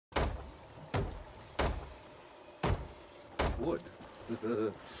wood. You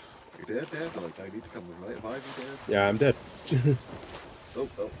dead, Dad? Like, I need to come revive you, Dad? Yeah, I'm dead. Oh.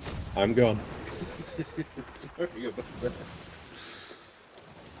 I'm gone. Sorry about that.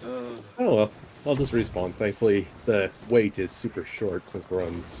 Oh well, I'll just respawn. Thankfully, the wait is super short since we're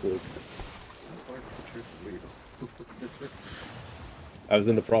on sleep. I was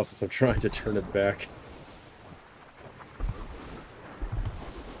in the process of trying to turn it back.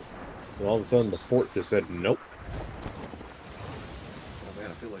 And all of a sudden, the fort just said, nope. Oh man,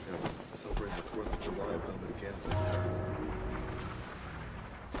 I feel like I'm celebrating the 4th of July on somebody campus.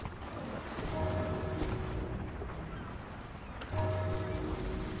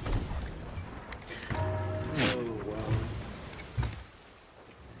 Oh, wow.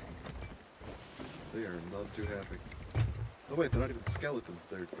 They are not too happy. Oh wait, they're not even skeletons,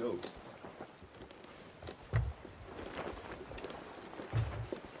 they're ghosts.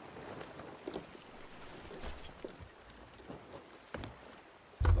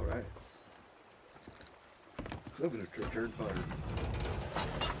 Alright. I'm gonna return fire.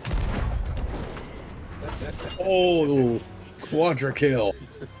 Oh, quadra kill.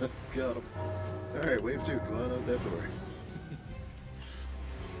 Got him. Alright, wave 2, come on out that door.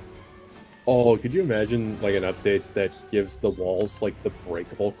 Oh, could you imagine, like, an update that gives the walls, like, the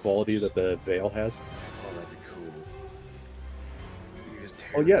breakable quality that the Veil has? Oh, that'd be cool. You just tear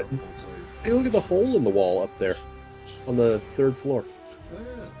Oh, yeah. up the whole place. Hey, look at the hole in the wall up there on the 3rd floor. Oh,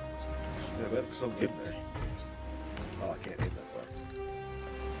 yeah. Yeah, I bet there's something in there. Oh, I can't aim that far.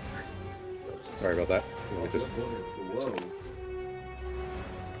 Sorry about that. Oh, Just... whoa.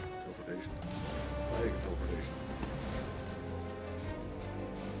 Teleportation. I think it's teleportation.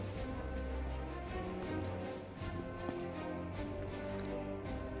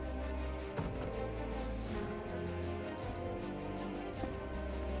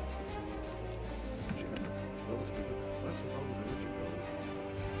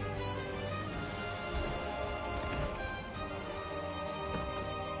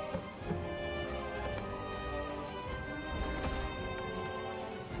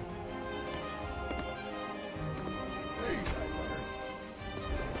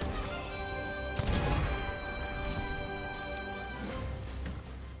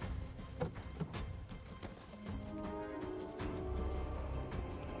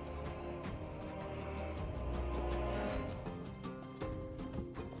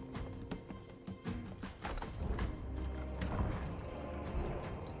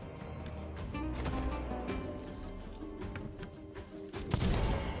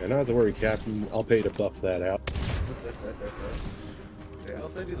 And not to worry, Captain. I'll pay to buff that out. Yeah, I'll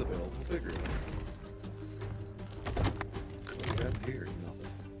send you the bill. We'll figure it out. What do you got here? Nothing.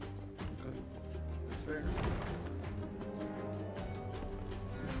 Okay. That's fair.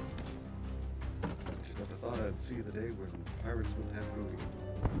 Just never thought I'd see the day when pirates wouldn't have booty.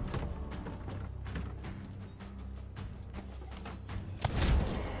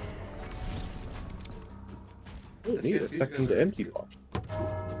 Oh, I need a second to empty block.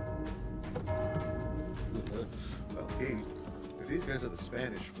 Well, hey, if these guys are the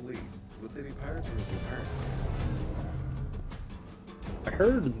Spanish fleet, would they be pirates or would they be pirates? I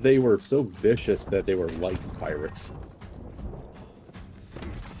heard they were so vicious that they were like pirates.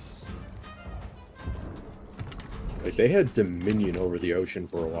 Like, they had dominion over the ocean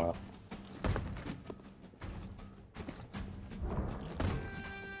for a while.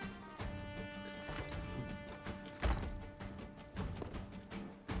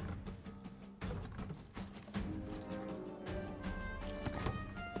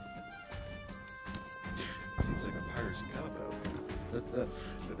 Seems like a pirate's cop-out. But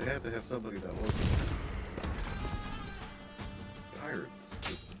they have to have somebody that was pirates.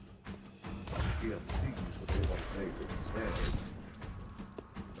 Be on the seas, what they like to make with the Spaniards.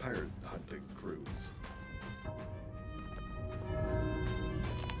 Pirate hunting cruise.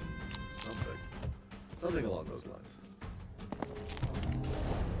 Something along those lines.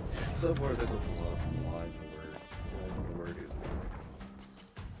 Somewhere there's a line the word. I don't know what the word is.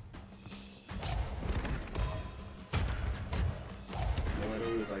 All I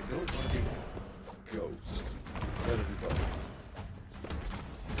know is I don't want to be ghost. Let it be both.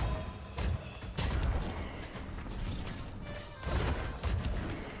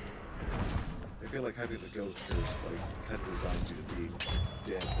 I feel like having the ghost curse like kind of designs you to be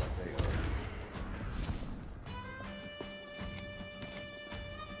dead like they are.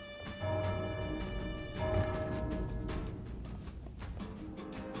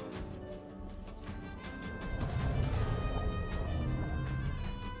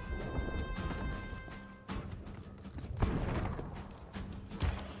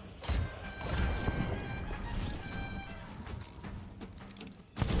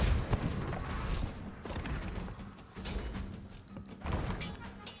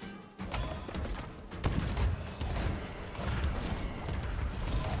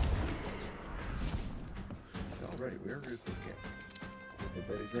 where is this camp? I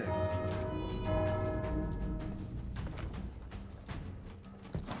bet he's next.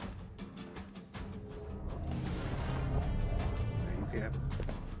 There you camp.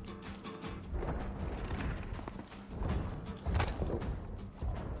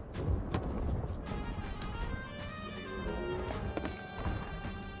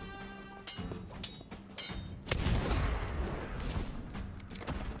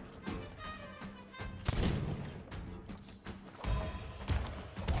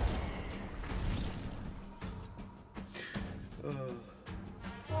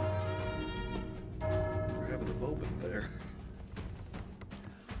 We're having a moment there.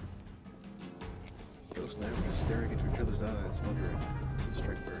 Ghost and I were just staring into each other's eyes, wondering who'd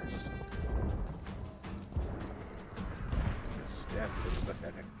strike first. Get stabbed in the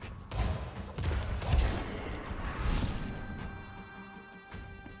back.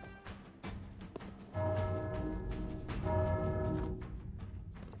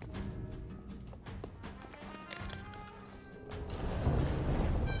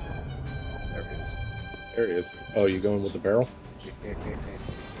 There he is. Oh, you going with the barrel? Yeah. Come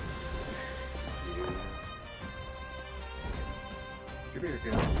here,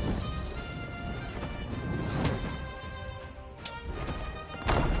 kid. Did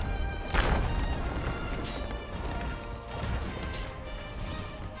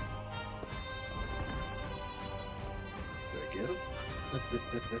I get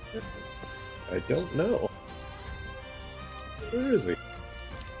him? I don't know. Where is he? I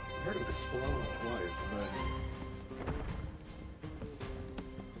heard him explode twice,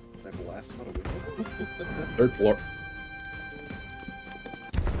 and I blasted him out a window. Third floor.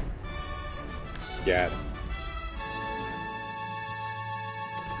 Yeah.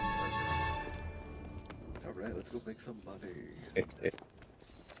 Alright, let's go make some money.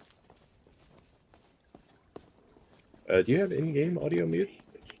 Do you have in-game audio mute?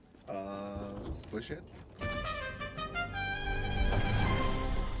 Push it? I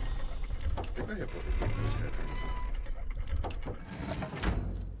think I have one in game for this chapter.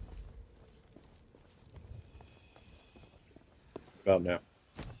 About now.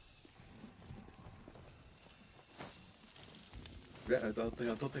 Yeah, I don't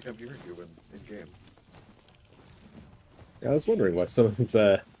think I'm hearing you in game. Yeah, I was wondering why some of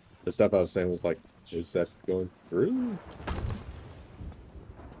the stuff I was saying was like, is that going through?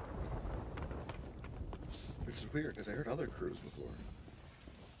 Which is weird, because I heard other crews before.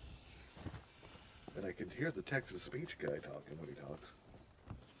 And I can hear the text-to-speech guy talking when he talks.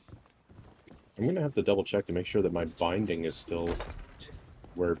 I'm gonna have to double check to make sure that my binding is still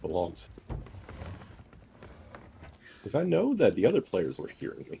where it belongs. Because I know that the other players were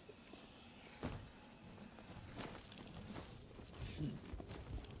hearing me.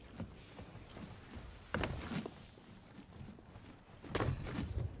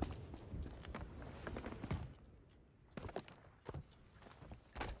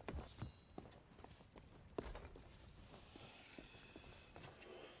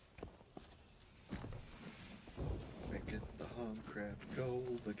 Making the Honkcraft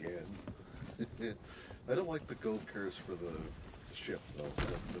gold again. I don't like the gold curse for the ship, though.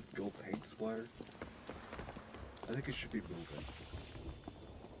 The gold paint splatter. I think it should be moving.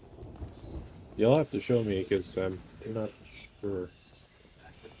 You'll have to show me, because I'm not sure.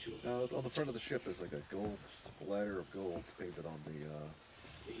 On the front of the ship is like a gold splatter of gold painted on the,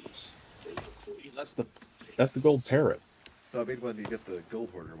 That's the gold parrot. No, I mean when you get the gold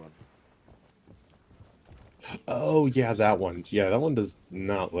hoarder one. Oh, yeah, that one. Yeah, that one does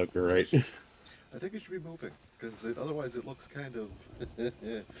not look right. I think it should be moving, because otherwise it looks kind of...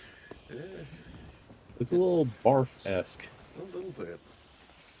 It's a little barf-esque. A little bit.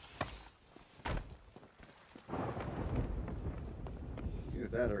 Either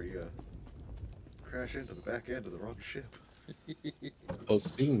that or you crash into the back end of the wrong ship. Oh,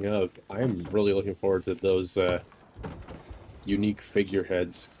 speaking of, I'm really looking forward to those unique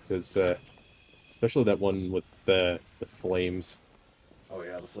figureheads, because especially that one with the flames. Oh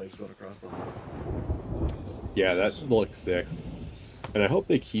yeah, the flames going across the hull. Yeah, that looks sick. And I hope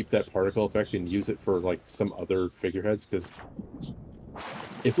they keep that particle effect and use it for like some other figureheads, because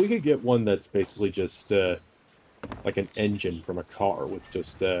if we could get one that's basically just like an engine from a car with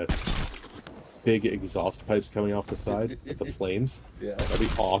just big exhaust pipes coming off the side with the flames, Yeah. that'd be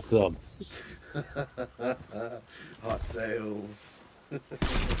awesome. Hot sales.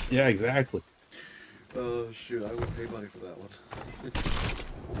 Yeah, exactly. Oh shoot, I would pay money for that one.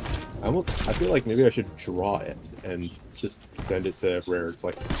 I feel like maybe I should draw it and just send it to Rare. It's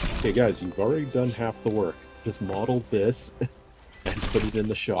like, hey guys, you've already done half the work. Just model this and put it in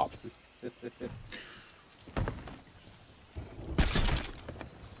the shop.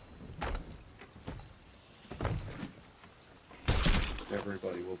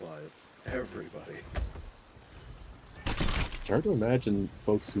 Everybody will buy it. Everybody. It's hard to imagine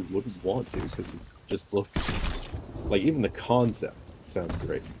folks who wouldn't want to, because it just looks like even the concept sounds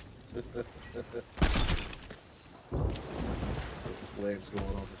great. The flames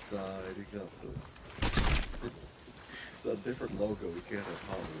going on the side. You got the. It's a different logo. You can't have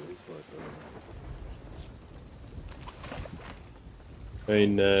Hot Wheels, but. I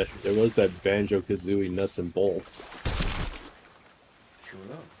mean, there was that Banjo-Kazooie Nuts and Bolts, True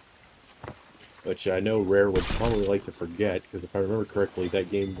enough. which I know Rare would probably like to forget, because if I remember correctly,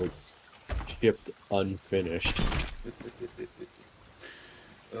 that game was shipped unfinished.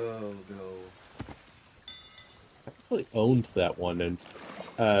 Oh no. I actually owned that one, and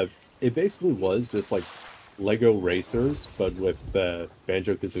it basically was just like Lego Racers, but with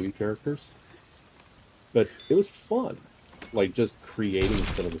Banjo-Kazooie characters. But it was fun, like just creating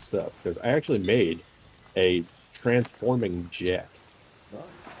some of the stuff, because I actually made a transforming jet.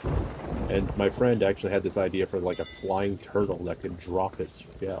 Nice. And my friend actually had this idea for like a flying turtle that could drop its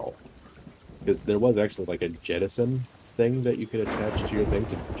shell. Because there was actually like a jettison thing that you could attach to your thing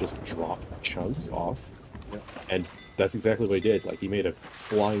to just drop chunks off. Yep. And that's exactly what he did. Like he made a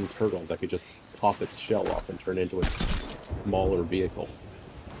flying turtle that could just pop its shell off and turn into a smaller vehicle.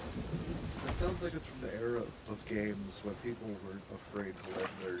 It sounds like it's from the era of games when people weren't afraid to let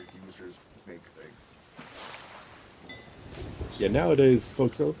their users make things. Yeah, nowadays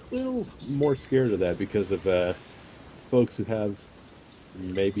folks are a little more scared of that because of folks who have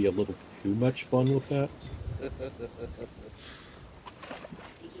maybe a little too much fun with that.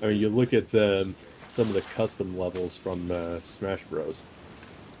 I mean, you look at some of the custom levels from Smash Bros.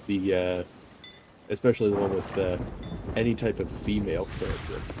 The especially the one with any type of female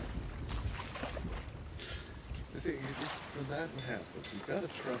character. You see, when that happens, you've got to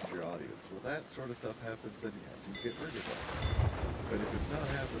trust your audience. When that sort of stuff happens, then yes, you get rid of that. But if it's not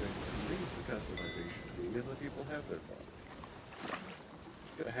happening, leave the customization be and let people have their fun.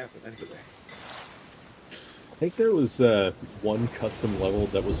 It's gonna happen anyway. I think there was one custom level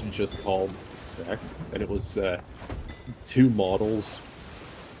that was just called Sex, and it was two models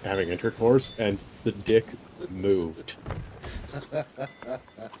having intercourse, and the dick moved.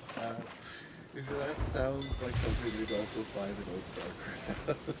 That sounds like something we'd also find in old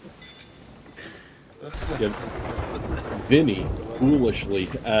StarCraft. Yeah. Vinny foolishly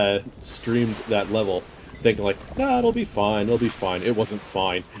streamed that level, thinking like, nah, it'll be fine, it'll be fine. It wasn't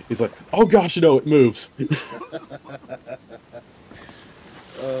fine. He's like, oh gosh, no, it moves.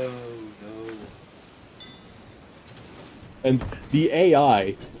 Oh no. And the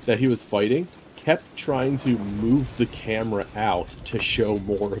AI that he was fighting kept trying to move the camera out to show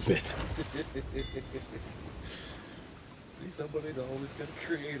more of it. See, somebody's always got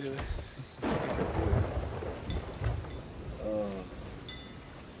creative.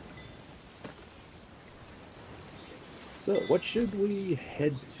 So, what should we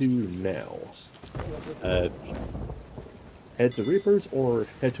head to now? Head to Reapers, or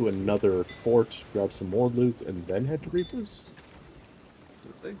head to another fort, grab some more loot, and then head to Reapers?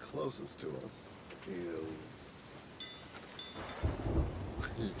 The thing closest to us is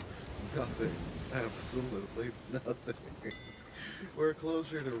nothing. Absolutely nothing. We're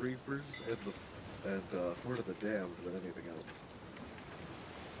closer to Reapers and Fort of the Damned than anything else.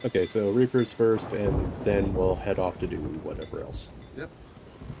 Okay, so Reapers first, and then we'll head off to do whatever else. Yep.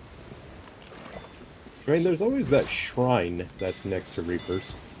 I mean, there's always that shrine that's next to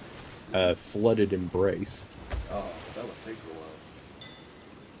Reapers. Flooded Embrace. Oh, that one takes a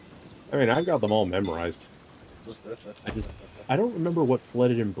I mean, I've got them all memorized. while. I don't remember what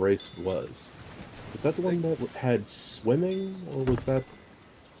Flooded Embrace was. Was that the one that had swimming, or was that...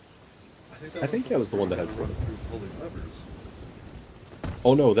 I think that was the one that had running through holy levers.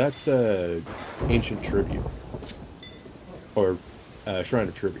 Oh no, that's Ancient Tribute. Or Shrine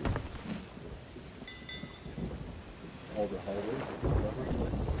of Tribute. All the hallways and the lever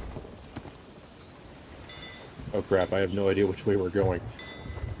plates. Oh crap, I have no idea which way we're going.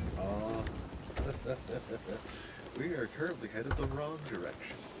 We are currently headed the wrong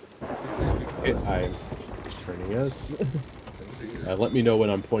direction. I'm turning us. Let me know when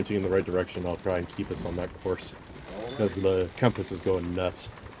I'm pointing in the right direction. I'll try and keep us on that course. Because the compass is going nuts.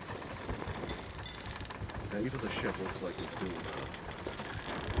 Yeah, even the ship looks like it's doing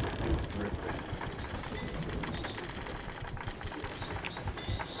it's drifting.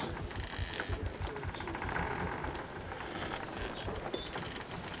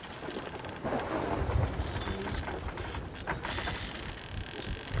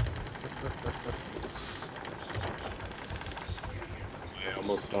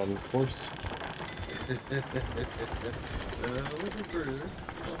 Almost on course. little further.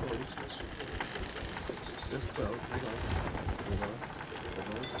 Almost. Just about. Hang on. Hold on.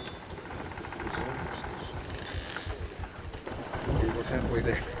 Almost. Okay, we're halfway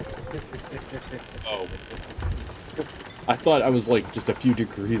there. Oh. I thought I was like just a few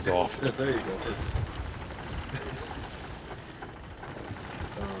degrees off. There you go. Perfect.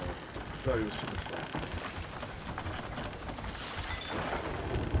 Sorry, it was too much fun.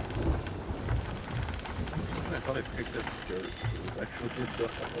 I thought I picked up dirt. It was actually a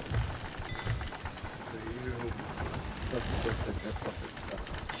dog. So you stuff something that fucking stuff.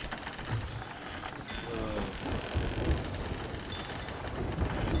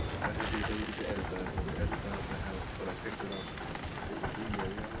 I had the ability to edit that. I edit that in the house, but I picked it up. It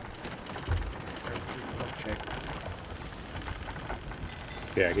would be check.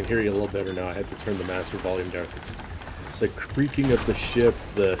 Yeah, I can hear you a little better now. I had to turn the master volume down because the creaking of the ship,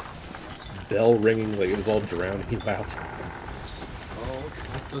 the bell ringing, like it was all drowning you out. Oh,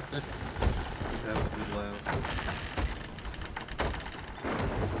 that would be loud.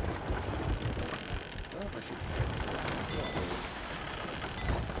 Oh, my shit.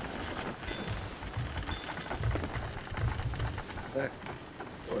 That,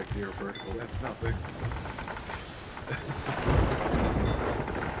 like near vertical, that's nothing. It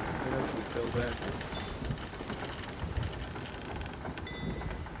actually fell backwards.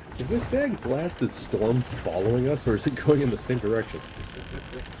 Is this dang blasted storm following us, or is it going in the same direction?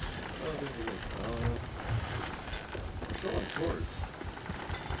 Oh, there it is. It's going towards.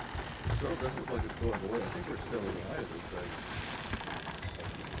 The storm doesn't look like it's going away. I think we're still in the eye of this thing.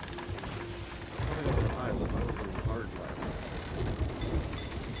 Coming up on an island, I don't know hard left.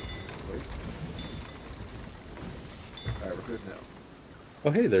 Wait. Alright, we're good now. Oh,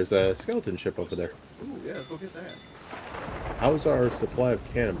 hey, there's a skeleton ship over there. Ooh, yeah, let's go get that. How's our supply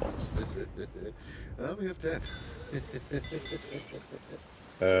of cannonballs? We have 10.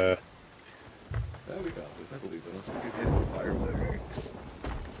 Now we got this, I believe in us. We can hit with fireworks.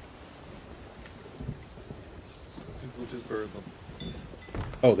 We'll just burn them.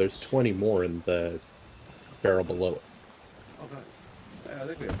 Oh, there's 20 more in the barrel below it. Oh, nice. Yeah, I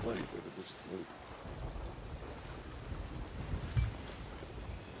think we have plenty for it. Let's just loot.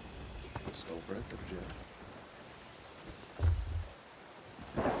 Skull friends and gem.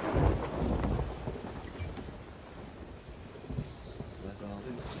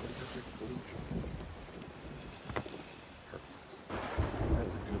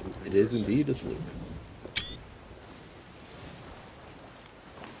 It is indeed a sloop.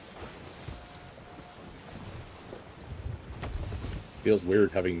 Feels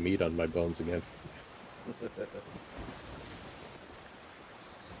weird having meat on my bones again. This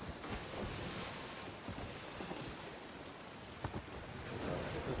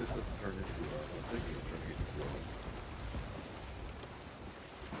doesn't turn into I'm thinking of turning into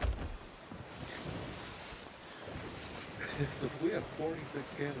we have 46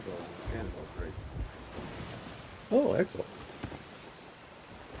 cannonballs in this cannonball crate. Oh, excellent.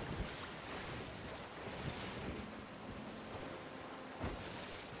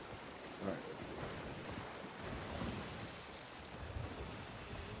 Alright, let's see.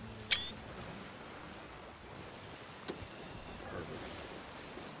 Perfect.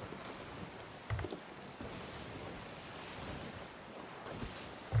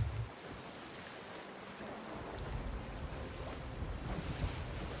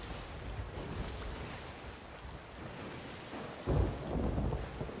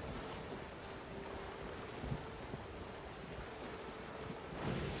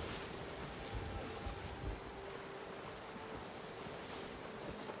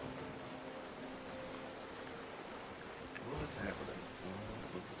 What's happening?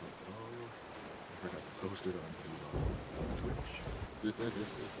 I forgot to post it on Twitch. Oops.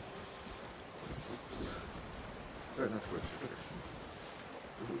 Sorry, not Twitch, Twitter.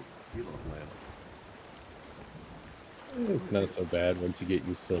 Ooh, Elon land. It's not so bad once you get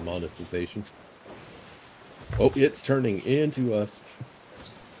used to monetization. Oh, it's turning into us.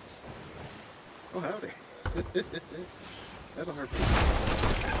 Oh, howdy. Have a harpoon.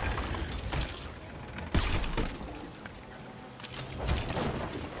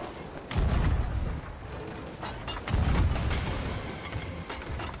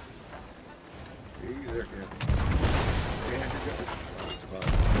 Easy there, kid. And you're good. Survive.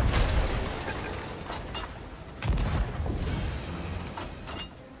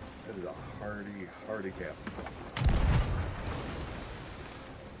 That is a hardy cap.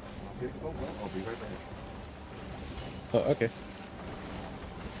 Okay, oh, well, I'll be right back. Oh, okay.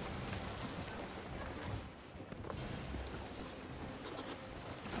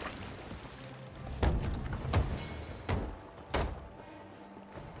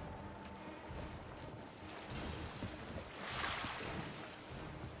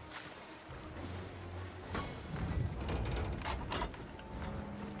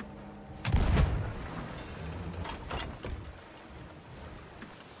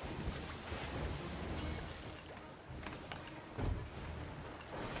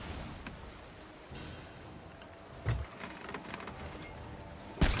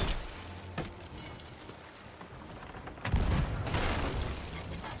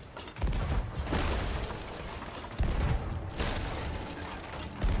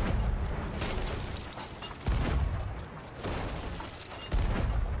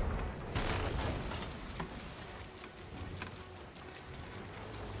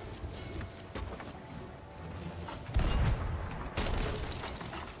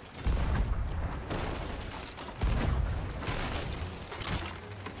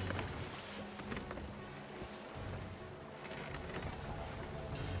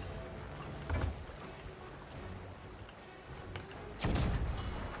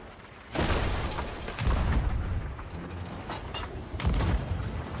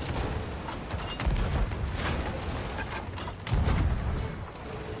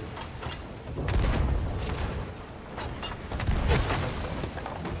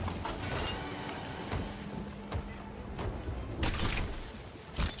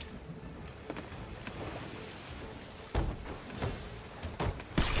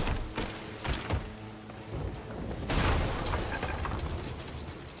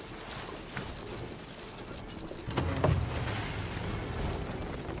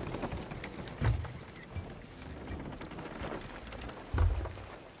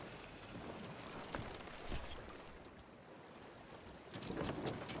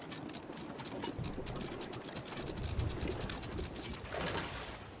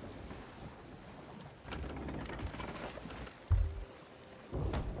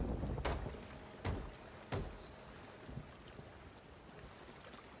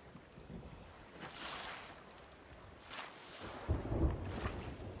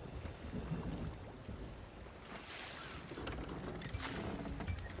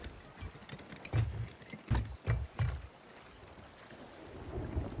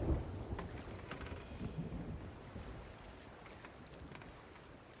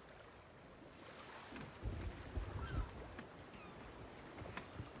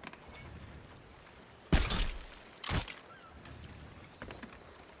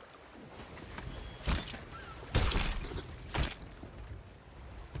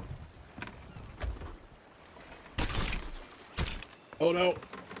 Oh no,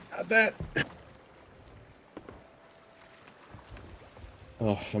 not that.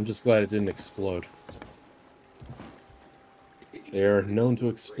 Oh, I'm just glad it didn't explode. They are known to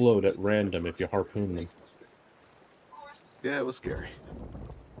explode at random if you harpoon them. Yeah, it was scary.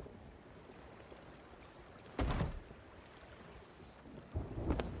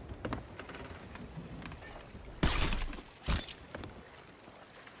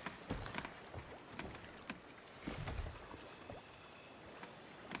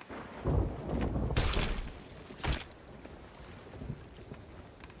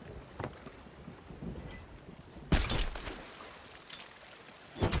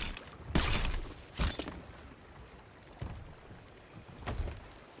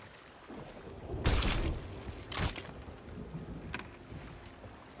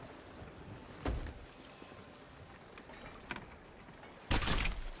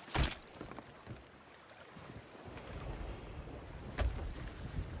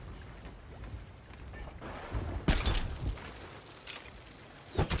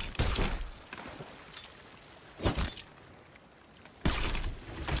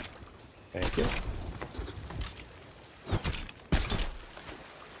 Thank you.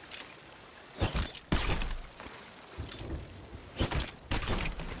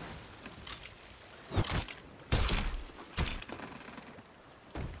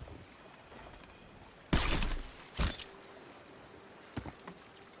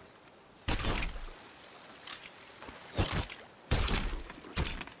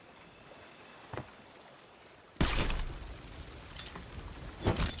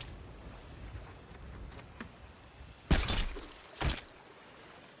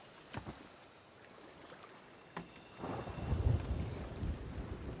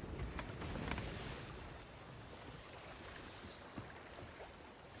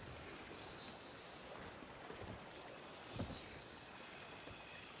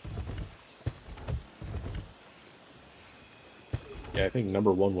 Yeah, I think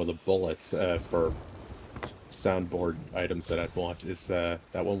number one with a bullet for soundboard items that I'd want is that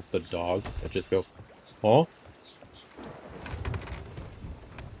one with the dog that just goes, huh?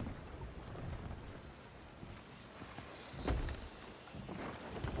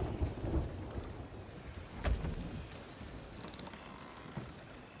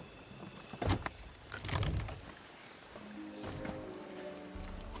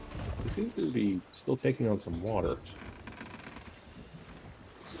 We seem to be still taking on some water.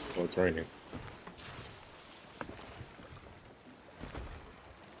 Oh, it's raining.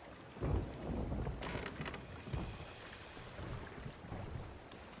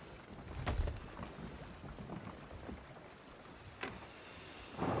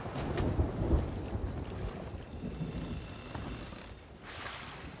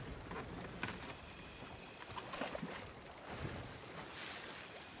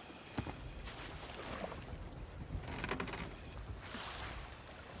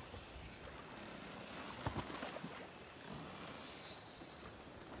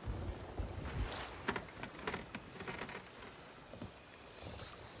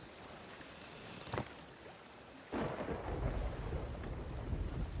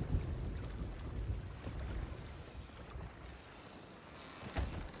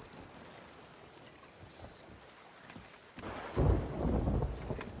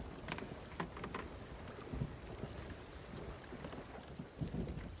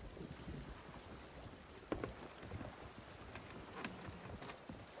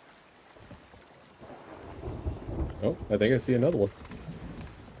 Oh, I think I see another one.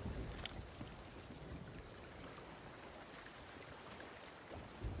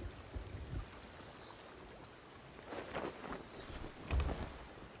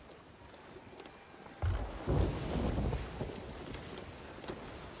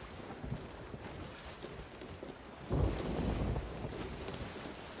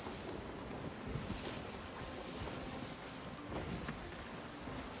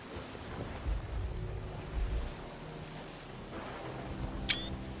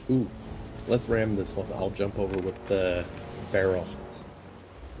 Ooh, let's ram this one. I'll jump over with the barrel.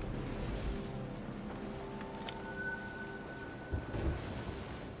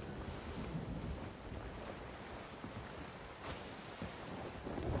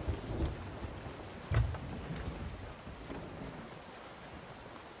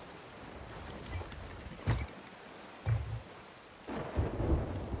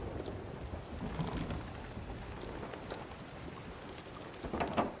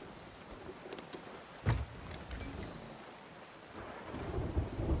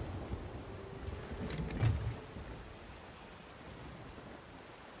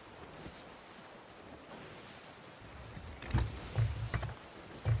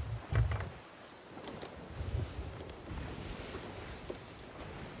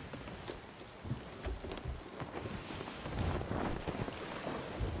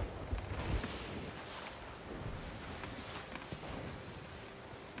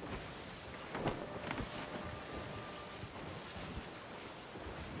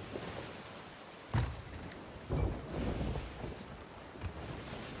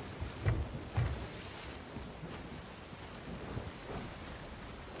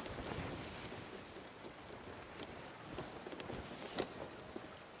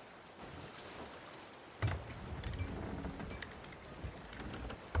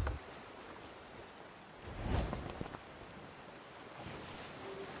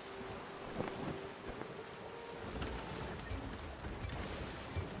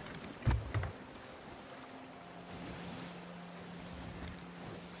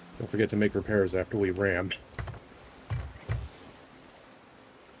 Don't forget to make repairs after we ram.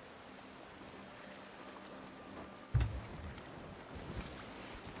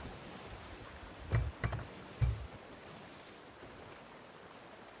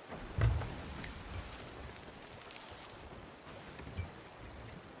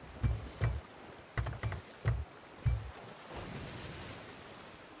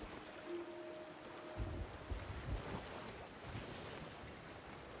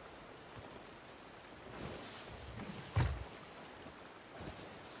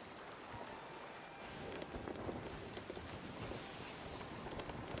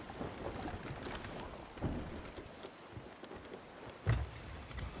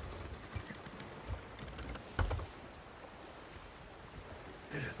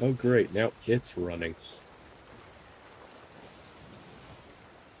 Oh, great. Now it's running.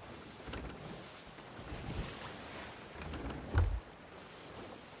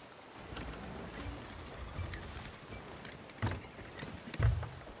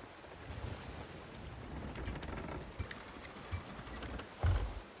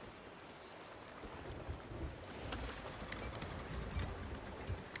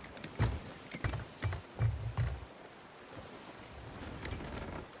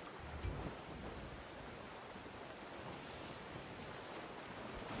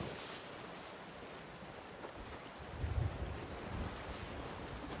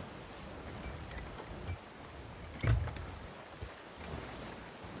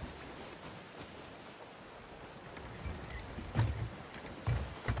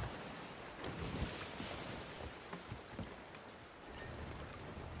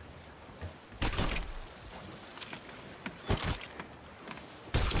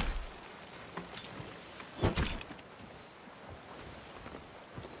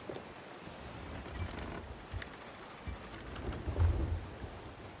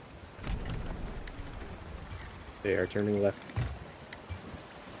 They are turning left.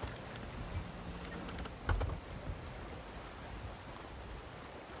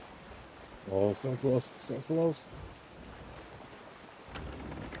 Oh, so close, so close.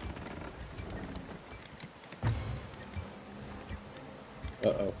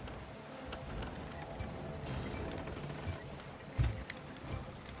 Uh-oh.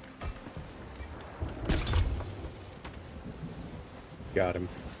 Got him.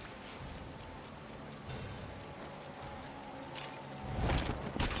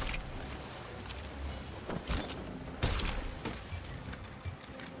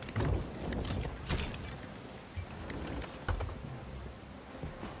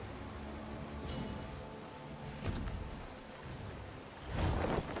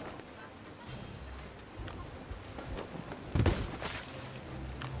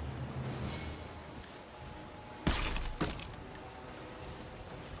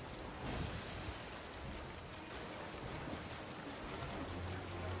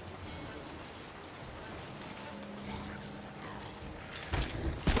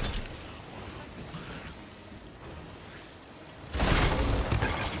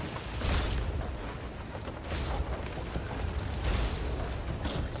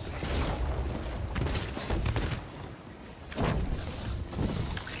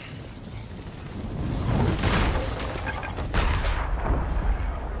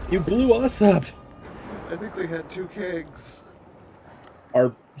 You blew us up! I think they had 2 kegs.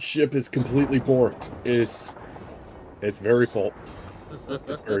 Our ship is completely borked. It's very full.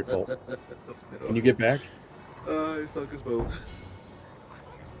 It's very full. Can you get back? He sunk us both.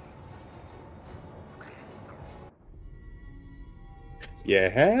 You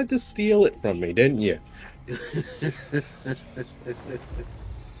had to steal it from me, didn't you?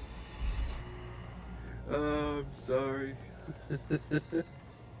 I'm sorry.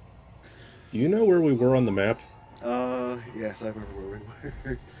 Do you know where we were on the map? Yes, I remember where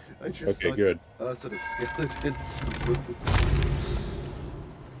we were. I just Okay, sunk good. us and a skeleton.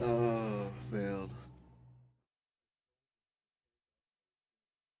 Oh, man.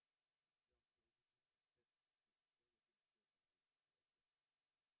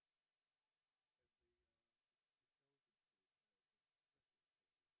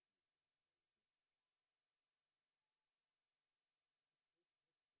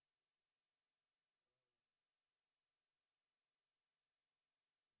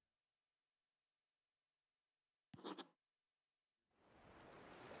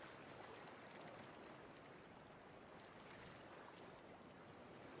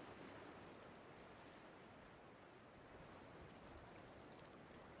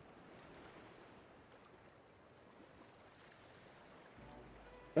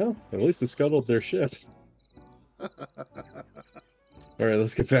 Well, at least we scuttled their ship. Alright,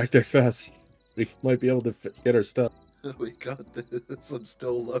 let's get back there fast. We might be able to get our stuff. We got this. I'm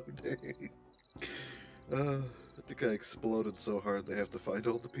still loading. I think I exploded so hard they have to find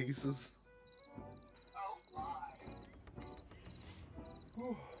all the pieces.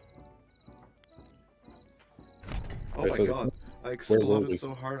 Oh Right, my so god, I exploded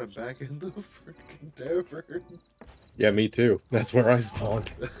so hard I'm back in the freaking tavern. Yeah, me too. That's where I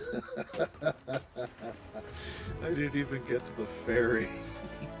spawned. I didn't even get to the ferry.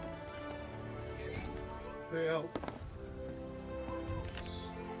 Hell.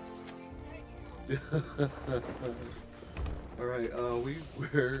 Alright,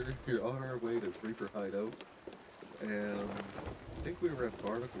 we're on our way to Reaper Hideout, and I think we were at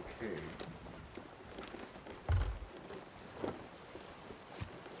Barnacle Cave.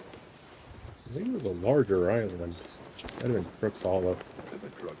 I think it was a larger island. Might have been Crook's Hollow. Could have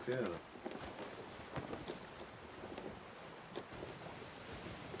been Crooks, yeah.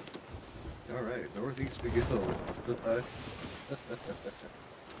 Alright, northeast we go.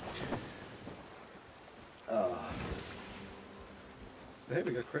 Hey,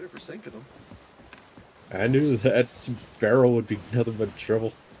 we got credit for sinking them. I knew that barrel would be nothing but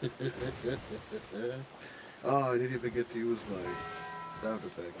trouble. Oh, I didn't even get to use my sound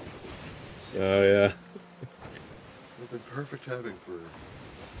effect. Oh, yeah. Within perfect timing for...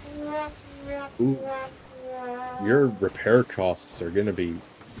 Ooh. Your repair costs are going to be...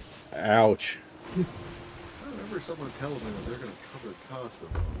 Ouch. I remember someone telling me that they're going to cover the cost of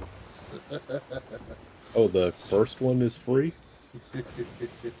those. Oh, the first one is free?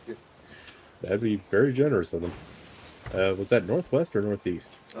 That'd be very generous of them. Was that northwest or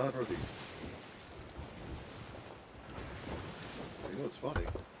northeast? Northeast. You know what's funny?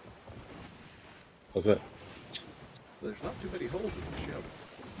 What's that? There's not too many holes in the ship.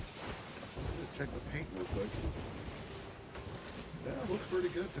 I'm gonna check the paint real quick. Yeah, it looks pretty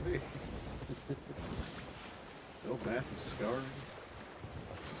good to me. No massive scarring.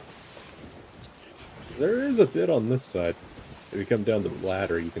 There is a bit on this side. If you come down the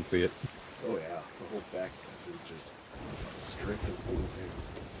ladder, you can see it. Oh yeah, the whole back is just stripped of blue paint.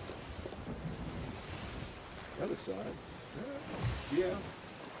 The other side, yeah.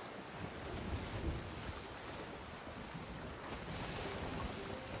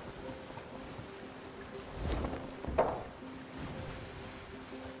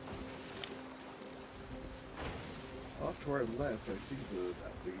 Off to our left, I see the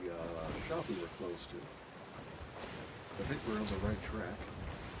shop we were close to. I think we're on the right track.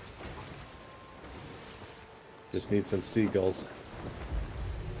 Just need some seagulls.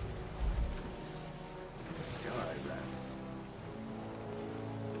 Sky rats.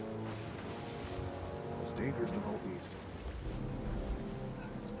 Most dangerous to Hope East.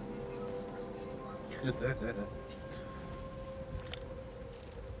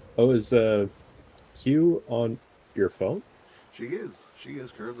 Oh, is Q on your phone? She is. She is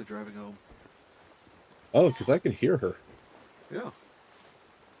currently driving home. Oh, because I can hear her. Yeah.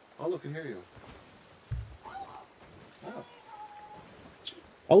 I'll look and hear you. Oh.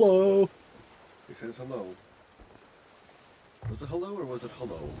 Hello. He says hello. Was it hello or was it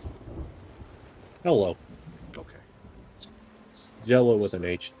hello? Hello. Okay. Jello with an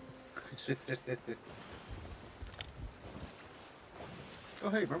H. Oh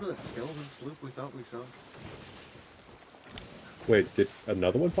hey, remember that skeleton sloop we thought we sunk? Wait, did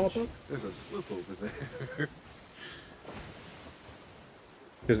another one pop up? There's a sloop over there.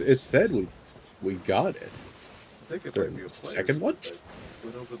 Because it said we got it. I think it might be a player second one? that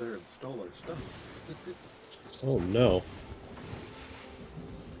went over there and stole our stuff. Oh no.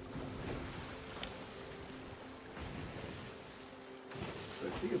 I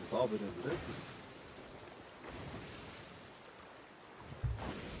see him bobbing in the distance.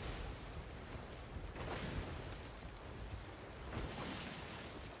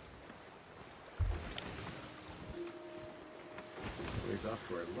 He's off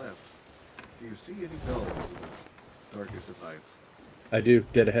to our left. Do you see any bells in this darkest of nights? I do.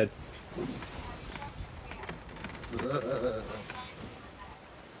 Dead ahead.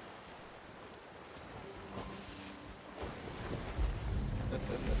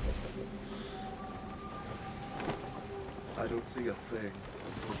 I don't see a thing,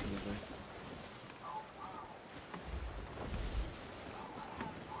 unfortunately.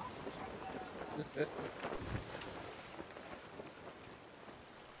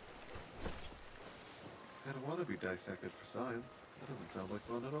 I don't want to be dissected for science. That doesn't sound like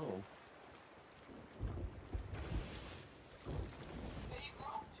fun at all.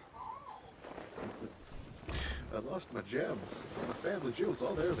 I lost my gems. My family jewels.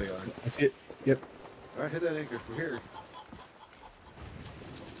 Oh, there they are. I see it. Yep. Alright, hit that anchor from here.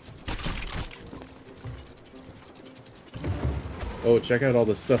 Oh, check out all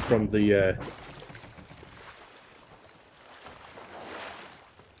the stuff from the,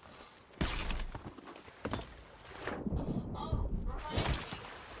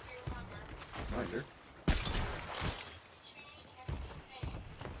 Reminder.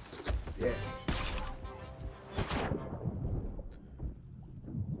 Yes.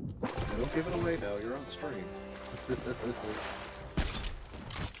 Now, don't give it away now. You're on stream.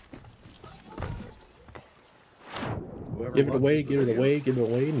 Whoever Give it away, watches the give it away, videos- give it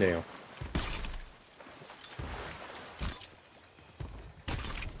away now.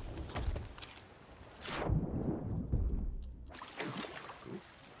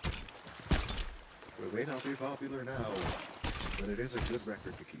 We may not be popular now, but it is a good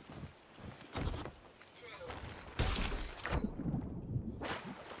record to keep.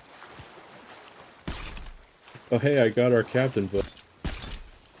 Oh, hey, I got our captain book.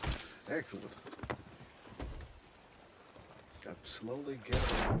 Excellent. I'm slowly getting it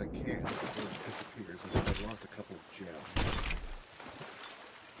if I can before it disappears. I think I've lost a couple of gems.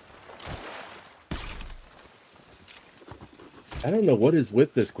 I don't know what is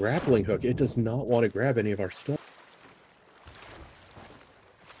with this grappling hook. It does not want to grab any of our stuff.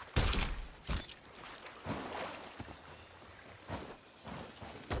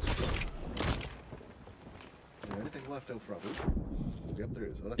 Is there anything left out front? Yep, there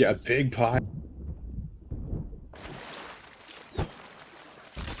is. Oh, that's Yeah, nice. big pie.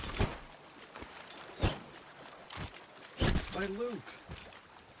 My loot!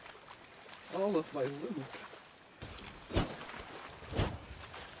 All of my loot!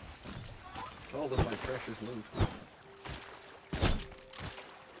 All of my precious loot.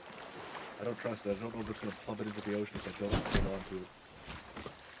 I don't trust it. I don't know if it's going to plummet into the ocean if I don't hold on to it.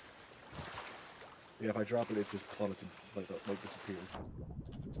 Yeah, if I drop it, it just plummets and might disappear.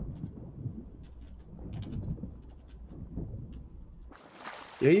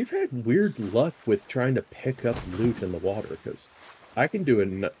 Yeah, you've had weird luck with trying to pick up loot in the water, because I can do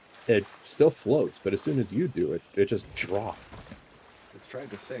it, it still floats, but as soon as you do it, it just drops. It's trying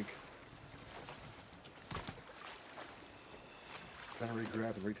to sink. Trying to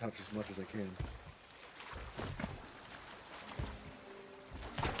re-grab and retouch as much as I can.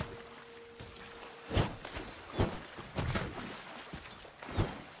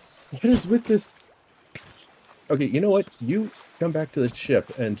 What is with this? Okay, you know what? You come back to the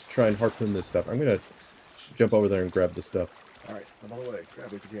ship and try and harpoon this stuff. I'm gonna jump over there and grab the stuff. Alright, I'm on the way.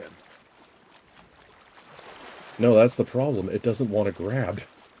 Grab it again. No, that's the problem. It doesn't want to grab.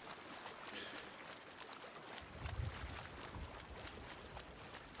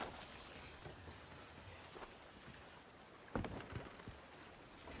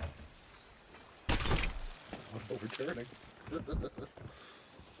 I'm overturning.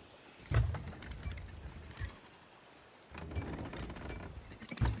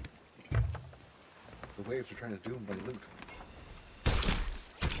 The waves are trying to doom my loot.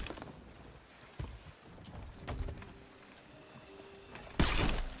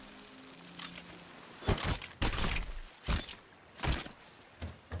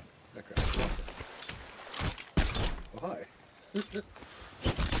 Okay. Oh, hi.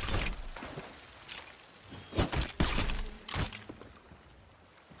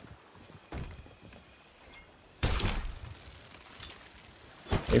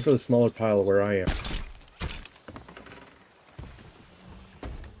 Aim for the smaller pile where I am.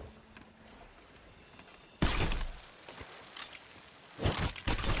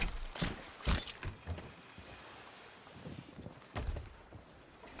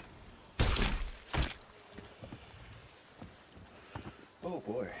 Oh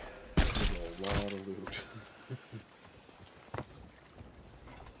boy. That's a lot of loot.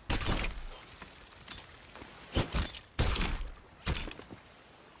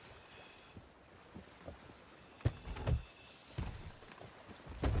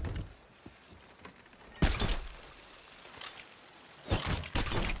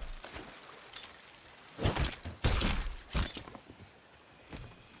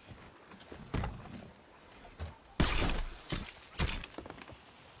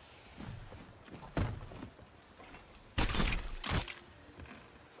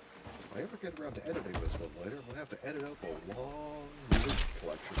 If I ever get around to editing this one later, I'm going to have to edit out the long loot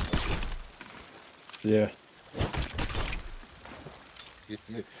collection. Yeah.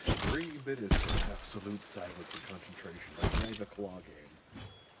 3 minutes of absolute silence and concentration, like playing a claw game.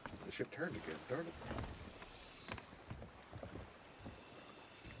 The ship turned again, darn it.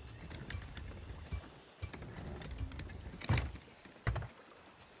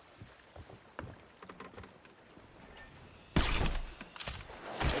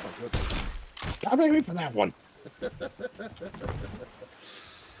 Oh my goodness. Stop aiming for that one.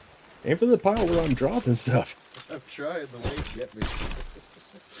 Aim for the pile where I'm dropping stuff. I'm trying, the weight get me.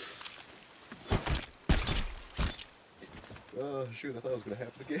 Oh, shoot, I thought it was going to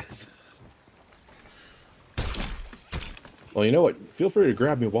happen again. Well, you know what? Feel free to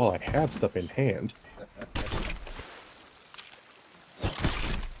grab me while I have stuff in hand.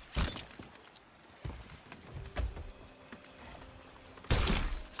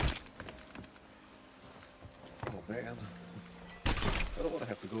 Oh, man. I don't want to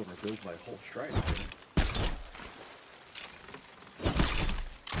have to go over and build my whole shrine again.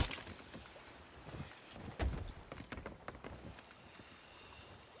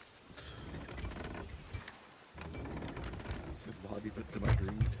 Embodiment to my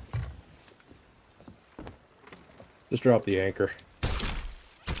greed. Just drop the anchor.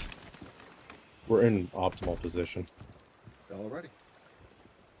 We're in optimal position. Alrighty.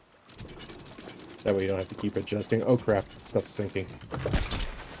 That way you don't have to keep adjusting. Oh crap, stuff's sinking.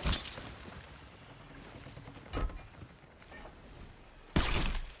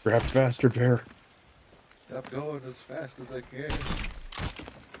 Grab faster, bear. I'm going as fast as I can.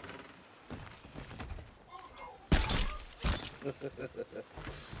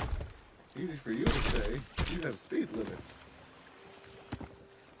 Easy for you to say. You have speed limits.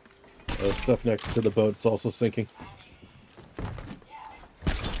 The stuff next to the boat's also sinking.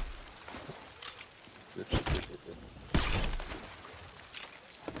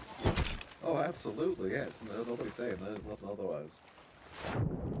 Oh, absolutely, yes. No, nobody's saying that, nothing otherwise.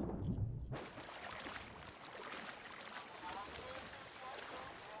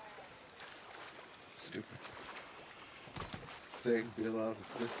 Stupid thing being allowed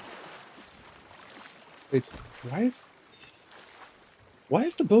to listen. Wait, why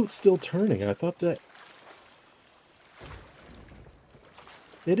is the boat still turning? I thought that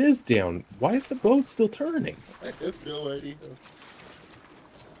it is down. Why is the boat still turning? I have no idea.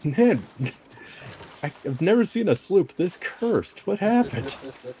 Man, I've never seen a sloop this cursed. What happened?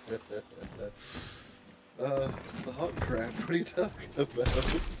 It's the Honkcraft. What are you talking about?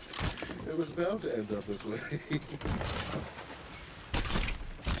 It was bound to end up this way.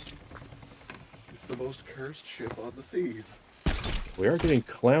 It's the most cursed ship on the seas. We are getting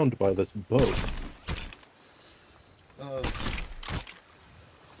clowned by this boat.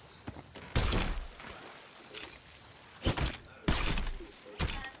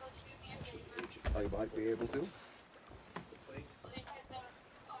 I might be able to.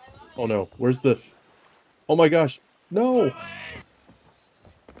 Oh no, where's the... Oh my gosh, no!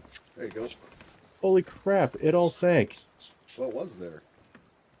 There you go. Holy crap, it all sank. What was there?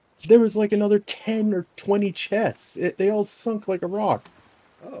 There was like another 10 or 20 chests. They all sunk like a rock.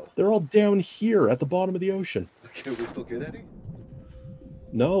 Oh. They're all down here at the bottom of the ocean. Can we still get any?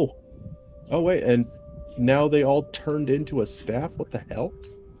 No. Oh wait, and now they all turned into a staff? What the hell?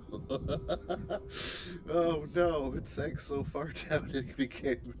 Oh no, it sank so far down it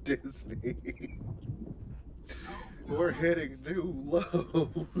became Disney. We're hitting new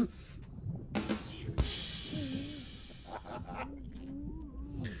lows.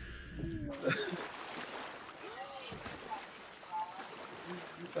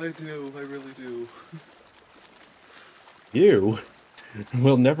 I do, I really do. You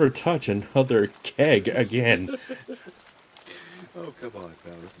will never touch another keg again. Oh, come on,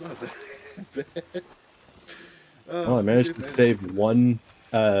 now. It's not that bad. Well, I managed to save one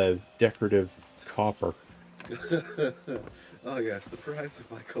decorative coffer. Oh, yes, the prize of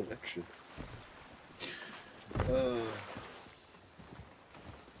my collection.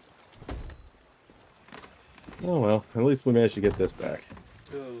 Oh well, at least we managed to get this back.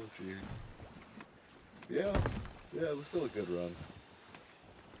 Oh, jeez. Yeah, it was still a good run.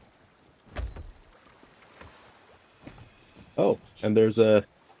 Oh, and there's a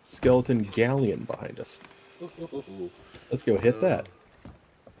skeleton galleon behind us. Let's go hit that.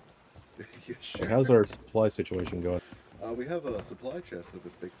 Yeah, sure. How's our supply situation going? We have a supply chest of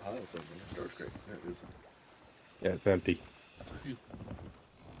this big pile somewhere. Storage crate. There it is. Yeah, it's empty.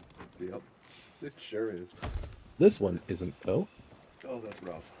 Yep, it sure is. This one isn't, though. Oh, that's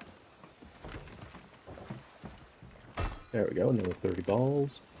rough. There we go, another 30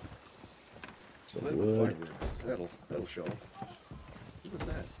 balls. Some Then the wood. fireworks. That'll show. What was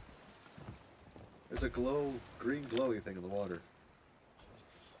that? There's a green glowy thing in the water.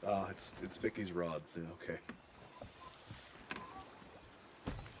 Ah, it's Mickey's rod. Yeah, okay.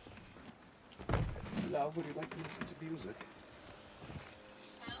 Now, would you like to listen to music?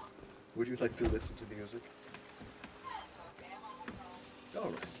 Would you like to listen to music? All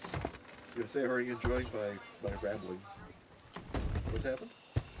right. I was gonna say, are you enjoying my ramblings? What's happened?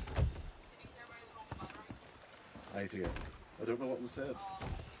 idea. I don't know what was said.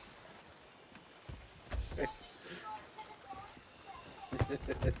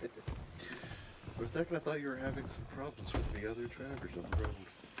 For a second I thought you were having some problems with the other drivers on the road.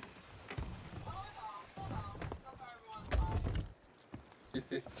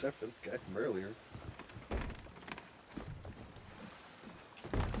 Except for the guy from earlier.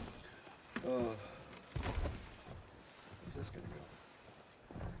 I'm just gonna go.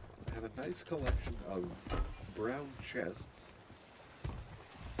 I have a nice collection of brown chests.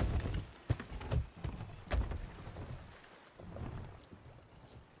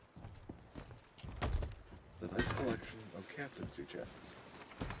 A nice collection of captaincy chests.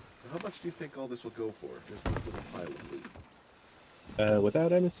 How much do you think all this will go for? Just this little pile of loot.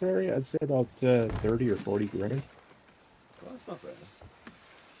 Without emissary, I'd say about 30 or 40 grand. Well, that's not bad.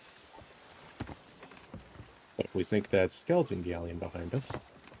 But if we sink that skeleton galleon behind us...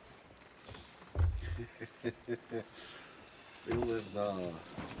 Feeling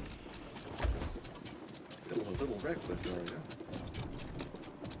a little reckless, are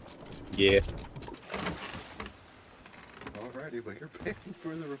you? Yeah. Alrighty, but you're paying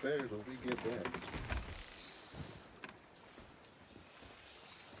for the repairs when we get back.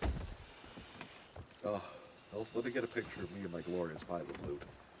 Oh, let me get a picture of me and my glorious pile of loot.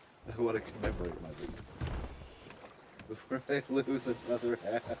 I want to commemorate my loot. Before I lose another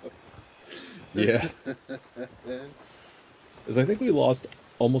half. Yeah. Because I think we lost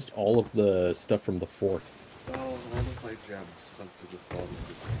almost all of the stuff from the fort. Oh, all of my gems sunk to this bottom of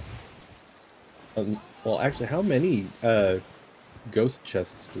the sea. Well, actually, how many ghost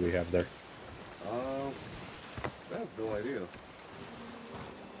chests do we have there? I have no idea.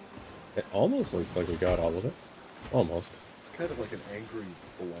 It almost looks like we got all of it. Almost. It's kind of like an angry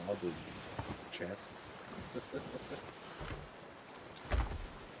blob of chests.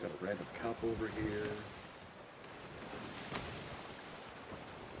 Got a random cup over here.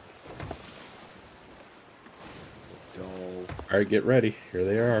 A doll. Alright, get ready. Here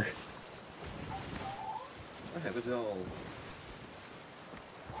they are. I have a doll.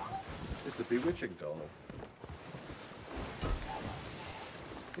 It's a bewitching doll.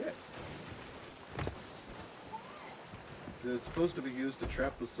 Yes. It's supposed to be used to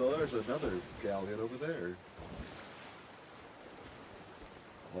trap the soul. There's another galleon over there.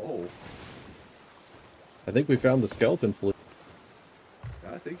 Oh. I think we found the skeleton fleet.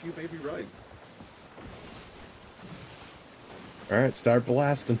 I think you may be right. Alright, start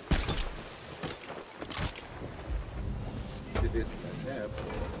blasting.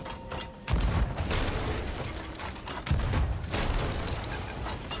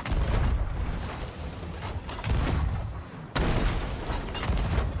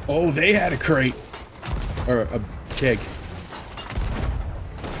 Oh, they had a crate. Or a keg.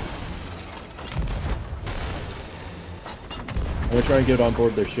 I'm gonna try and get on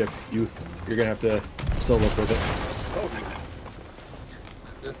board their ship. You're gonna have to solo for it. Oh.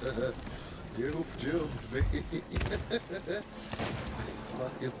 You've duped me.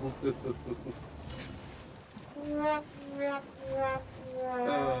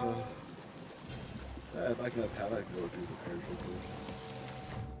 If I can have time, I can go do the parachute.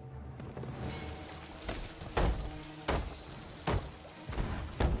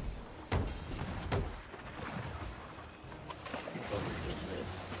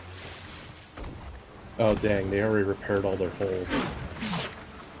 Oh dang, they already repaired all their holes.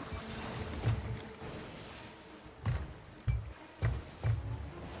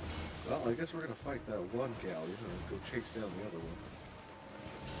 Well, I guess we're gonna fight that one galleon and go chase down the other one.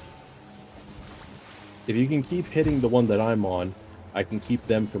 If you can keep hitting the one that I'm on, I can keep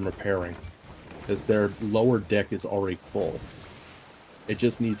them from repairing. Because their lower deck is already full. It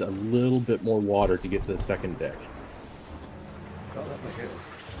just needs a little bit more water to get to the second deck. Oh, that might hit us.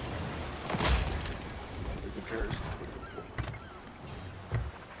 Who cares?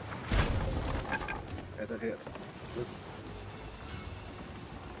 And that hit.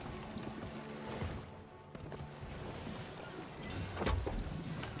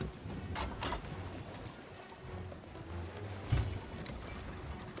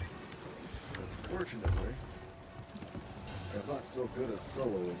 Unfortunately, I'm not so good at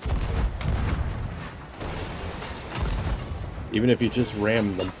soloing. Even if you just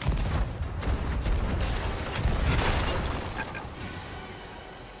ram them.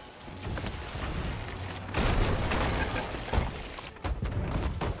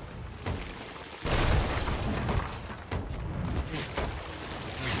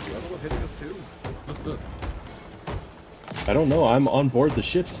 The other one hitting us too? I don't know, I'm on board the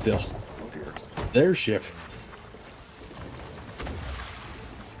ship still. Oh dear. Their ship.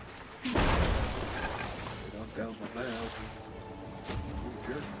 Knocked down my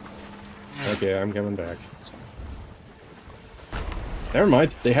Okay, I'm coming back. Never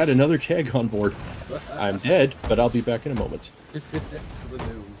mind, they had another keg on board. I'm dead, but I'll be back in a moment. So the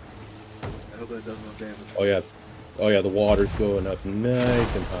news. I hope that does no damage. Oh yeah. Oh yeah, the water's going up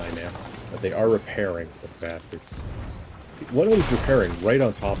nice and high now. But they are repairing, the bastards. One of them's repairing right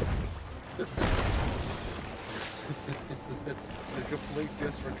on top of me. A complete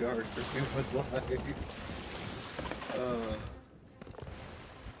disregard for human life.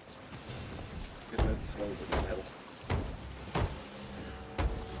 Get that skull to the metal.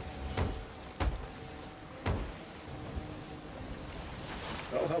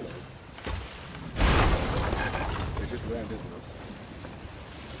 Oh, hello. They just rammed into us.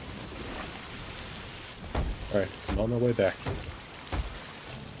 Alright, I'm on my way back.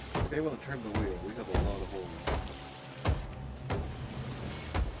 They want to turn the wheel. We have a lot of holes.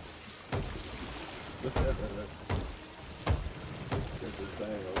 This is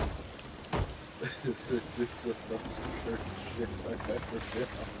bad. This is the first shit I've ever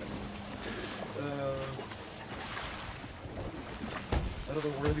done. I don't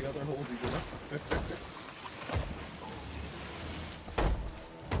know where the other holes even are.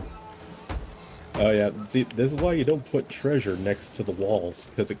 Oh yeah, see, this is why you don't put treasure next to the walls,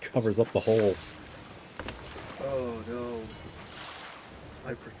 because it covers up the holes. Oh no. It's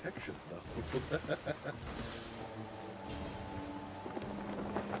my protection though.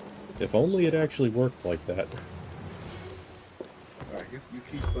 If only it actually worked like that. Alright, you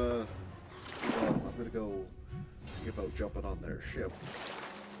keep on. I'm gonna go see about jumping on their ship.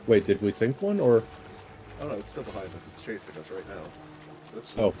 Wait, did we sink one, or...? Oh no, it's still behind us. It's chasing us right now.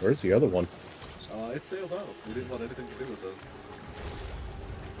 Oops. Oh, where's the other one? It sailed out. We didn't want anything to do with us.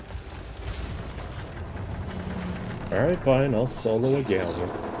 Alright, fine, I'll solo a galleon.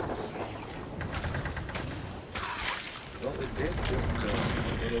 Well, it did just go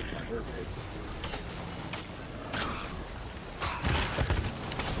over the mermaid.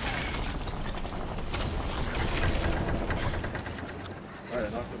 Alright, I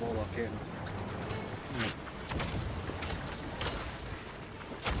knocked them all off cannons.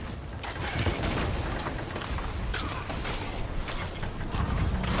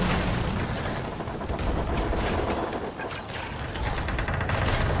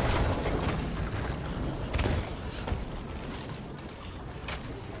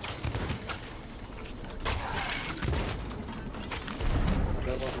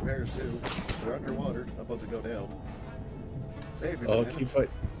 Got a lot of repairs too. They're underwater, about to go down. Save me, Oh, man. keep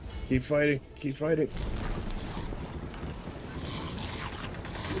fighting. Keep fighting. Keep fighting.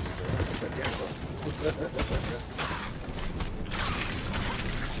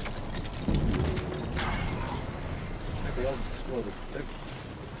 They all exploded.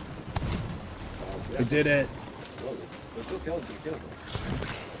 We did it. Well, they're still killing them. Kill them.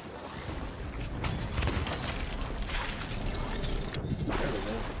 There we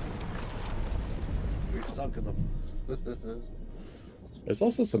go. We've sunken them. There's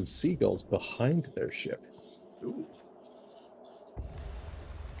also some seagulls behind their ship. Ooh.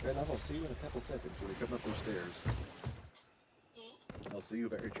 And I'll see you in a couple seconds when we come up those stairs. I'll see you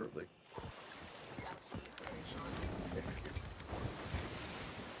very shortly.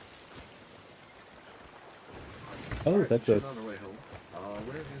 Oh, Alright, that's a... on our way home.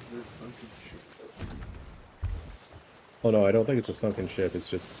 Where is this sunken ship? Oh no, I don't think it's a sunken ship. It's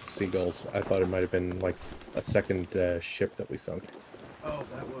just seagulls. I thought it might have been like a second ship that we sunk. Oh,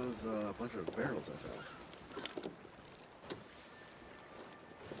 that was a bunch of barrels I found.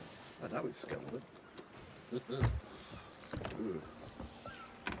 Oh, now we scuttled it. Ooh.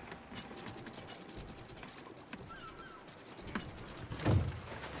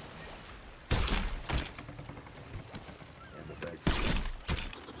 Ammo bag for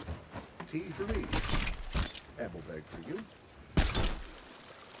you. Tea for me. Ammo bag for you.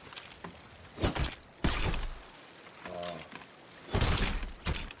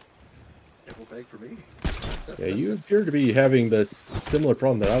 Ammo bag for me. Yeah, you appear to be having the similar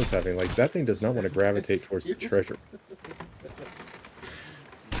problem that I was having. Like, that thing does not want to gravitate towards the treasure.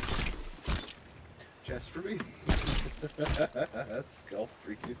 Chest for me. Skull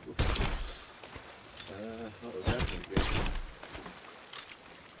for you. What was that one again?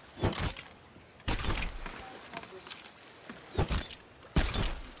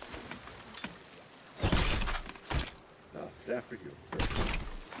 Staff for you.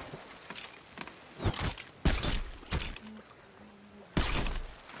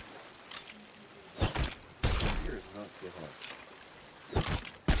 Here is not so hot.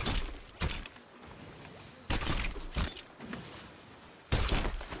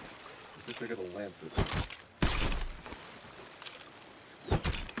 I think they're gonna lance it.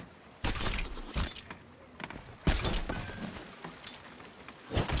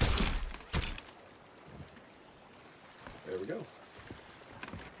 go.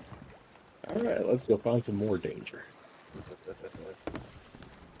 Alright, let's go find some more danger. Is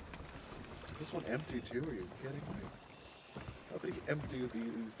this one empty too? Are you kidding me? How many empty of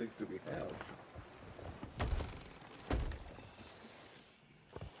these things do we have?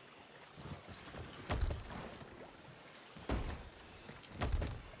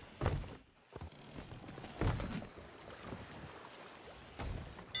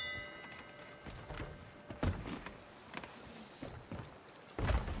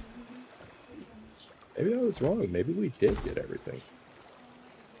 Maybe I was wrong. Maybe we did get everything.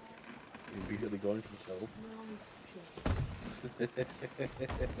 Immediately going for the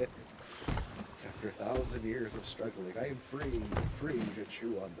After 1,000 years of struggling, I am free to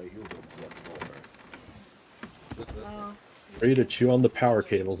chew on the humans once more. Free to chew on the power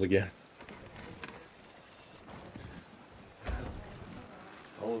cables again.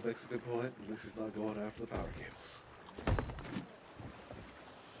 Olive makes a good point. At least he's not going after the power cables.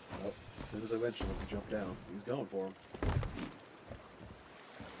 Well, as soon as I mention him to jump down, he's going for him.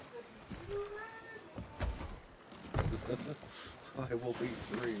 I will be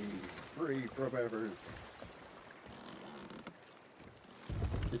free forever.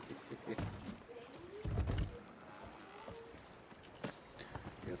 Yeah,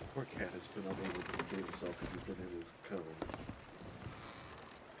 the poor cat has been unable to contain himself because he's been in his cone.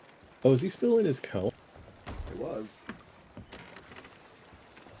 Oh, is he still in his cone? It was.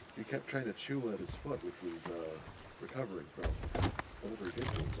 He kept trying to chew at his foot, which was recovering from older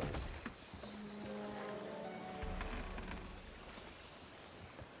addictions.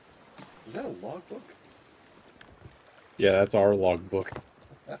 Is that a logbook? Yeah, that's our logbook.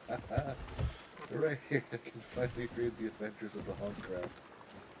 Right here, I can finally read the adventures of the Honkcraft.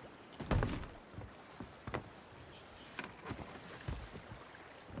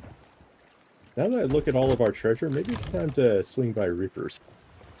 Now that I look at all of our treasure, maybe it's time to swing by Reapers.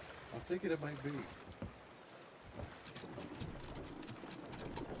 I'm thinking it might be.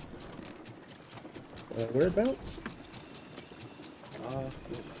 Whereabouts? You'll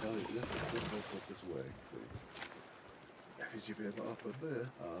tell you, you have to signal foot this way. Let's see. Should be up there.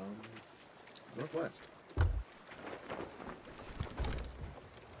 Northwest.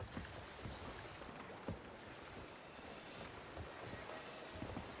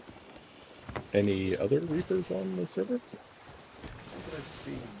 Any other Reapers on the server? Not that I've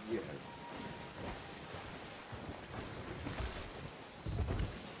seen yet.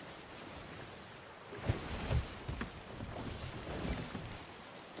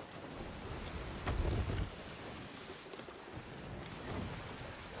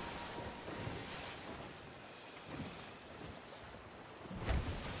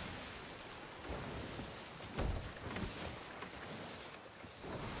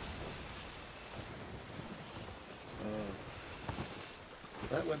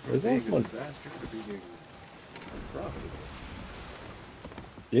 That went from being a disaster to being profitable.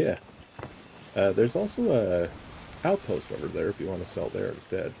 Yeah. There's also a outpost over there if you want to sell there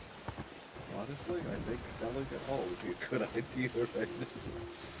instead. Honestly, I think selling it all would be a good idea right now.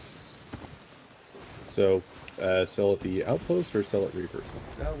 So, sell at the outpost or sell at Reapers?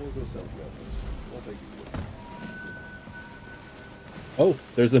 Now we'll go sell the outpost. We'll take it. Oh,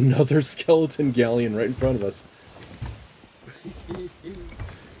 there's another skeleton galleon right in front of us.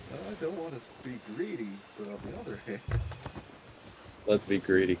 I don't want to be greedy, but on the other hand... Let's be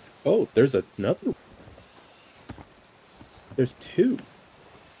greedy. Oh, there's another. There's two.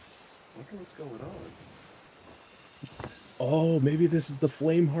 Wonder what's going on. Oh, maybe this is the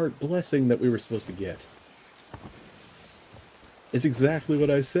Flameheart blessing that we were supposed to get. It's exactly what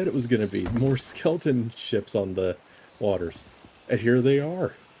I said it was going to be. More skeleton ships on the waters. And here they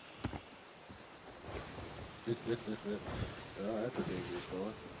are. Oh, that's a dangerous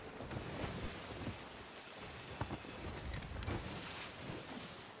fella.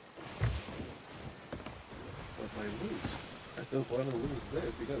 But my loot. I don't want to lose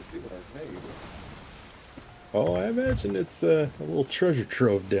this. You gotta see what I've made. Oh, I imagine it's a little treasure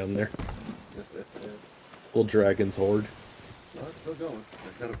trove down there. Little dragon's hoard. No, it's still going.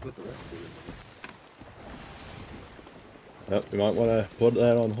 I gotta put the rest of it in. Oh, you might want to put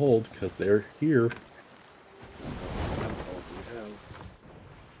that on hold because they're here.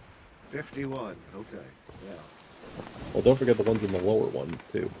 We have 51. Okay. Yeah. Well, don't forget the ones in the lower one,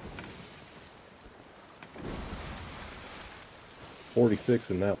 too.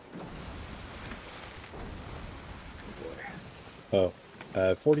 46 in that. Oh boy.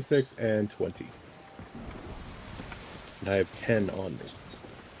 Oh, 46 and 20. And I have 10 on me.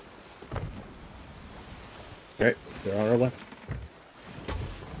 Alright, they're on our left.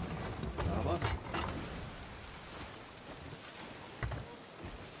 Come on.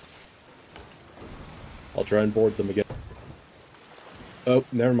 I'll try and board them again. Oh,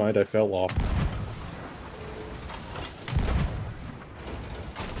 never mind, I fell off.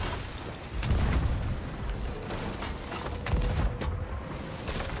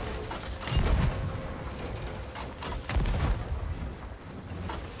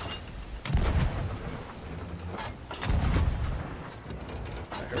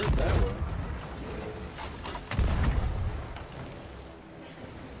 I heard that one.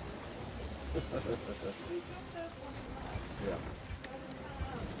 Yeah.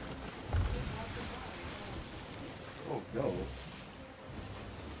 Oh no.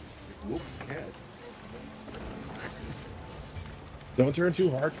 Whoops, cat. Don't turn too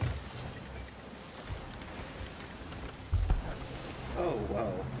hard. Oh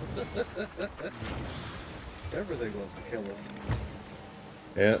wow. Everything wants to kill us.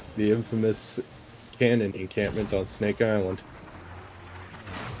 Yeah, the infamous cannon encampment on Snake Island.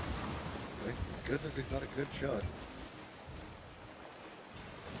 Thank goodness he's not a good shot.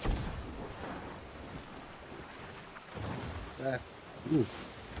 Ah, Ooh,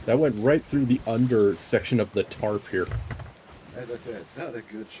 that went right through the under section of the tarp here. as I said, not a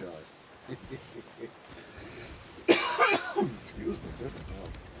good shot. Excuse me, good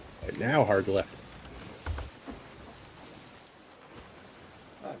enough. And now hard left.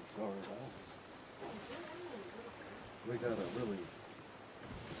 I'm sorry, Val. We gotta really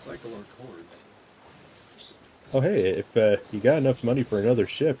cycle our cords. Oh hey, if you got enough money for another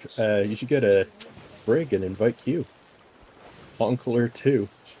ship, you should get a brig and invite Q. Honkcraft 2.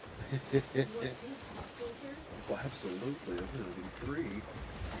 Well, absolutely. I'm gonna do 3.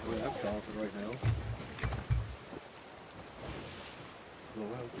 Well, I'm confident right now. Blow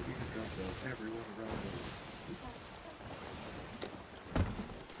out the beacon drop down everyone around me.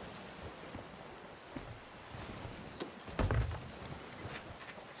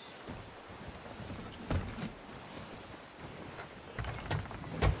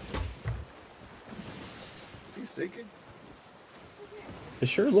 Is he sinking? It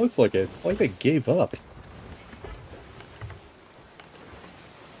sure looks like it. It's like they gave up.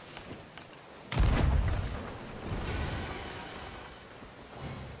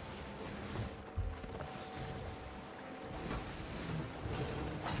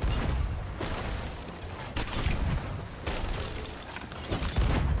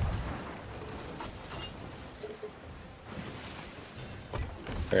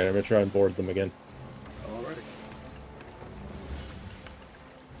 Alright, I'm gonna try and board them again. Alrighty.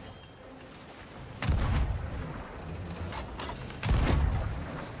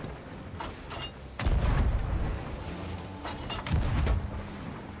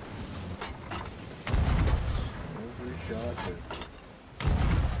 Every shot misses.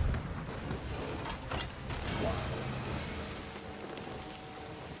 Wow.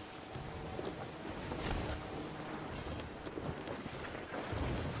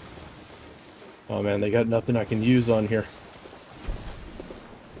 Oh man, they got nothing I can use on here.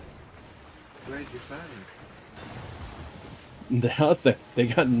 Where'd you find? Nothing. They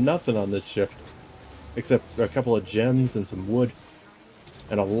got nothing on this ship. Except a couple of gems and some wood.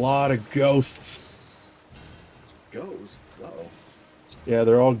 And a lot of ghosts. Ghosts? Uh-oh. Yeah,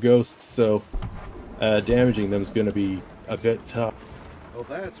 they're all ghosts, so damaging them is going to be a bit tough. Oh,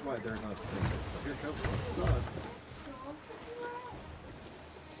 that's why they're not sinking. Here comes the sun.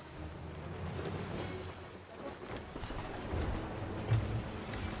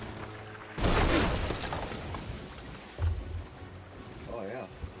 Oh yeah,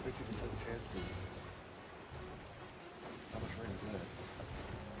 50% chance of... How much rain is that?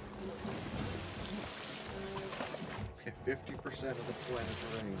 50% of the planet's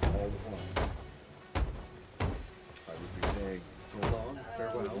rain all at once. I would be saying, so long,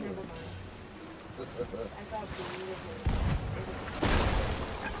 farewell. Oh,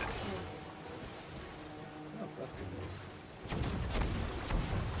 that's good news.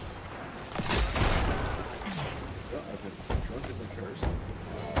 Well, I've been drunkenly cursed.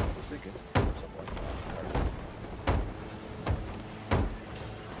 We're sinking. Something like that.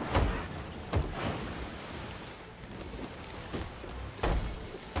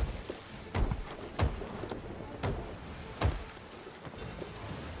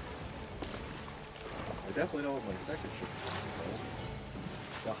 I definitely know what my second ship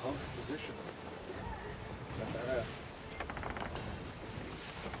is. The hump position.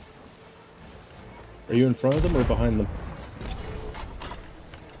 Are you in front of them or behind them?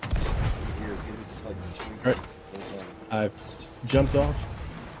 He was just like sleeping. Right. This whole time. I've jumped off,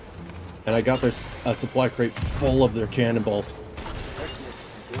 and I got their a supply crate full of their cannonballs. Excellent.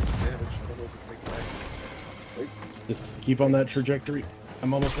 You're doing some damage. I don't know if we can make it back. Wait. Just keep on that trajectory.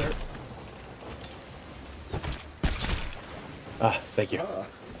 I'm almost there. Ah, thank you. Ah.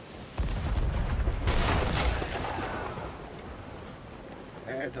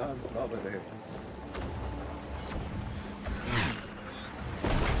 And I'm vomiting.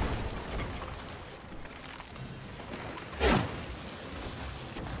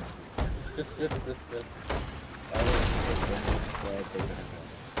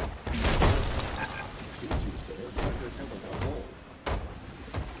 Excuse you, sir. I could have a hole.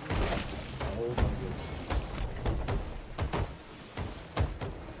 Oh my goodness.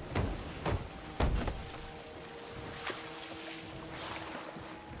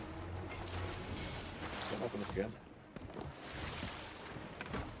 Can I open this again?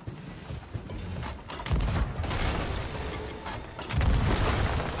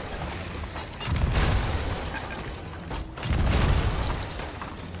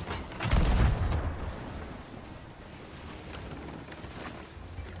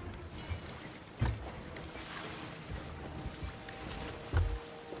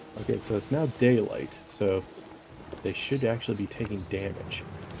 Okay, so it's now daylight, so they should actually be taking damage.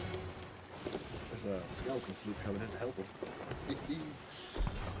 There's a skeleton sloop coming in to help us.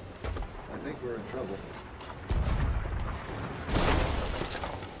 I think we're in trouble.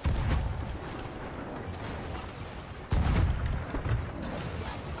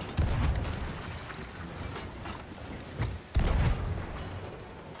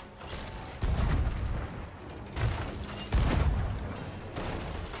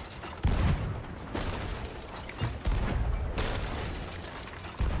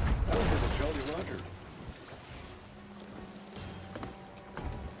 Oh, there's a Jolly Roger.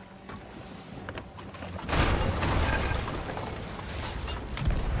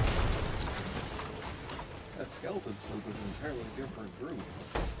 That skeleton sloop is an entirely different group.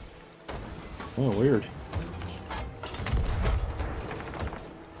 Oh, weird.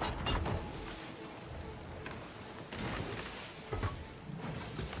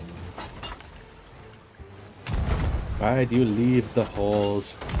 Why'd you leave the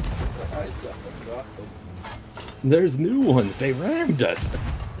holes? I got them. There's new ones. They rammed us.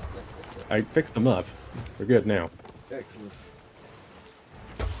 I fixed them up. We're good now, Excellent.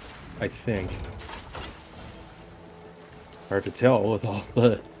 I think. Hard to tell with all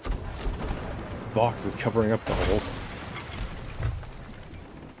the boxes covering up the holes.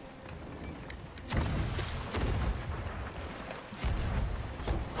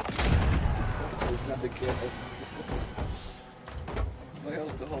 Not again. My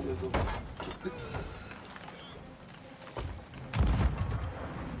alcoholism.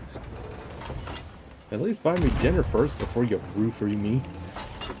 At least buy me dinner first before you roofie me.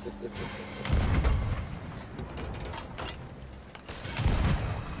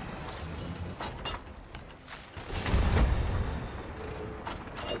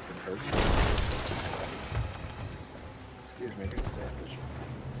 That's gonna hurt. Excuse me, I need a sandwich.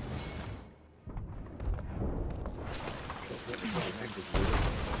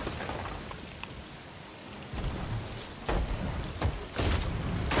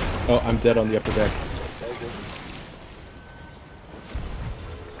 Oh, I'm dead on the upper deck.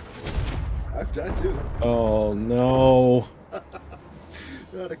 I've died too. Oh no.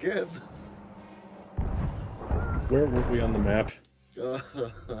 Not again. Where were we on the map?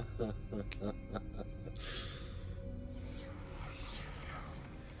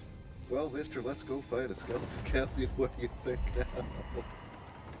 Well, mister, let's go fight a skeleton Kelly. What do you think now?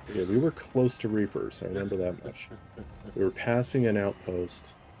 Yeah, we were close to Reapers, I remember that much. We were passing an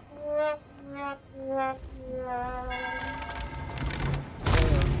outpost. I'm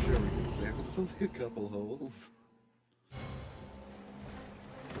sure we can save it. It's only a couple holes.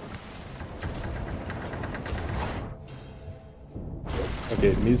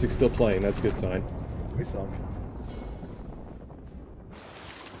 Okay, the music's still playing, that's a good sign. We sunk.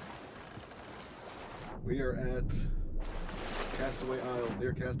 We are at Castaway Isle,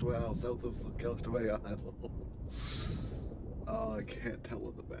 near Castaway Isle, south of Castaway Isle. Oh, I can't tell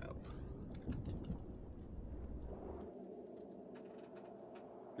on the map.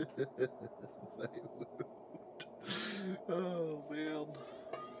 Oh, man.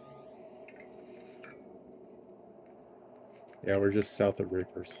 Yeah, we're just south of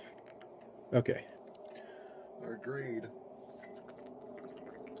Reapers. Okay. Agreed.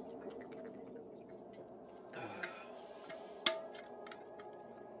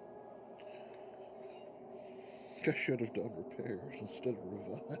 I should have done repairs instead of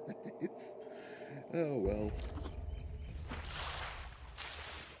revive. Oh well.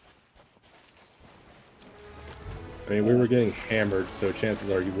 I mean, we were getting hammered, so chances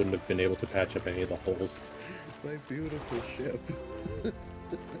are you wouldn't have been able to patch up any of the holes. My beautiful ship.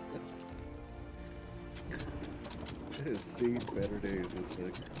 It has seen better days, this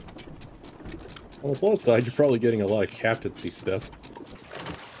thing. On the plus side, you're probably getting a lot of captaincy stuff.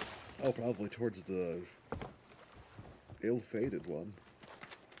 Oh, probably towards the ill-fated one.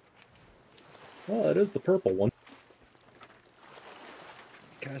 Well, it is the purple one.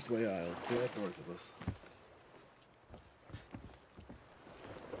 Castaway Isle, dead north of us.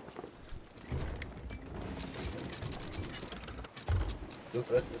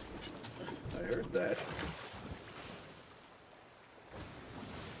 I heard that.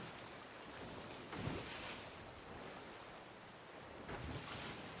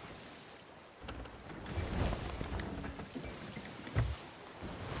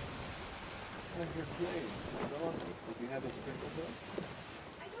 I hear flames. That's awesome. Does he have his sprinkle sauce?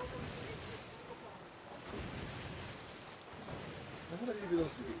 How many of those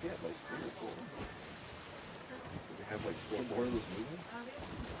did you get? Like 3 or 4? Did you have like 4 more of those movements?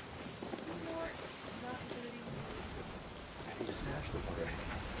 He snatched them already.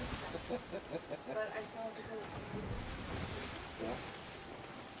 But I saw it because Yeah.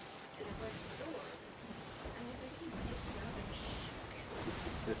 it went to the door. And I think he picked it up and shook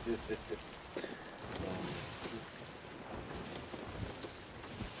it.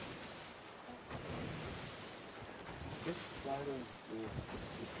 Which side of this thing?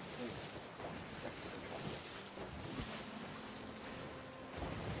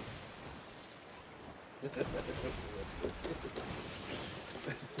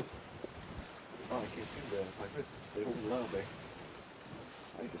 Oh, I can't do that. If I miss this, they won't allow me.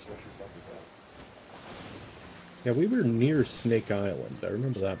 I just rush yourself with that. Yeah, we were near Snake Island. I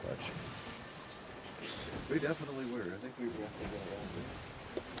remember that much. We definitely were. I think we were definitely around there.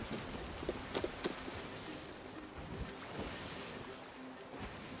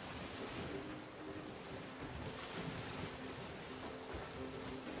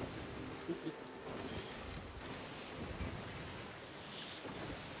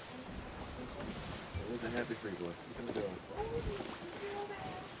 There's a happy free boy. Look at him go.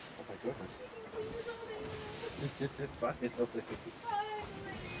 Oh my goodness. Finally.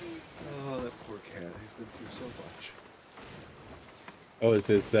 Oh, that poor cat. He's been through so much. Oh, is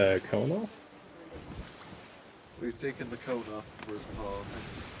his cone off? We've taken the cone off for his paw.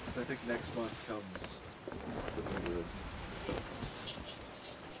 I think next month comes the new wood.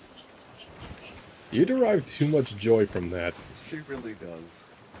 You derive too much joy from that. She really does.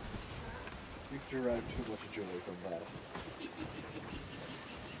 You derive too much joy from that.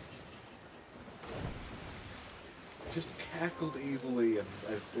 Just cackled evilly and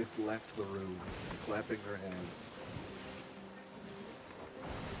it left the room, clapping her hands.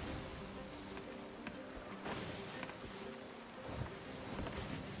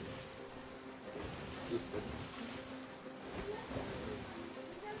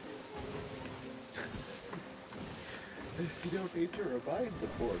 You don't need to remind the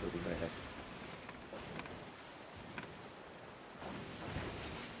poor little man.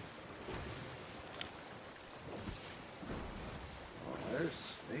 Oh,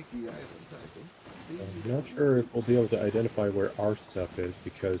 there's Snaky Island, I can see. I'm not sure if we'll be able to identify where our stuff is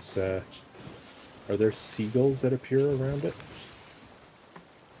because are there seagulls that appear around it?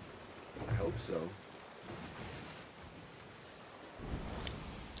 I hope so.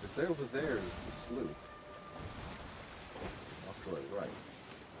 Because over there is the sloop. Off to our right.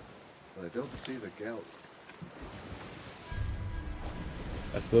 But I don't see the galleon.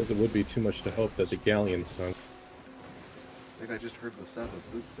 I suppose it would be too much to hope that the galleon sunk. I think I just heard the sound of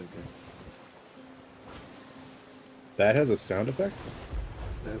flute sinking. That has a sound effect?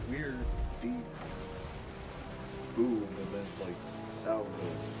 That weird, deep boom and then, like, sound of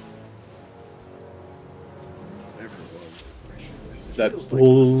whatever it was. It That feels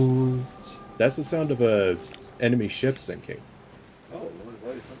like that's the sound of a enemy ship sinking. oh,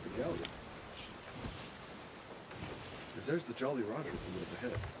 why did something galleon? Because there's the Jolly Roger flute up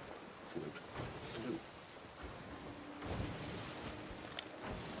ahead. Sloop.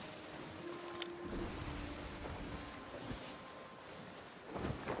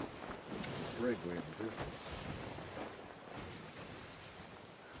 Brig way in the distance.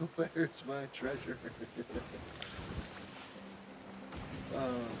 Where's my treasure? I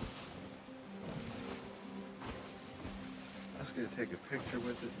was gonna take a picture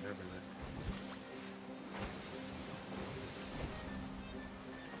with it and everything.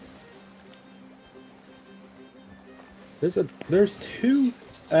 There's two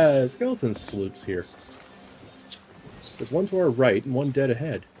skeleton sloops here. There's one to our right and one dead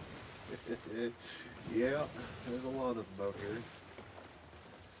ahead. Yeah, there's a lot of them out here.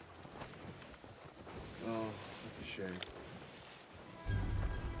 Oh, that's a shame.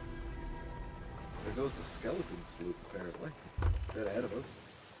 There goes the skeleton sloop, apparently. Dead ahead of us.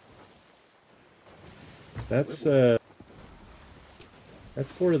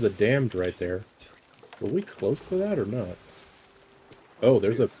 That's Fort of the Damned right there. Were we close to that or not? Oh,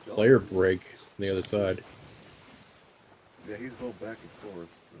 there's a player brig on the other side. Yeah, he's going back and forth.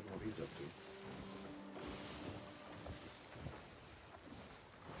 I don't know what he's up to.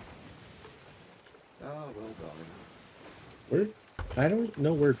 Ah, well done. Where? I don't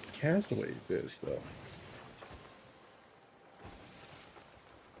know where Castaway is, though.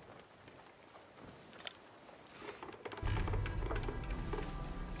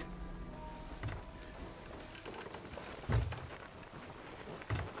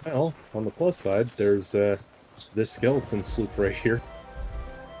 Well, on the plus side, there's this skeleton sloop right here.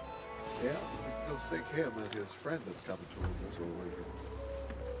 Yeah, go sink him and his friend that's coming towards us or away from us.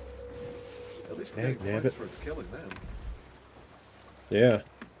 At least we're getting points for it's killing them. Yeah.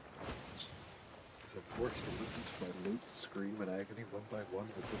 I'm forced to listen to my lute scream in agony one by one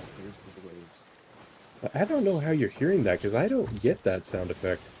as it disappears into the waves. I don't know how you're hearing that, because I don't get that sound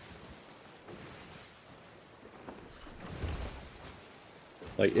effect.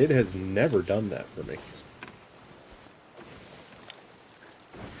 Like, it has never done that for me.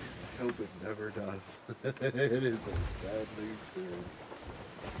 I hope it never does. It is a sad new experience.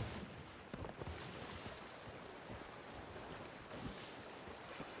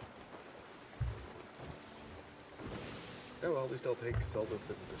 Oh well, at least I'll take Zelda's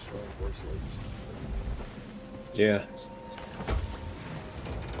and destroy horse slaves. Yeah.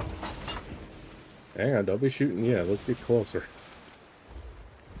 Hang on, don't be shooting. Yeah, let's get closer.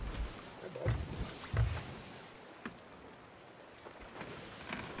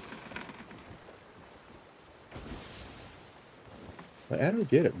 I don't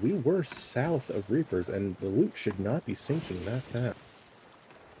get it. We were south of Reapers, and the loot should not be sinking that fast.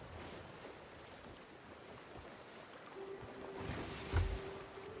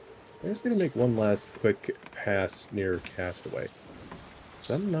 I'm just going to make one last quick pass near Castaway.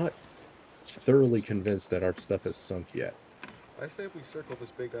 So I'm not thoroughly convinced that our stuff has sunk yet. I say if we circle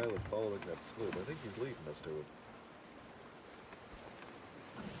this big island following that sloop, I think he's leading us to it.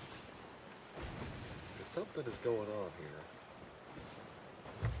 Because something is going on here.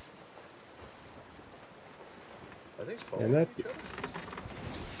 I think following each other.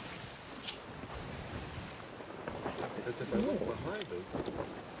 Because if I look behind us,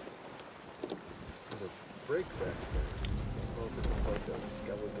 there's a break back there. I don't know if it's like a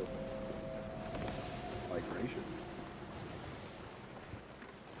skeleton migration.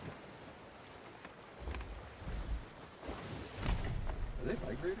 Are they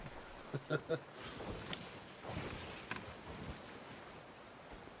migrating?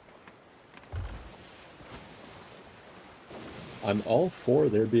 I'm all for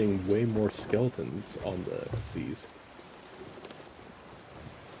there being way more skeletons on the seas.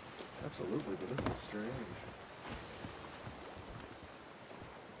 Absolutely, but this is strange.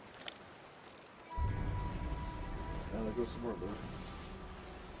 Now there goes some more loot.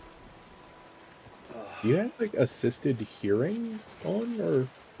 Do you have, like, assisted hearing on, or,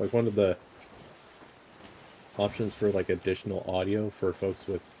 like, one of the options for, like, additional audio for folks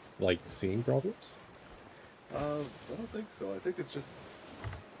with, like, seeing problems? I don't think so. I think it's just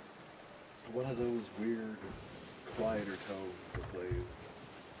one of those weird, quieter tones that plays.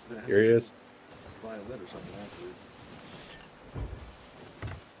 Then it has Here he is. violin or something afterwards.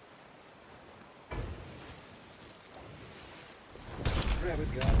 Grab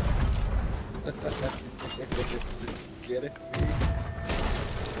it, guy. Get it?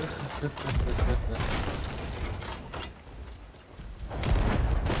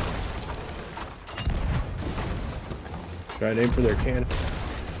 Try and aim for their cannon.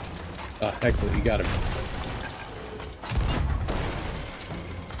 Excellent, you got him. I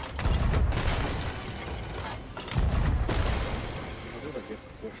feel like getting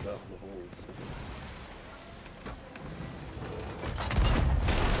pushed off the holes.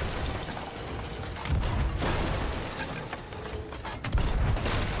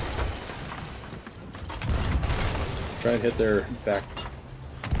 Try and hit their back.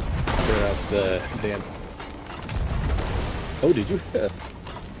 Clear out the dam. Oh, did you hit?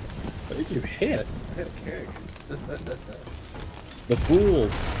 What did you hit? I had a keg. The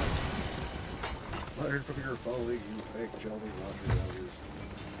fools! Learn from your folly, you fake Jolly Roger Routers.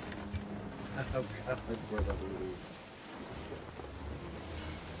 I'm coming for the loot.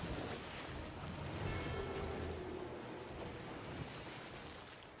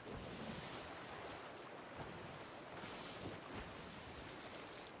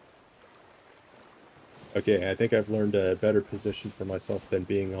 Okay, I think I've learned a better position for myself than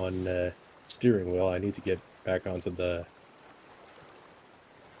being on steering wheel, I need to get back onto the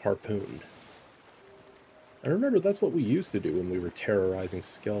harpoon. I remember that's what we used to do when we were terrorizing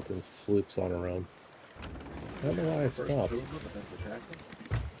skeleton sloops on our own. I don't know why I First stopped. tune them and then attack them.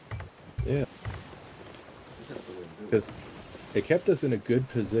 Yeah, I think that's the way to do it. because it kept us in a good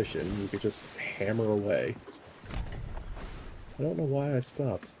position. We could just hammer away. I don't know why I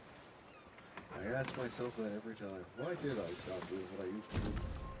stopped. I ask myself that every time. Why did I stop doing what I used to do?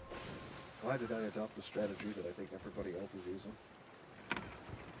 Why did I adopt the strategy that I think everybody else is using?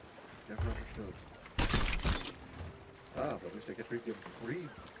 Never understood. Ah, but at least I get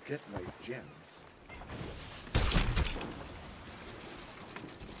get my gems.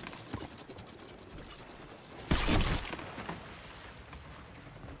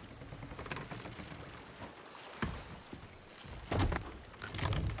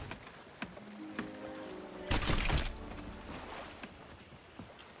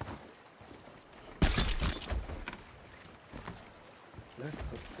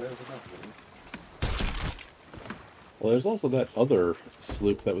 There's enough. Well, there's also that other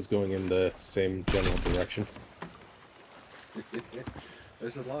sloop that was going in the same general direction.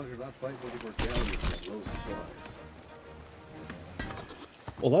 As long as you're not fighting any more galleons and low supplies.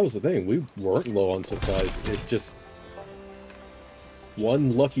 Well, that was the thing. We weren't low on supplies. It just...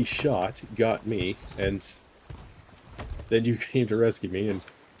 One lucky shot got me, and then you came to rescue me, and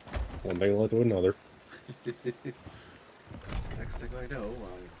one thing led to another. Next thing I know,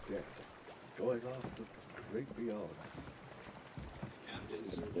 I'm dead. Going off the great beyond.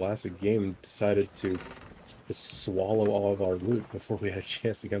 The blasted game decided to just swallow all of our loot before we had a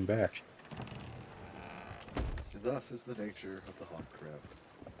chance to come back. Thus is the nature of the Honkcraft.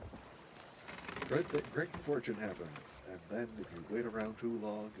 Great fortune happens, and then if you wait around too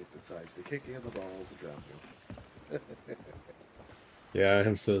long, it decides to kick you in the balls and drown you. Yeah,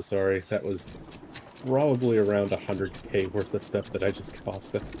 I'm so sorry. That was probably around 100k worth of stuff that I just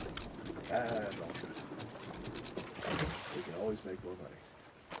cost us. That's all good. We can always make more money.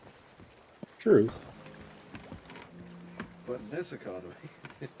 True. But in this economy...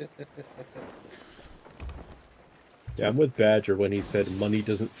 Yeah, I'm with Badger when he said money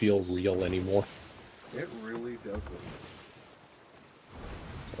doesn't feel real anymore. It really doesn't.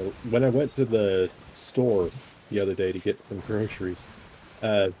 When I went to the store the other day to get some groceries,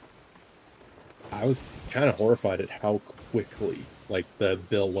 I was kind of horrified at how quickly, like, the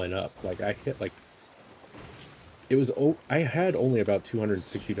bill went up. Like, I hit, like... It was... I had only about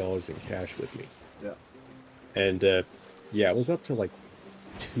 $260 in cash with me. Yeah. And, yeah, it was up to, like,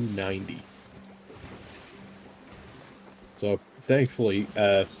 $290. So, thankfully,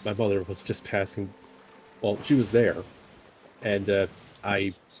 my mother was just passing... Well, she was there, and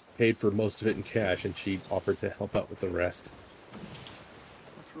I paid for most of it in cash, and she offered to help out with the rest.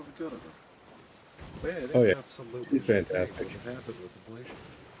 That's really good of her. Man, it's Oh, yeah. absolutely He's fantastic. insane what happened with inflation.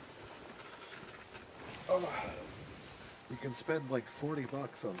 Oh, you can spend like $40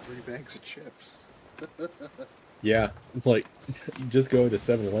 on 3 bags of chips. Yeah, it's like, just going to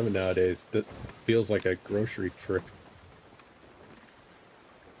 7-Eleven nowadays, that feels like a grocery trip.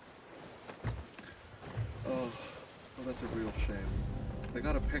 Oh, well, that's a real shame. I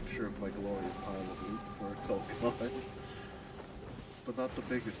got a picture of my glorious pile of loot before it's all gone. But not the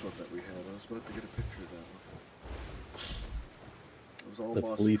biggest one that we had. I was about to get a picture of that one. It was all The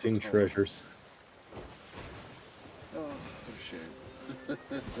lost fleeting in treasures. Oh, what a shame.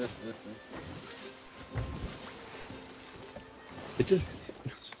 It just...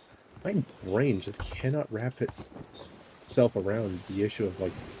 My brain just cannot wrap itself around the issue of,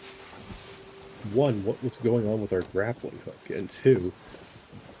 like... One, what was going on with our grappling hook? And two,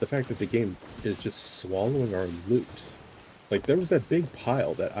 the fact that the game is just swallowing our loot. Like, there was that big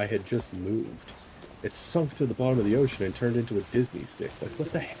pile that I had just moved. It sunk to the bottom of the ocean and turned into a Disney stick. Like,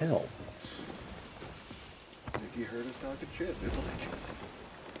 what the hell? I think you heard us talking shit, didn't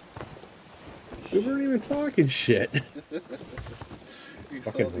We weren't even talking shit. you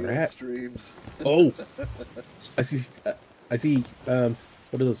Fucking saw the rat. streams. Oh! I see, what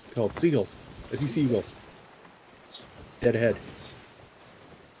are those called? Seagulls. I see seagulls. Dead ahead.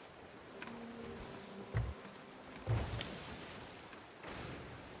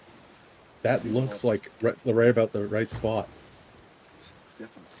 That looks like right about the right spot. It's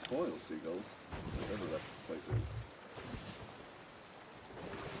different spoil seagulls. Whatever that place is.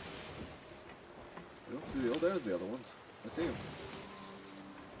 I don't see the... Oh, there's the other ones. I see them.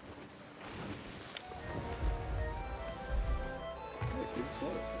 Hey, Steven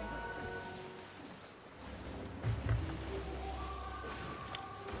spoils.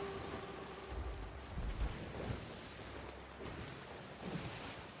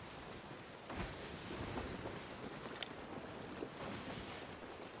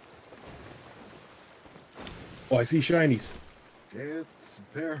 Oh, I see shinies. It's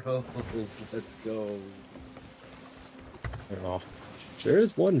barrels. Let's go. Oh, there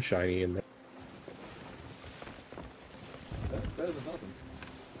is one shiny in there. That's better than nothing.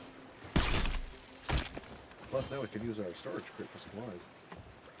 Plus, now we can use our storage crit for supplies.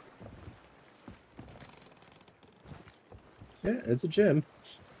 Yeah, it's a gem.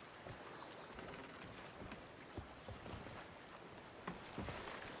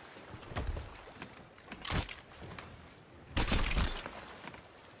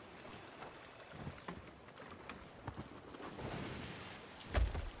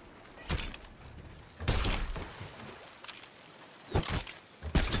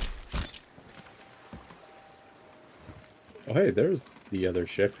 Oh, hey, there's the other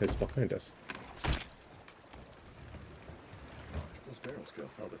ship. It's behind us. Where's those barrels go?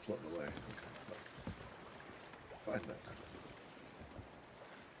 Oh, they're floating away. Okay. Find that.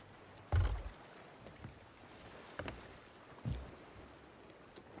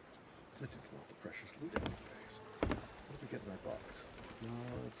 I didn't want the precious loot anyways. What did we get in our box?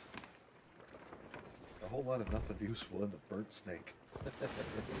 Not a whole lot of nothing useful in the burnt snake.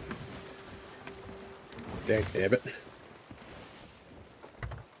 Dang it.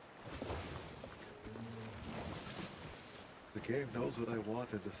 The game knows what I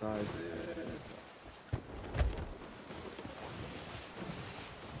want and decides,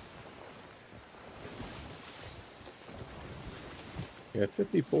 Yeah,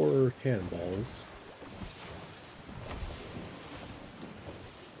 54 cannonballs.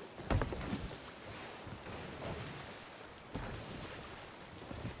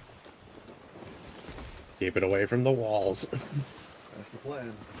 Keep it away from the walls. that's the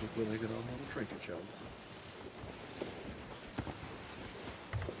plan. We're putting it on little trinket shelves.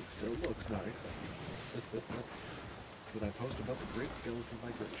 It still looks nice. But I post about the great skeleton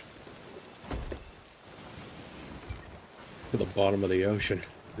migration. To the bottom of the ocean.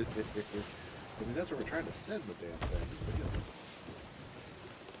 I mean, that's where we're trying to send the damn things, but you know.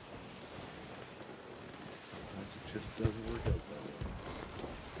 Sometimes it just doesn't work out that way.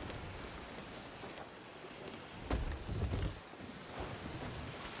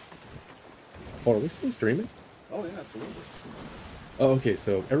 Oh, are we still streaming? Oh, yeah, absolutely. Oh, okay,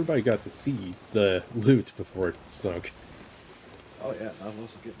 so everybody got to see the loot before it sunk. Oh, yeah, now I'm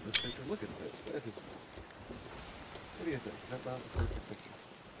also getting this picture. Look at this. That is... What do you think? Is that not the perfect picture?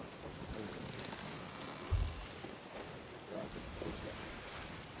 Drop it. What's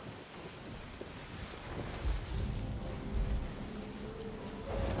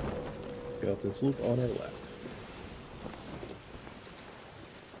that? Skeleton sloop on our left.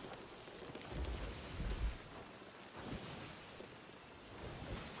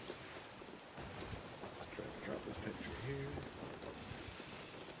 Try to drop this picture here.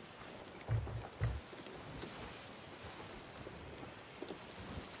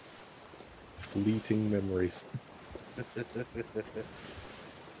 Fleeting memories. I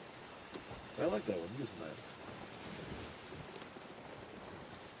like that one. I'm using that.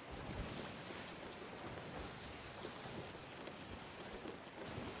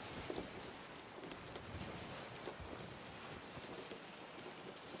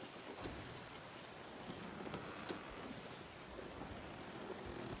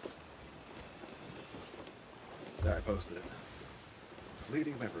 There, I posted it.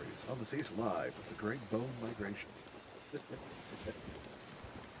 Fleeting memories on the seas live with the Great Bone Migration.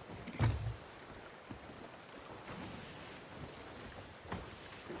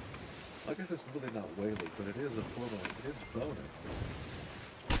 I guess it's really not whaling, but it is a form of, it is boning.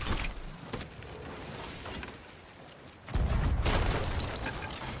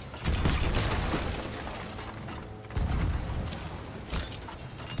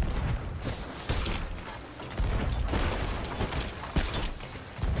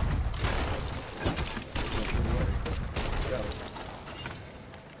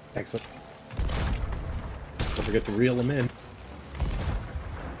 Excellent. Don't forget to reel them in.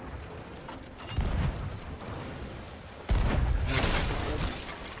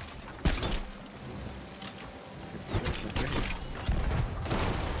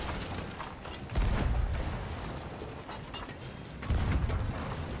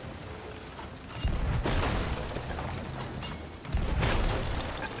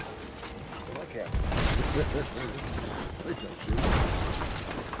 Please don't shoot.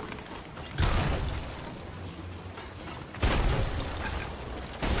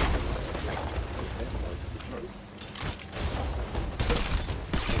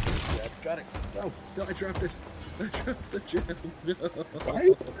 Got it. No, no, I dropped it. I dropped the gem. No. Why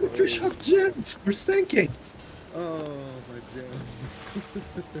do you fish off gems? We're sinking. Oh, my gem.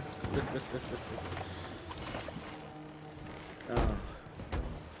 It's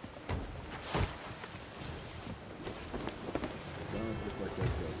gone just like that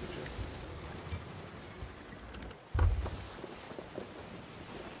skeleton ship.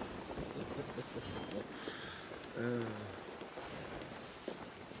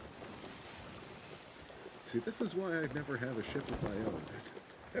 See, this is why I never have a ship of my own.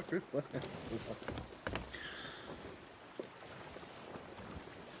 Never lasts long.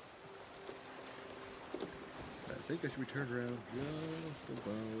 I think I should be turned around just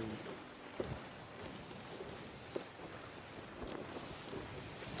about.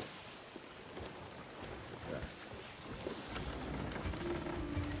 Yeah.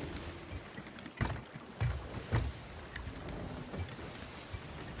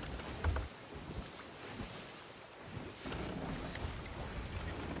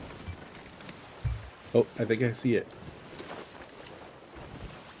 Oh, I think I see it.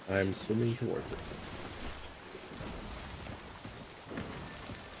 I'm swimming towards it.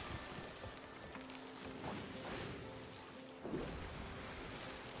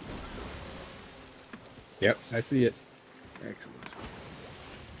 Yep, I see it. Excellent.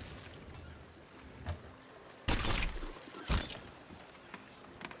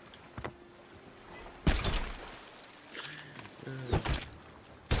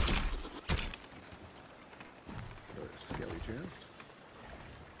 Another skelly chest.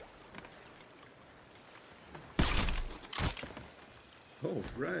 Oh,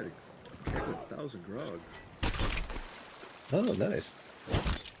 right. A keg of 1,000 grogs. Oh, nice.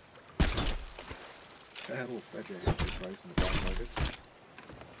 That'll fetch a hefty price in the black market.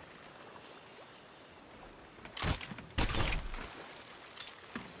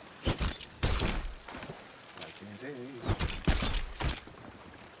 I can't age.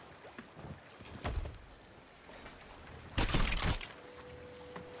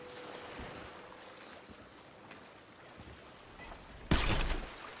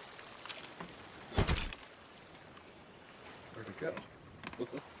 Where'd it go? What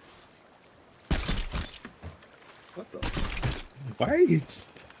the? Why are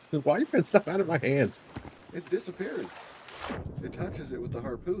you putting stuff out of my hands? It's disappeared. It touches it with the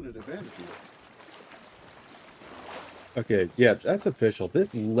harpoon and it vanishes. Okay, yeah, that's official.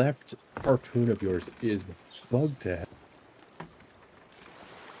 This left harpoon of yours is bugged to hell.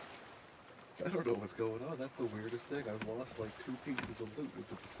 I don't know what's going on. That's the weirdest thing. I've lost like 2 pieces of loot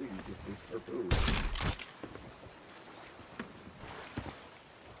into the sea with this harpoon.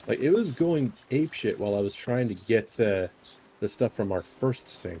 Like, it was going apeshit while I was trying to get the stuff from our first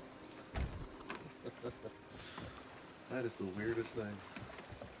sink. That is the weirdest thing.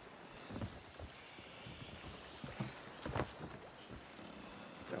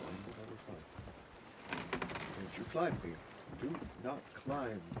 That one will never fun. Don't you climb me. Do not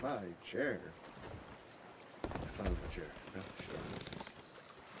climb my chair. Let's climb my chair. No,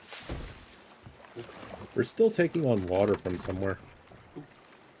 sure. We're still taking on water from somewhere.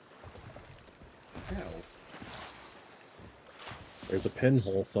 How? There's a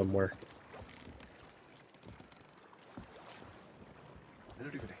pinhole somewhere. I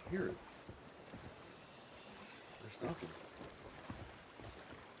don't even hear it. There's nothing.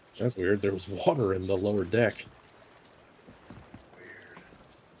 That's weird. There was water in the lower deck. Weird.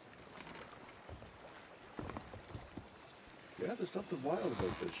 Yeah, there's something wild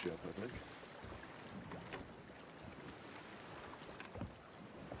about this ship, I think.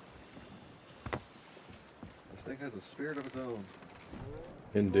 This thing has a spirit of its own.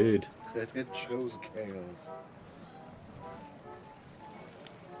 Indeed. And it chose chaos.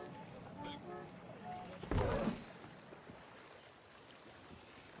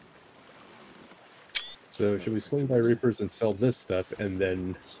 So should we swing by Reapers and sell this stuff and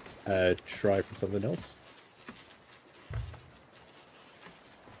then try for something else?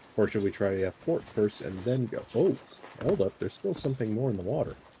 Or should we try a fort first and then go? Oh, hold up. There's still something more in the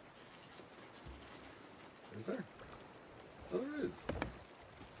water. Is there? Oh, there is.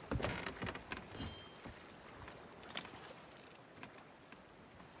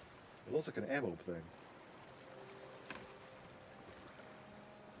 It looks like an ammo thing.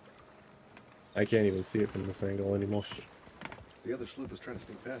 I can't even see it from this angle anymore. The other sloop is trying to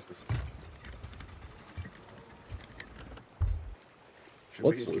sneak past us. Should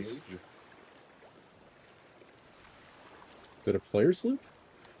What we sloop? engage? Is it a player sloop?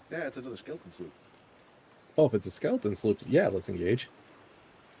 Yeah, it's another skeleton sloop. Oh, if it's a skeleton sloop, yeah, let's engage.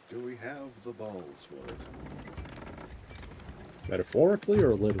 Do we have the balls for it? Metaphorically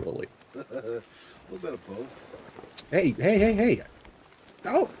or literally? A little bit of both. Hey, hey, hey, hey!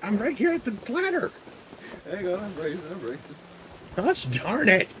 Oh, I'm right here at the ladder! Hang on, I'm bracing. Gosh darn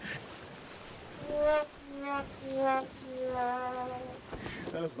it!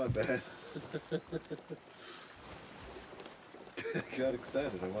 That was my bad. I got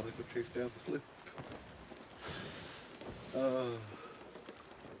excited. I wanted to chase down the sloop.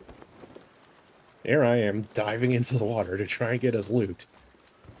 Here I am, diving into the water to try and get us loot.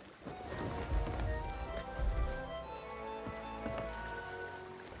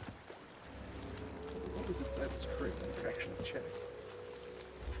 What was inside this crate? I can actually check.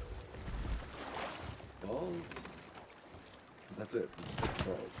 Balls? That's it. That's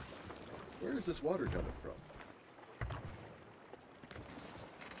balls. Where is this water coming from?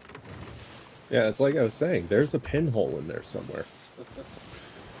 Yeah, it's like I was saying, there's a pinhole in there somewhere.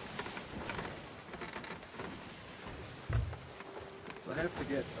 So I have to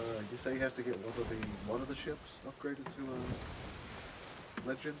get, you say you have to get one of the ships upgraded to a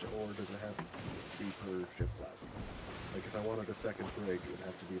legend, or does it have to be per ship class? Like if I wanted a second brig, it would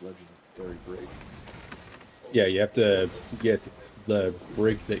have to be legendary brig. Yeah, you have to get the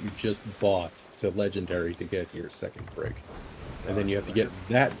brig that you just bought to legendary to get your second brig. And then you have to get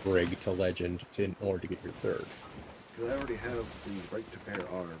that brig to legend in order to get your third. Because I already have the right to bear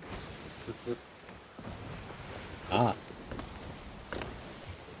arms. Ah. Do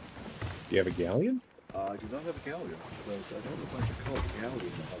you have a galleon? I do not have a galleon, but I don't know if I should call it a galleon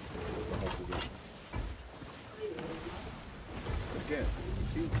the hub position. Again,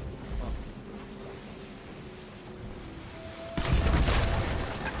 see?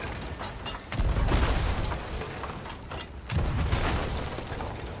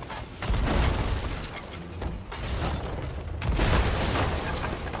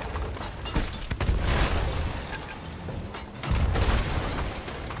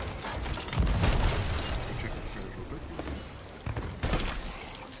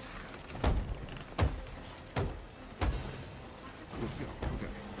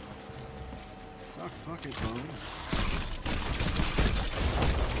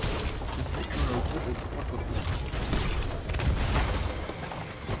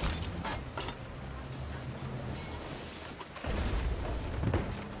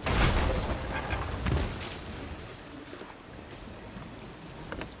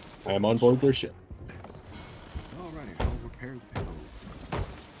 I'm on board their ship. Alrighty, I'll repair the panels.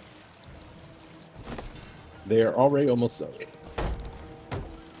 They are already almost soggy.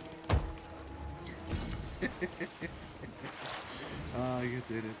 You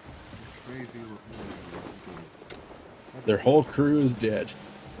did it. Crazy what Their whole crew is dead.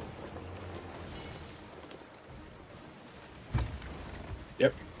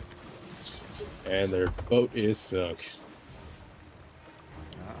 Yep. And their boat is sunk.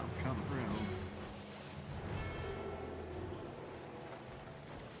 I'm coming around.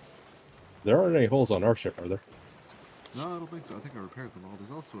 There aren't any holes on our ship, are there? No, I don't think so. I think I repaired them all.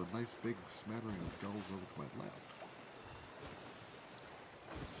 There's also a nice big smattering of gulls over to my left.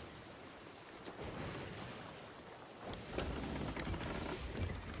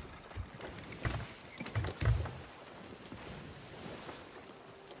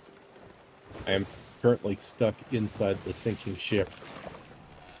 I am currently stuck inside the sinking ship.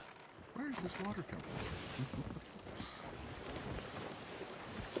 Where is this water coming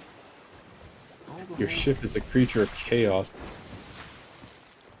from? Your ship is a creature of chaos.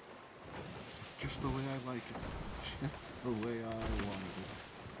 It's just the way I like it. Just the way I wanted it.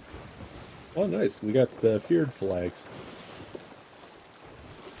 Oh, nice. We got the feared flags.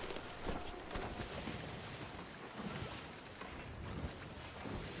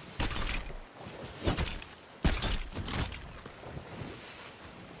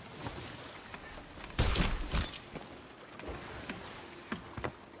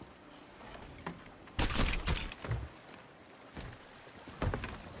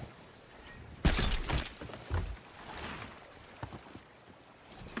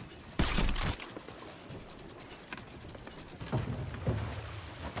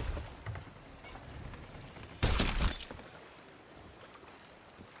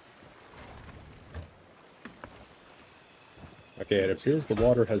 Okay, it appears the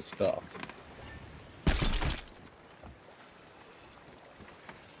water has stopped.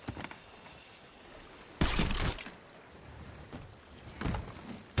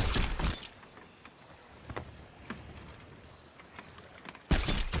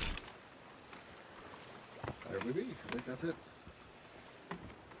 There we be. I think that's it.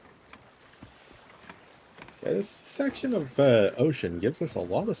 Yeah, this section of ocean gives us a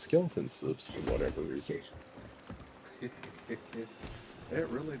lot of skeleton sloops for whatever reason. It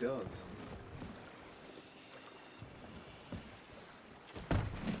really does.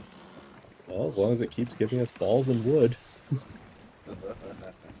 Well, as long as it keeps giving us balls and wood.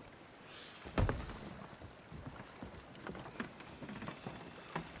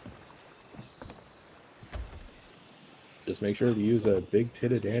 Just make sure to use a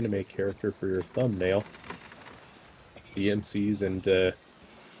big-titted anime character for your thumbnail. DMCs and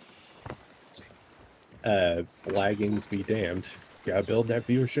flaggings be damned. Gotta build that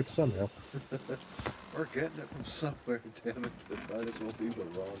viewership somehow. We're getting it from somewhere, damn it. It might as well be the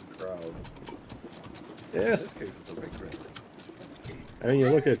wrong crowd. Yeah. In this case, it's the right crowd. I mean, you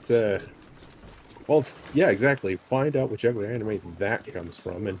look at, well, yeah, exactly. Find out whichever anime that comes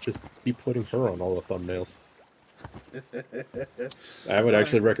from and just keep putting her on all the thumbnails. I would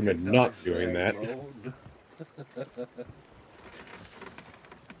actually recommend not doing that.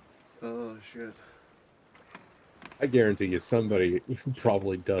 Oh, shit. I guarantee you somebody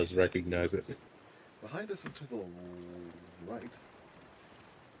probably does recognize it. Behind us and to the right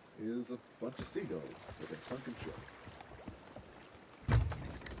is a bunch of seagulls with a sunken ship.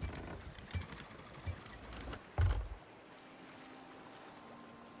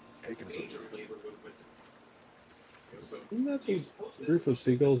 Taking us over. Isn't that the group of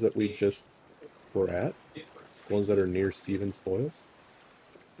seagulls that we just were at? Ones that are near Stephen Spoils?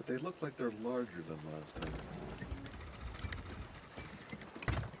 But they look like they're larger than last time.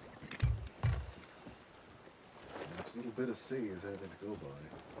 This little bit of sea is anything to go by.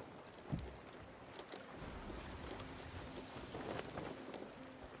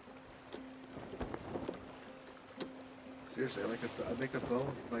 Seriously, I make a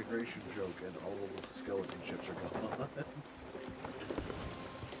bone migration joke and all of the skeleton ships are gone.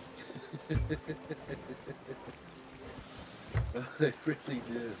 They really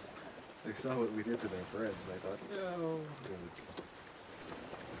did. They saw what we did to their friends and they thought, no, good.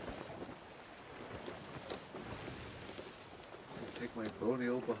 Take my bony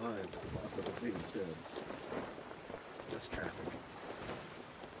old behind off of the sea instead. Less traffic.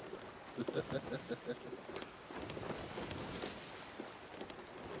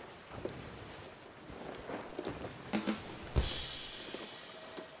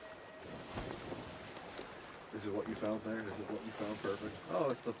 Is it what you found there? Is it what you found perfect?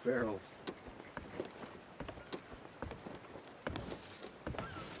 Oh, it's the barrels.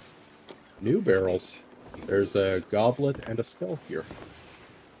 New barrels. There's a goblet and a skull here.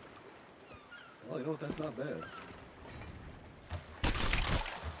 Well, you know what? That's not bad.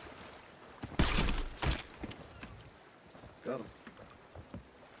 Got him.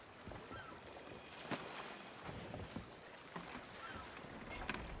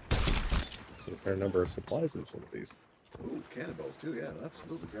 So a fair number of supplies in some of these. Ooh, cannonballs too, yeah,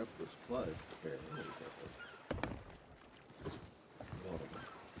 absolutely. Grab the supply barrel. What is that thing? One of them.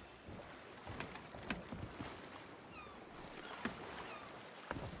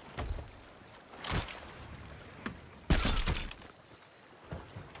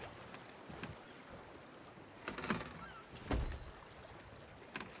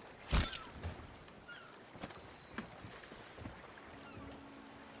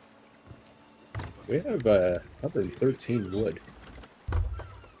 We have 113 wood.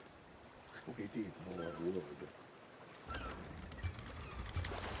 We need more wood.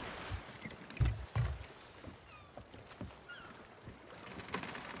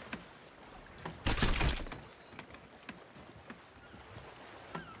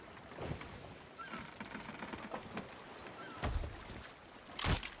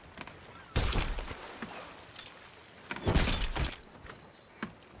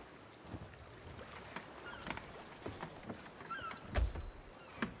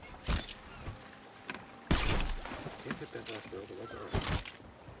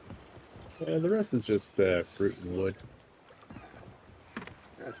 Yeah, the rest is just fruit and wood.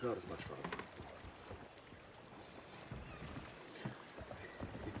 That's not as much fun.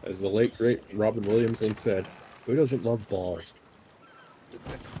 As the late, great Robin Williams once said, who doesn't love balls?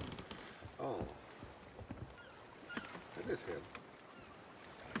 Oh. That is him.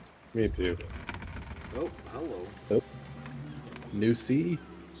 Me too. Oh, hello. Nope. New sea?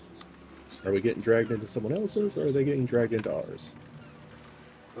 Are we getting dragged into someone else's, or are they getting dragged into ours?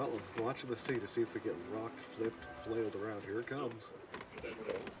 Well, we're watching the sea to see if we get rocked, flipped, flailed around. Here it comes.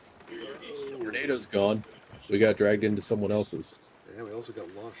 Tornado's gone. We got dragged into someone else's. Yeah, we also got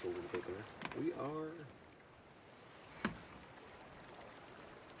launched a little bit there. We are...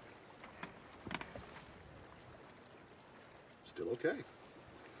 still okay.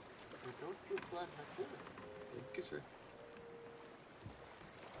 Don't you flat my foot. Thank you, sir.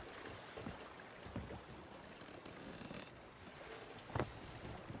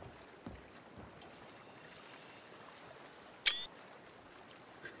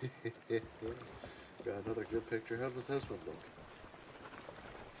 Got another good picture. How does this one look?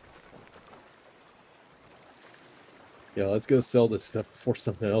 Yeah, let's go sell this stuff before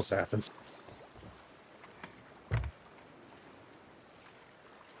something else happens.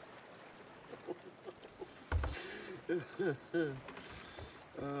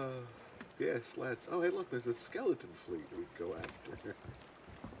 Yeah, slats. Oh, hey, look, there's a skeleton fleet we can go after.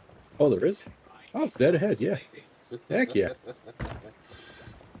 Oh, there is? Oh, it's dead ahead, yeah. Heck yeah.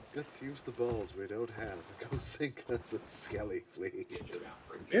 Let's use the balls we don't have and go sink us a skelly fleet.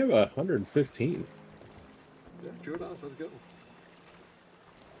 We have 115. Yeah, true enough, let's go.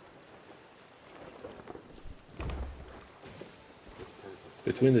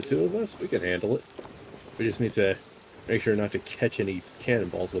 Between the two of us, we can handle it. We just need to make sure not to catch any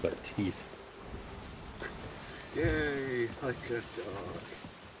cannonballs with our teeth. Yay, like a dog.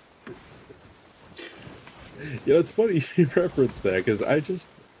 You know, it's funny you referenced that, because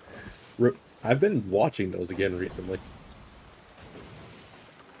I've been watching those again recently.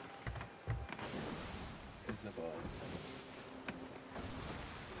 It's a bug.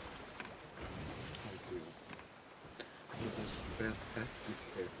 Thank you. Those fantastic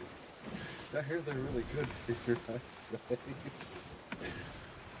carrots. I hear they're really good for your eyesight.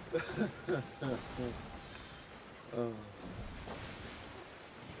 Oh.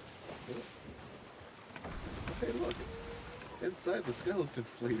 Hey, look. Inside the skeleton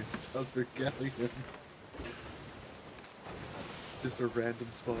fleet is another galleon. Just a random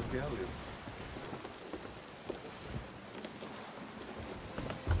spawn galleon.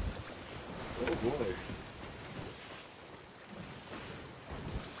 Oh boy.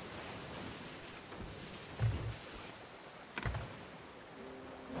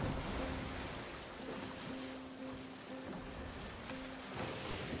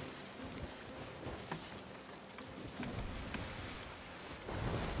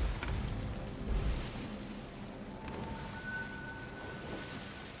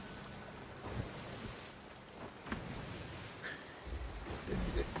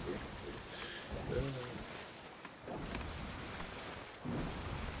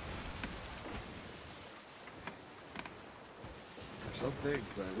 Some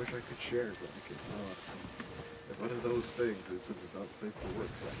things I wish I could share, but I cannot. And one of those things is in the not safe for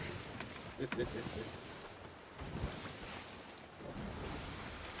work section.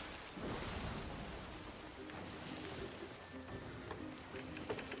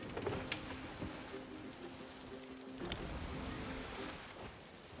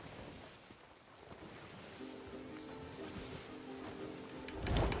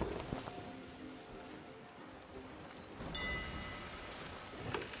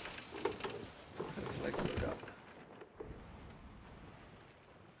 Like it up.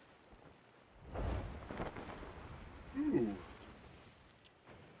 Ooh.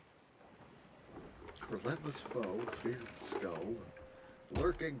 Relentless foe, feared skull,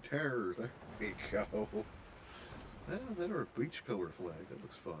 lurking terror. There we go. That or a beachcolor flag. That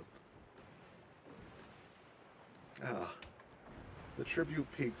looks fun. Ah. The tribute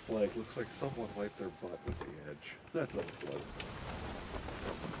peak flag looks like someone wiped their butt with the edge. That's unpleasant.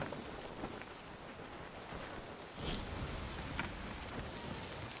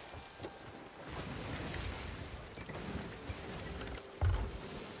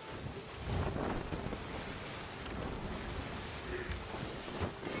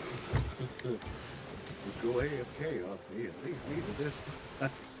 Go AFK on me and leave me to this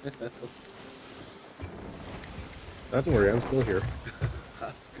myself. Not to worry, I'm still here.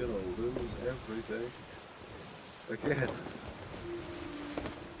 I'm gonna lose everything. Again.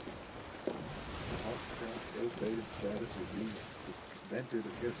 Honkcraft ill-fated status would be cemented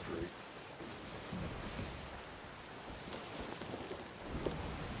in history.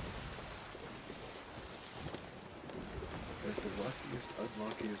 As the luckiest,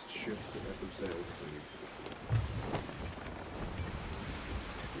 unluckiest ship that ever sailed the sea.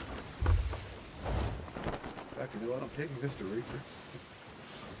 In fact, you know what? I'm taking this to Reapers.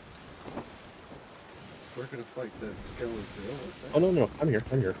 We're gonna fight that skeleton bill. Oh, no, I'm here.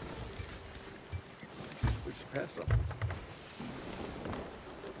 We should pass something.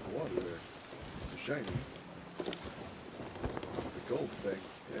 The water there. It's shiny. It's a gold thing.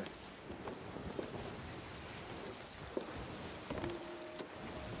 Yeah.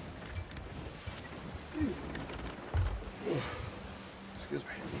 Excuse me.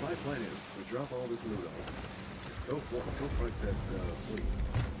 My plan is we drop all this loot off. Go fight that fleet.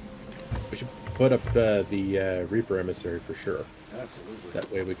 We should put up the Reaper emissary for sure. Absolutely. That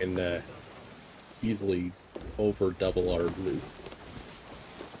way we can easily over double our loot.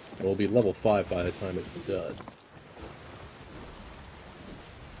 And we'll be level 5 by the time it's done.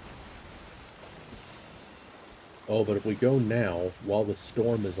 Oh, but if we go now, while the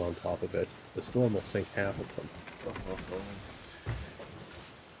storm is on top of it, the storm will sink half of them.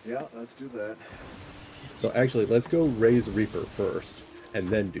 Yeah, let's do that. So actually, let's go raise Reaper first, and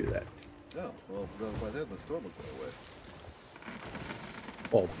then do that. Oh, well, by then the storm will go away.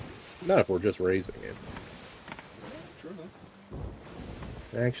 Well, not if we're just raising it. Yeah, sure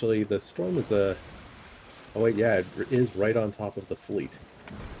enough. Actually, the storm is a... Oh wait, yeah, it is right on top of the fleet.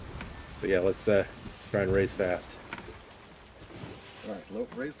 So yeah, let's try and raise fast. Alright,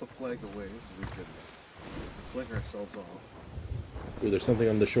 raise the flag away so we can fling ourselves off. Ooh, there's something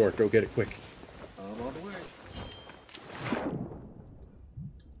on the shore. Go get it quick. I'm on the way.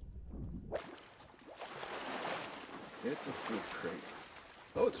 It's a fruit crate.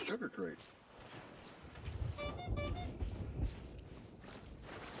 Oh, it's a sugar crate.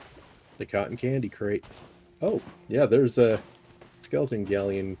 The cotton candy crate. Oh, yeah, there's a skeleton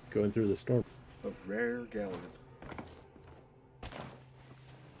galleon going through the storm. A rare galleon.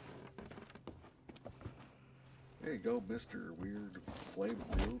 There you go, Mr. Weird Flame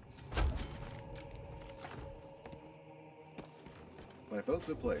Fruit. My vote's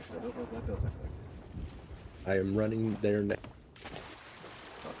been placed. I don't know if that does anything. I am running there now.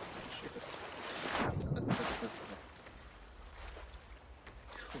 Oh, shit.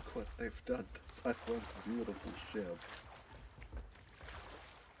 Look what they've done to my one beautiful ship.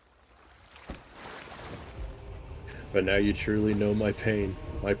 But now you truly know my pain,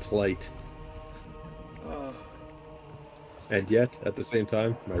 my plight. And yet, at the same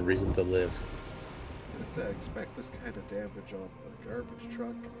time, my reason to live. I'm gonna say, I expect this kind of damage on the garbage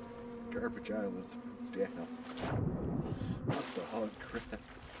truck, garbage island. Damn. Not the Honkcraft.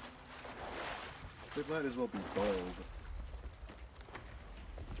 They might as well be bold.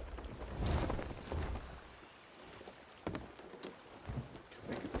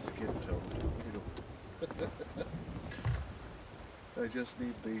 Make it skin-toned. I just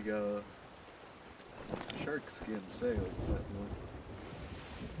need the shark skin sail platform.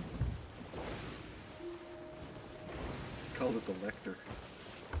 Called it the Lecter.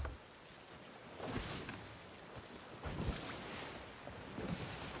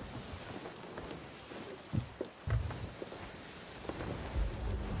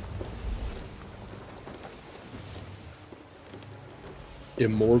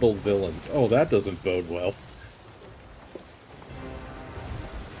 Immortal villains. Oh, that doesn't bode well.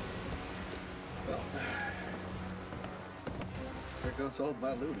 Well, there goes all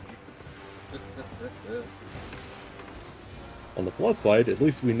my loot again. On the plus side, at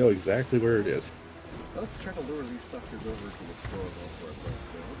least we know exactly where it is. Let's try to lure these suckers over to the store before I break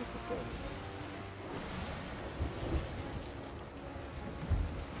down. What is the fun?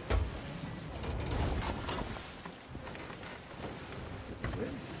 Is it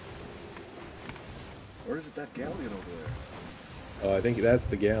wind? Or is it that galleon over there? Oh, I think that's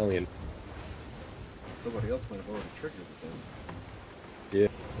the galleon. Somebody else might have already triggered it then. Yeah.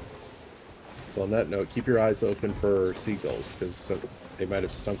 So on that note, keep your eyes open for seagulls, because they might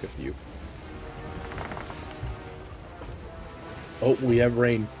have sunk a few. Oh, we have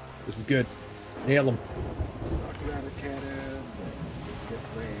rain. This is good. Nail them. Sock around a cannon. Get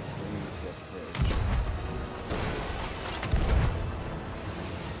rain, please get bridge.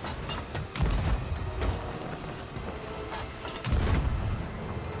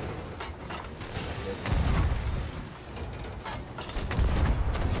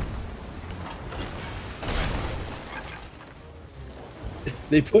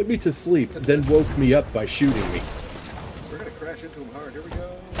 They put me to sleep, then woke me up by shooting me. We're gonna crash into them hard. Here we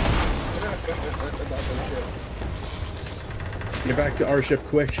go. Not the ship. Get back to our ship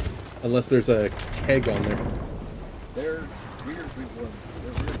quick, unless there's a keg on there. They're weird ones.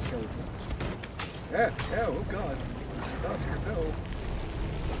 They're weird skeletons. Ah, oh god. Oscar, no.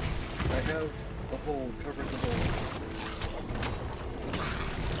 I have a hole covered the hole.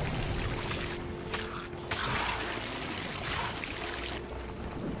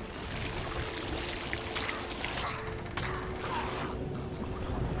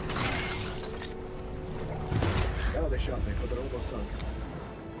 Oh, they shot me, but it almost sunk.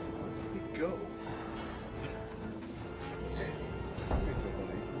 Let me go.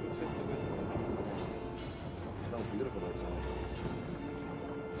 It smells beautiful outside.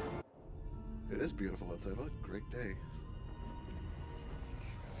 It is beautiful outside. What a great day.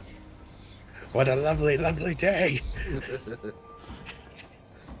 What a lovely, lovely day!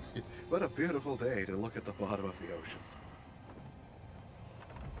 What a beautiful day to look at the bottom of the ocean.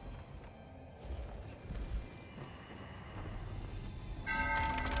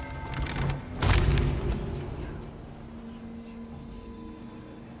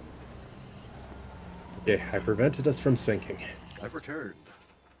 Okay, I prevented us from sinking. I've returned.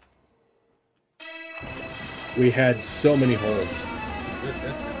 We had so many holes.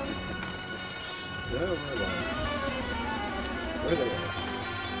 No, we're alive. Where are they at?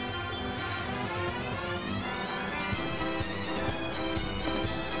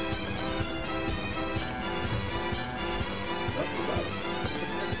 That's about it.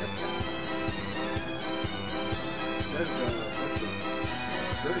 There's a bunch of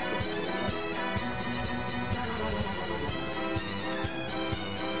very cool.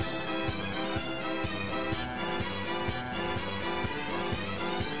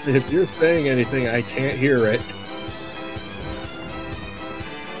 If you're saying anything, I can't hear it.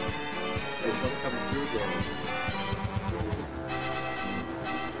 There's one coming through there.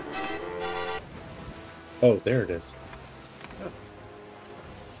 Oh, there it is. Yeah.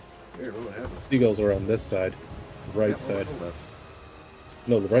 Here, what happens? Seagulls are on this side. The right Yeah, one side. on the left.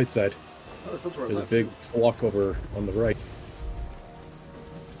 No, the right side. Oh, there's some to our There's a left, big too. flock over on the right.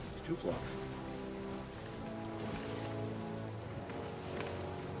 There's 2 flocks.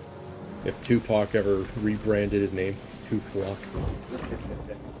 If Tupac ever rebranded his name, Two Flock.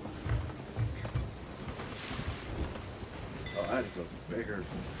 Oh, that is a bigger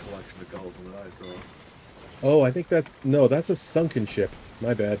collection of gulls than I saw. Oh, I think that... No, that's a sunken ship.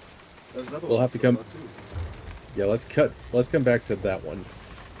 My bad. There's another We'll one have to the come- left, too. Yeah, let's come back to that one.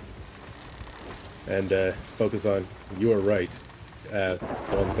 And focus on... You are right. The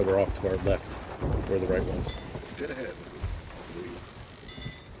ones that were off to our left were the right ones. Dead ahead.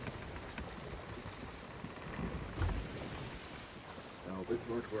 Now, a bit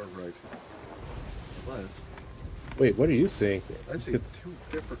more to our right. Unless, Wait, what are you seeing? I've seen It's- 2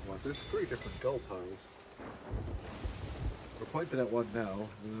 different ones. There's 3 different gull tiles. We're pointing at one now,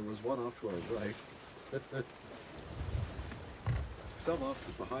 and there was one off to our right. Some off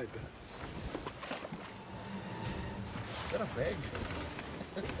to behind us. Is that a bag?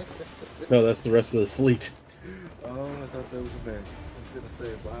 No, that's the rest of the fleet. Oh, I thought that was a bag. I was gonna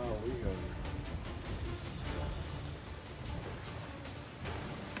say, wow, we are.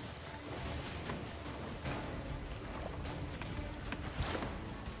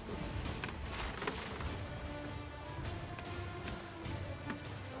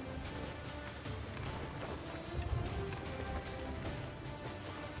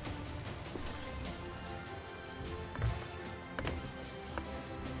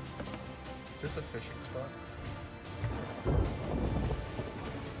 Is this a fishing spot?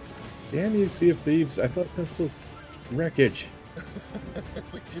 Damn you, Sea of Thieves. I thought this was wreckage.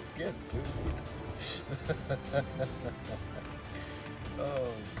 We just get duped.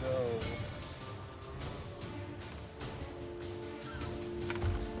 Oh no.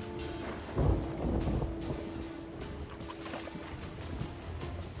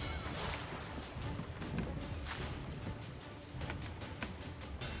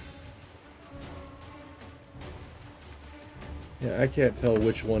 Yeah, I can't tell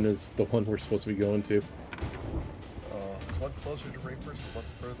which one is the one we're supposed to be going to. Is one closer to Reapers, one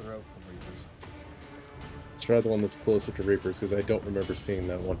further out from Reapers? Let's try the one that's closer to Reapers, because I don't remember seeing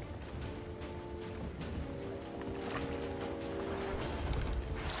that one.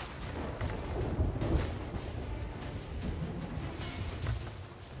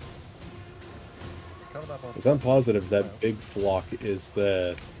 Coming up on. Because I'm positive that big flock is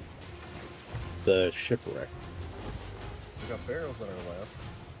the shipwreck. We got barrels on our left.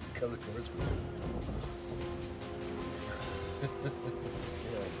 Because of course we do.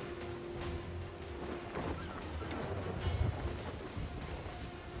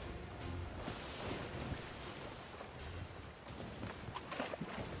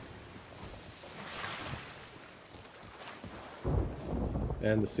 Yeah.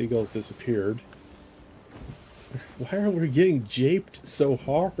 And the seagulls disappeared. Why are we getting japed so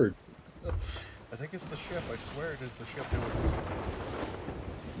hard? I think it's the ship. I swear it is the ship doing this.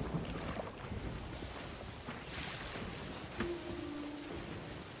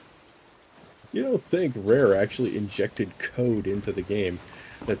 You don't think Rare actually injected code into the game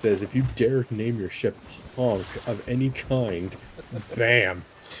that says if you dare name your ship Honk of any kind, bam.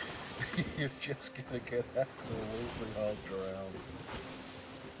 You're just gonna get absolutely all drowned.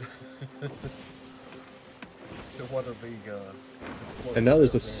 To one of the, And now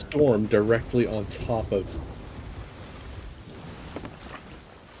there's a storm. storm directly on top of...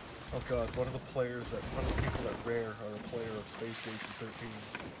 Oh god, one of the people at Rare are a player of Space Station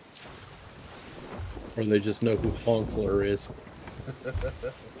 13. Or they just know who Honkler is.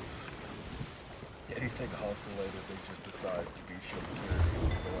 Anything Hulk related, they just decide to be ship carriers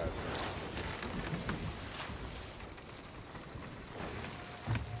and go after it.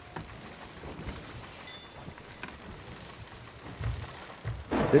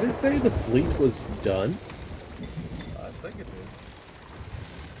 Did it say the fleet was done? I think it did.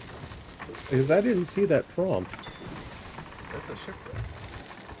 Because I didn't see that prompt. That's a shipwreck.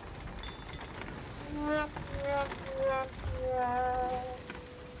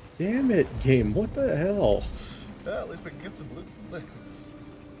 Damn it, game. What the hell? At least we can get some loot from this.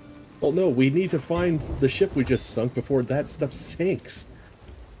 Well, no, we need to find the ship we just sunk before that stuff sinks.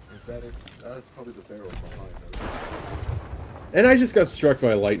 Is that it? That's probably the barrel behind us. And I just got struck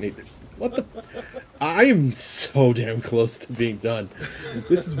by lightning. What the? I'm so damn close to being done.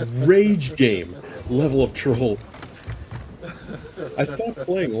 This is rage game level of troll. I stopped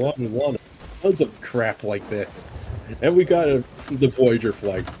playing long and long. Tons of crap like this. And we got the Voyager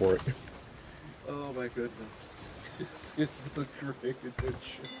flag for it. Oh my goodness. This is the greatest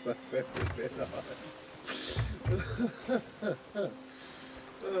ship I've ever been on.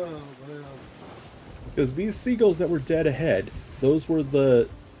 Oh man. Because these seagulls that were dead ahead, those were the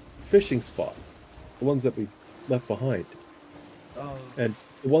fishing spot. The ones that we left behind. Oh. And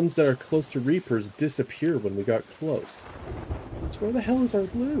the ones that are close to Reapers disappear when we got close. So where the hell is our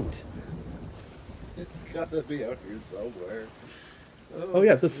loot? It's gotta be out here somewhere. Oh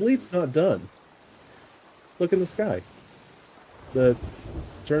yeah, the fleet's not done. Look in the sky.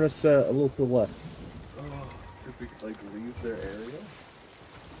 Turn us a little to the left. Oh, did we like leave their area?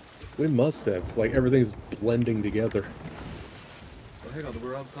 We must have. Like everything's blending together. Oh, hang on,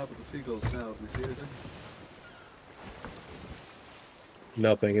 we're on top of the seagulls now. Do we see anything?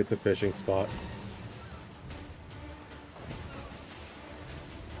 Nothing. It's a fishing spot.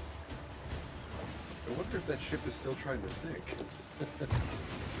 I wonder if that ship is still trying to sink.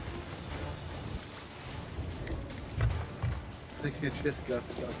 I think it just got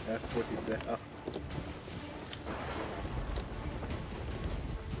stuck halfway down.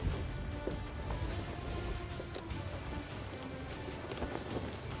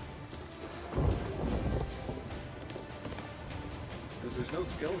 Because there's no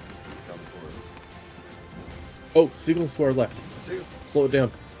skeleton coming for us. Oh, seagulls to our left. See you. Slow it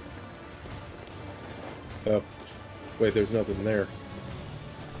down. Oh. Wait, there's nothing there.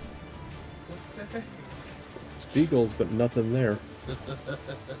 What the heck? Seagulls, but nothing there.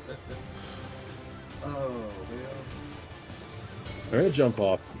 Oh, man. I'm gonna jump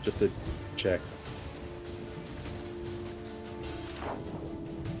off just to check.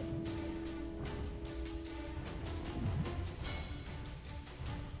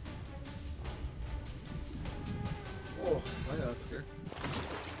 Oh, hi, Oscar.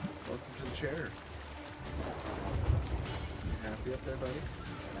 Welcome to the chair. You happy up there, buddy?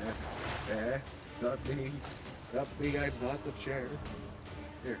 Not me. Not me, I'm not the chair.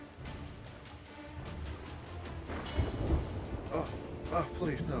 Here. Oh,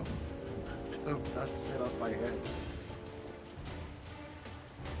 please, no. Do not sit on my head.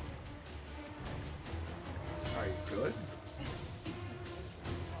 Are you good?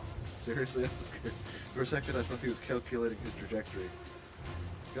 Seriously, Oscar? For a second, I thought he was calculating his trajectory.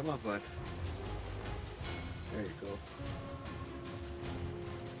 Come on, bud. There you go.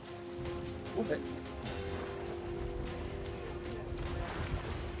 What?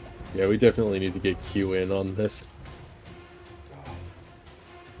 Yeah, we definitely need to get Q in on this.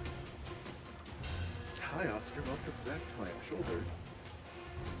 Hi, Oscar. Welcome back to my shoulder.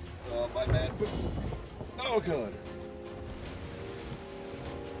 Oh, my bad. Oh, God.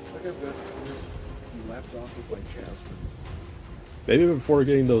 Okay, I'm good. You lapped off with my chest. Maybe before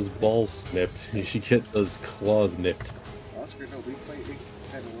getting those balls snipped, you should get those claws nipped. Oscar, no, we play 8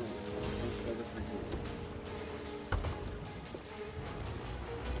 10 alone. Better for you.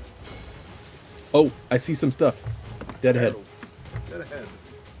 Oh, I see some stuff. Dead ahead. Barrels. Dead ahead.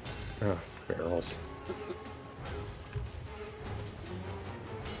 Oh, barrels.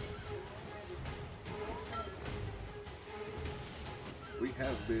 We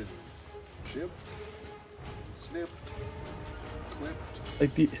have been chipped, snipped, clipped.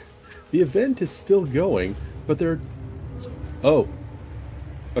 Like the event is still going, but they're... Oh.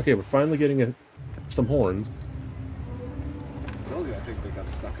 Okay, we're finally getting some horns. Really, I think they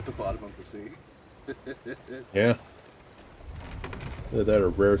got stuck at the bottom of the sea. Yeah. Either that or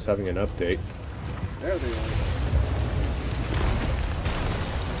Rare's having an update. There they are.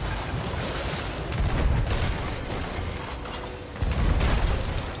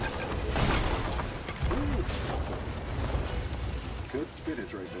 Ooh. Good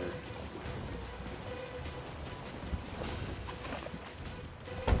spinach right there.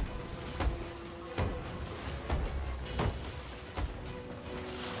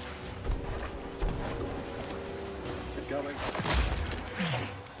 Coming.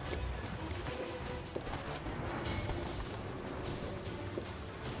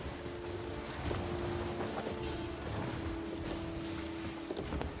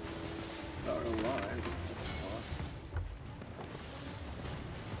 Are alive. Awesome.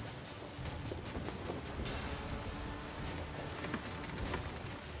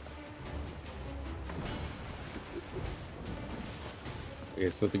 Okay,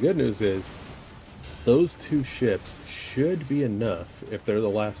 so the good news is those 2 ships should be enough, if they're the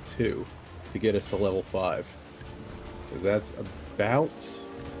last 2, to get us to level 5. Because that's about,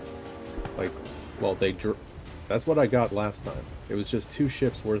 like, well, that's what I got last time. It was just 2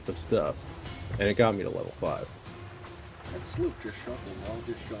 ships worth of stuff, and it got me to level 5. That sloop just shot the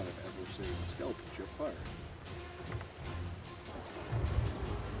longest shot I've ever seen a skeleton ship fire.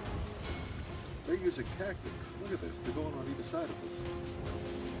 They're using tactics. Look at this. They're going on either side of us.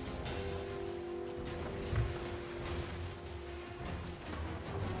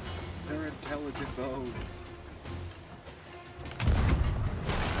 They're intelligent bones.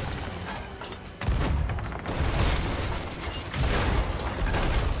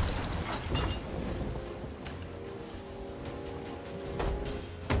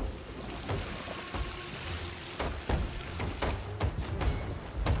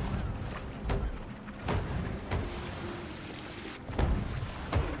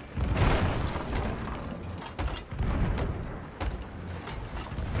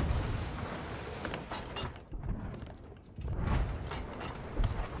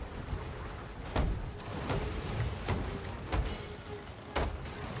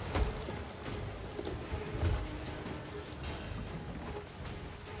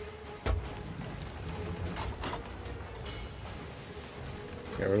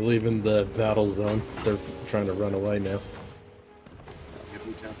 Yeah, we're leaving the battle zone. They're trying to run away now. If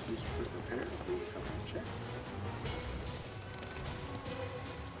we tap these for repair, do a couple of checks.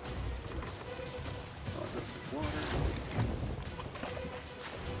 Toss up some water.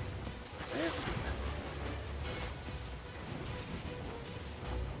 And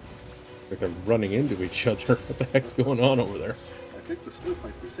Like they're running into each other. What the heck's going on over there? I think the sloop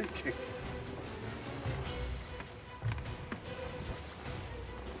might be sinking.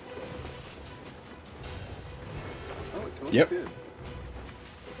 Oh, it totally Yep. did.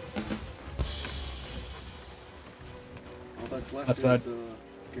 All that's left Left side. is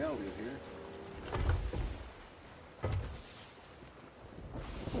galleon here.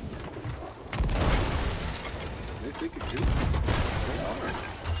 They think it too. They are.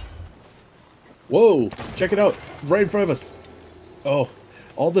 Whoa! Check it out! Right in front of us! Oh,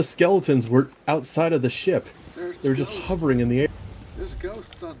 all the skeletons were outside of the ship. They were just ghosts. hovering in the air. There's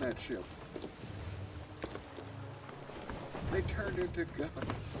ghosts on that ship. They turned into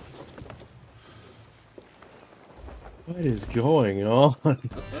ghosts. What is going on? I'm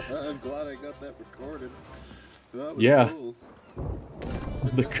glad I got that recorded. That was Yeah. cool.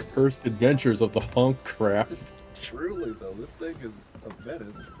 The cursed adventures of the Honkcraft. Truly, though, this thing is a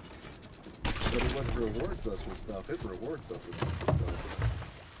menace. But when it rewards us with stuff, it rewards us with stuff.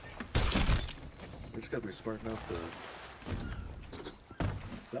 We just gotta be smart enough to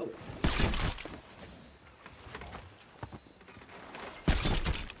sell it.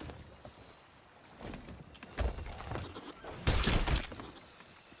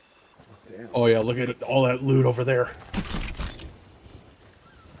 Damn. Oh yeah, look at it, all that loot over there.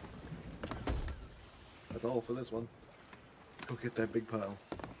 That's all for this one. Let's go get that big pile.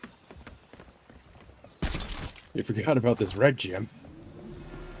 You forgot about this red gem.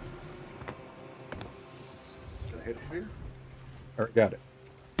 Can I hit it from here? Alright, got it.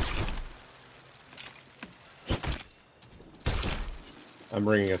 I'm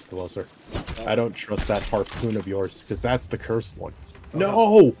bringing us closer. I don't trust that harpoon of yours, because that's the cursed one.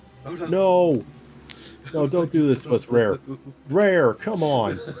 No! Oh, no. No! No, don't do this to us, Rare. Rare, come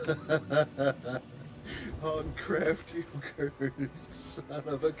on! Honkcraft, you cursed son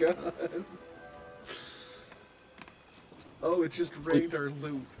of a gun. Oh, it just rained our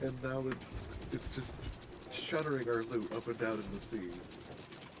loot, and now it's just shuttering our loot up and down in the sea.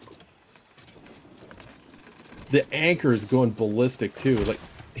 The anchor's going ballistic, too. Like,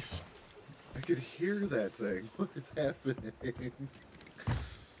 I could hear that thing. What is happening?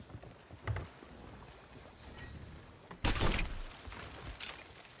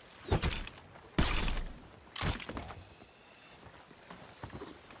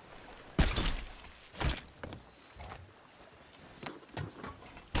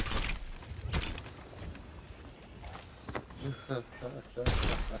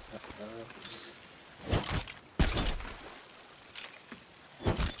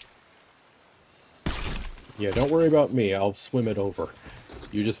 yeah, don't worry about me. I'll swim it over.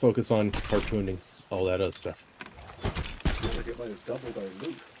 You just focus on harpooning all that other stuff. I feel like it might have doubled our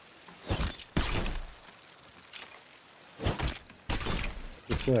loot.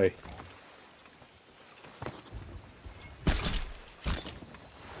 Just say.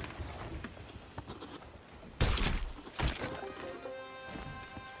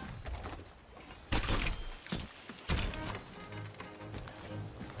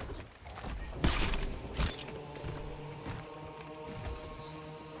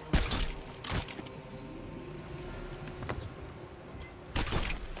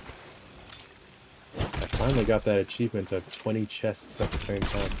 finally got that achievement of 20 chests at the same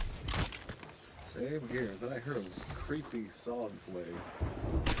time. Same here. Then I heard a creepy song play.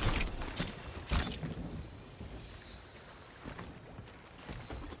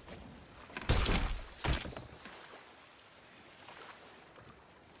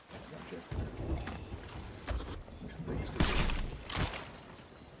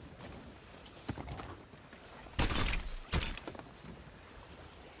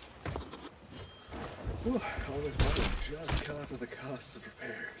 Whew, all this money just covered the costs of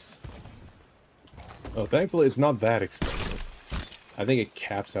repairs. Oh, thankfully it's not that expensive. I think it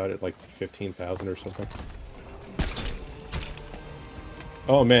caps out at like 15,000 or something.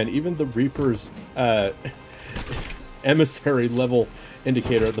 Oh man, even the Reaper's emissary level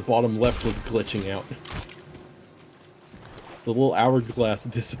indicator at the bottom left was glitching out. The little hourglass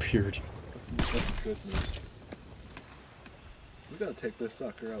disappeared. Oh, goodness. We gotta take this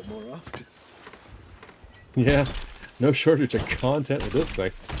sucker out more often. Yeah, no shortage of content with this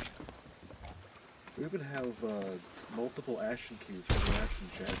thing. We even have multiple ashen keys for the ashen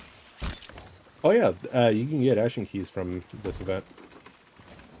chests. Oh yeah, you can get ashen keys from this event.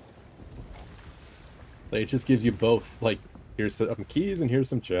 Like, it just gives you both. Like, here's some keys and here's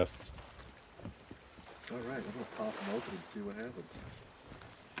some chests. Alright, I'm gonna pop them open and see what happens.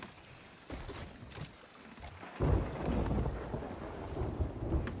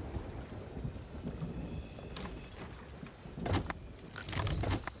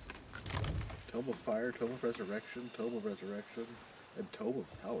 Tome of Fire, Tome of Resurrection, and Tome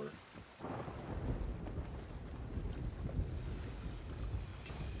of Power.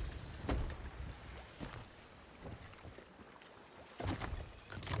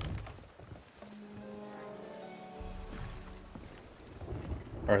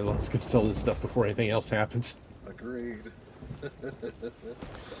 Alright, let's go sell this stuff before anything else happens. Agreed.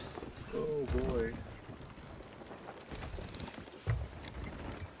 Oh boy.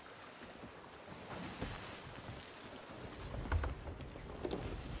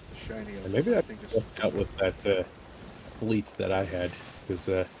 Shiny. And maybe I think could it's help out with that fleet that I had, because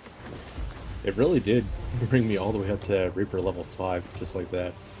it really did bring me all the way up to Reaper level 5, just like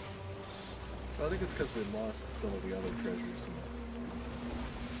that. I think it's because we lost some of the other treasures.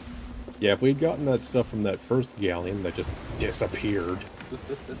 Yeah, if we'd gotten that stuff from that first galleon that just disappeared.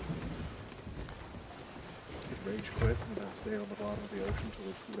 Rage quit and then stay on the bottom of the ocean until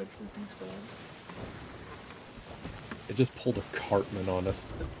it eventually despawned. It just pulled a Cartman on us.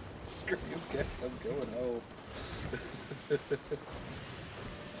 Screw you guys, I'm going home. You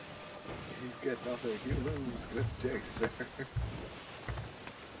get nothing, you lose. Good day, sir.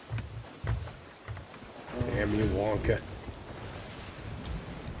 Damn you, Wonka.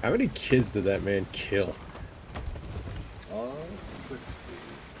 How many kids did that man kill? Let's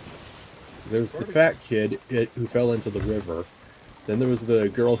see. There was the fat kid who fell into the river. Then there was the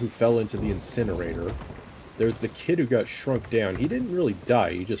girl who fell into the incinerator. There was the kid who got shrunk down. He didn't really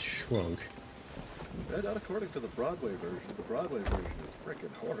die, he just shrunk. Not according to the Broadway version. The Broadway version is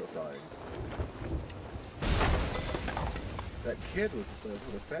freaking horrifying. That kid was,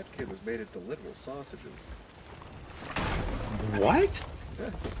 the fat kid was made into literal sausages. What? Yeah,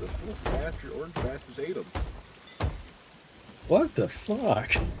 the little orange bastards ate them. What the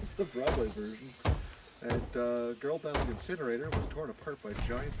fuck? It's the Broadway version. And girl down in the incinerator was torn apart by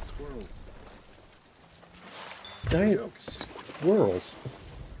giant squirrels. Giant squirrels?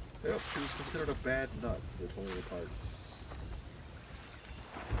 Yep, she was considered a bad nut, so they tore her apart.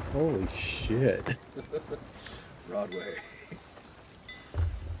 Holy shit. Broadway.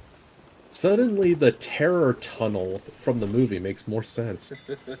 Suddenly the terror tunnel from the movie makes more sense.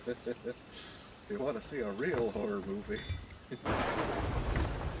 If you want to see a real horror movie.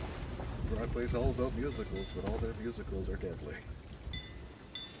 Broadway's all about musicals, but all their musicals are deadly.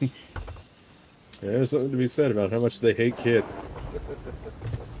 There's something to be said about how much they hate kids.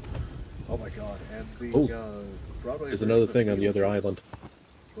 Oh my god, and the Broadway... There's another thing on the other island.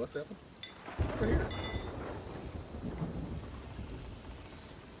 What's happened? Over here.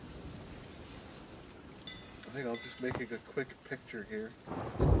 I think I'm just making a quick picture here.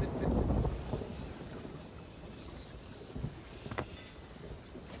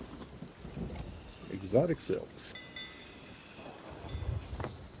 Exotic silks.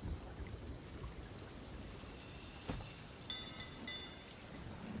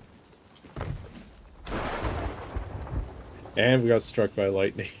 And we got struck by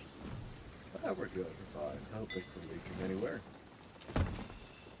lightning. Ah, we're good, we're fine. I don't think we're leaking anywhere.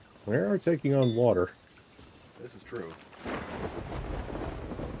 We are taking on water. This is true.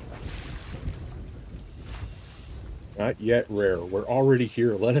 Not yet rare. We're already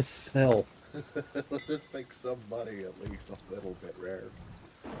here. Let us sell. Let's make some money at least a little bit rare.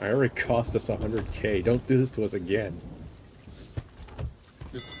 I already cost us 100K. Don't do this to us again.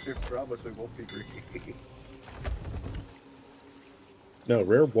 You promise we won't be greedy. No,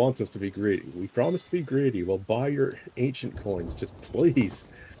 Rare wants us to be greedy. We promise to be greedy. We'll buy your ancient coins. Just please.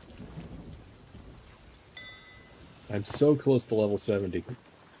 I'm so close to level 70.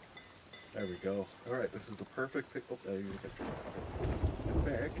 There we go. Alright, this is the perfect pick. Oh, there you get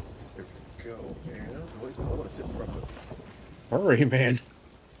back. There we go. And wait, I want to sit in front of it. Hurry, man.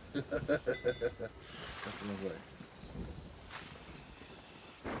 That's the wrong way.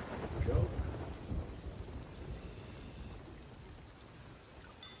 Go.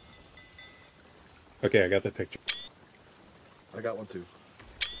 Okay, I got the picture. I got one too.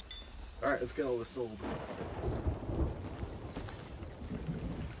 Alright, let's get all this sold.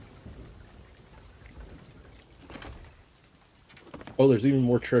 Oh, there's even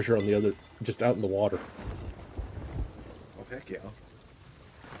more treasure on the other, just out in the water. Oh, heck yeah.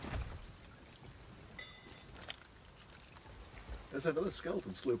 There's another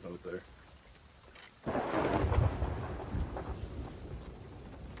skeleton sloop out there.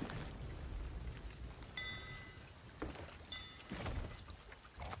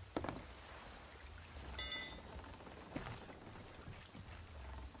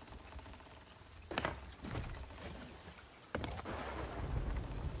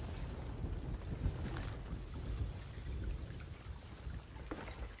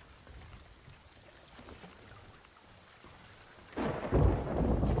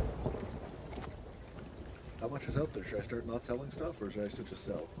 How much is out there? Should I start not selling stuff, or should I still just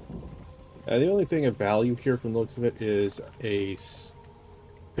sell? The only thing of value here from the looks of it is a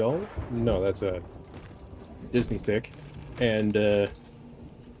skull? No, that's a Disney stick. And a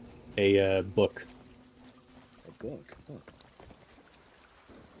book. A book? Huh.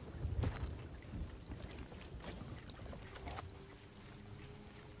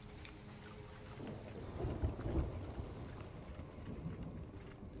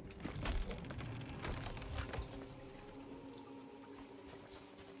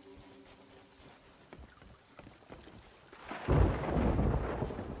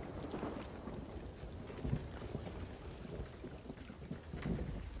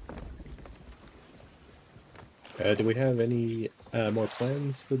 Do we have any more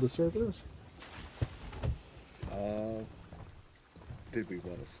plans for the server? Did we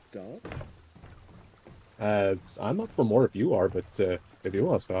want to stop? I'm up for more if you are, but if you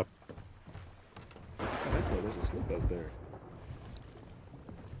want to stop. I know there's a sloop out there.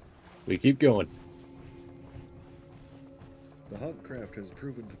 We keep going. The Honkcraft has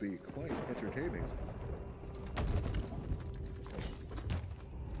proven to be quite entertaining.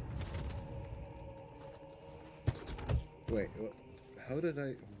 Wait, how did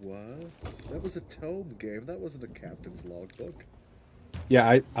I... What? That was a tome game. That wasn't a captain's logbook.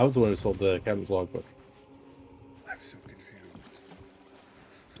 Yeah, I was the one who sold the Captain's Logbook. I'm so confused.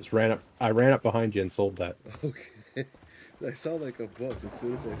 Just ran up. I ran up behind you and sold that. Okay. I saw like a book. As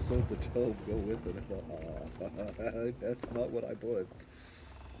soon as I sold the tome, go with it. I thought, that's not what I bought.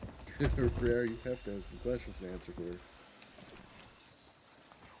 Rare, you have to have some questions to answer for.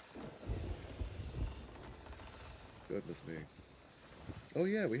 Goodness me. Oh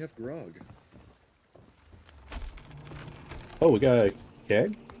yeah, we have grog. Oh, we got a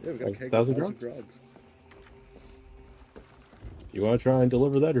keg? Yeah, we got a keg 1,000 of grogs? grogs. You want to try and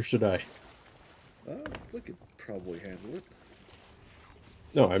deliver that, or should I? We could probably handle it.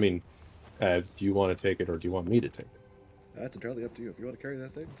 No, I mean, do you want to take it, or do you want me to take it? That's entirely up to you. If you want to carry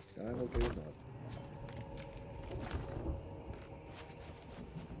that thing, I'm okay with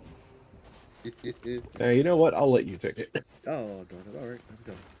that. You know what? I'll let you take it. Oh, darn it. Alright, I'm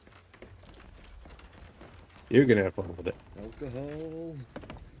going. You're gonna have fun with it. Alcohol.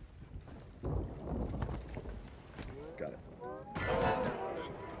 Got it.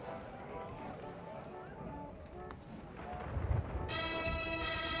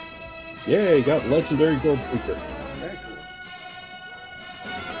 Yay, got legendary gold speaker. Excellent.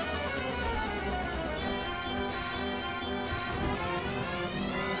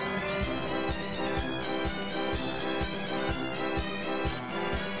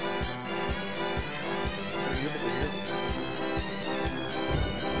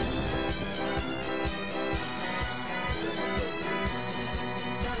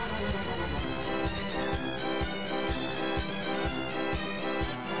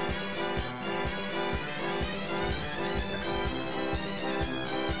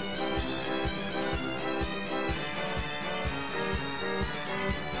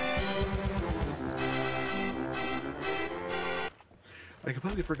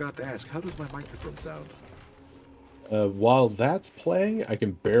 completely forgot to ask, how does my microphone sound? While that's playing, I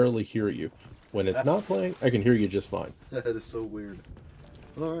can barely hear you. When it's not playing, I can hear you just fine. That is so weird.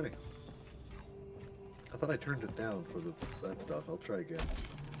 Alrighty. I thought I turned it down for that stuff. I'll try again.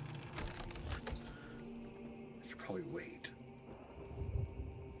 I should probably wait.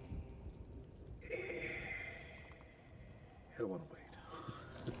 I don't want to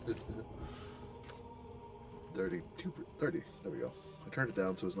wait. 30. There we go. I turned it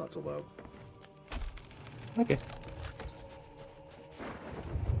down so it's not so loud. Okay.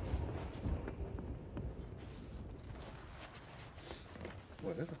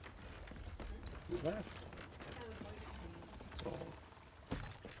 What is it? Who laughed? Oh.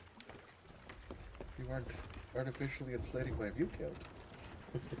 You aren't artificially inflating my view count.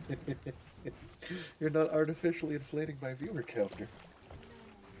 You're not artificially inflating my viewer counter.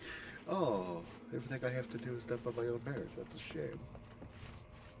 Oh, everything I have to do is done by my own merits. That's a shame.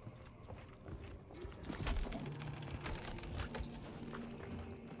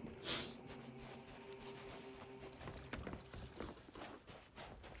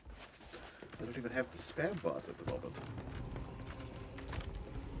 I don't even have the spam bots at the moment.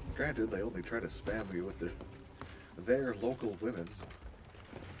 Granted, they only try to spam me with their local women.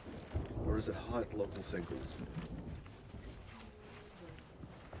 Or is it hot local singles?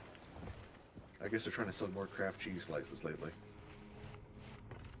 I guess they're trying to sell more Kraft cheese slices lately.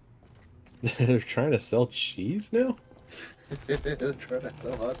 They're trying to sell cheese now? They're trying to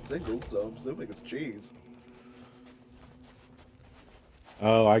sell hot singles, so I'm assuming it's cheese.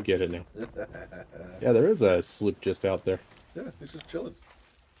 Oh, I get it now. Yeah, there is a sloop just out there. Yeah, he's just chilling.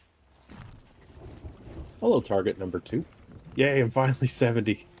 Hello, target number 2. Yay, I'm finally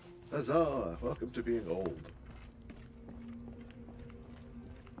 70. Huzzah! Welcome to being old.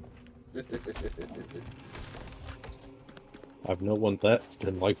 I've known what that's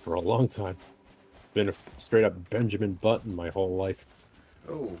been like for a long time. Been a straight up Benjamin Button my whole life.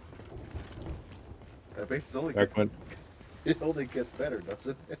 Oh. I bet it only gets better,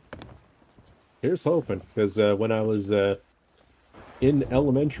 doesn't it? Here's hoping, because when I was in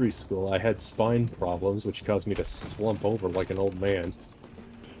elementary school, I had spine problems, which caused me to slump over like an old man.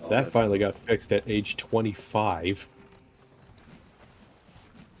 Oh, That finally got fixed at age 25.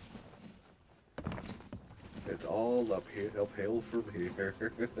 It's all uphill from here.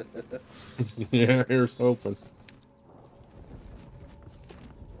 Yeah, here's hoping.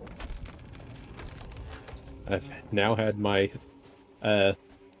 I've now had my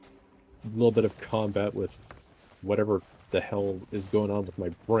little bit of combat with whatever the hell is going on with my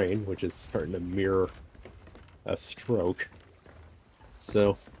brain, which is starting to mirror a stroke.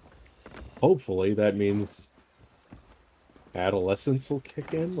 So, hopefully that means adolescence will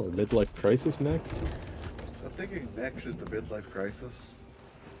kick in, or midlife crisis next. I'm thinking next is the midlife crisis.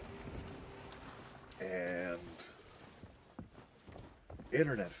 And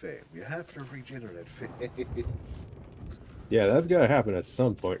internet fame. You have to reach internet fame. Yeah, that's gotta happen at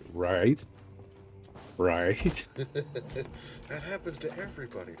some point, right? Right? That happens to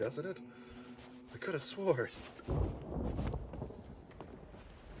everybody, doesn't it? I could have sworn.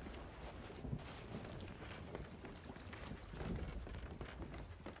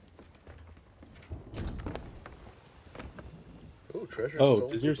 Ooh, treasure. Oh,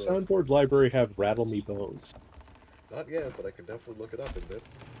 does your soundboard library have Rattle Me Bones? Not yet, but I can definitely look it up in a bit.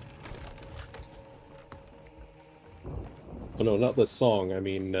 Oh no, not the song, I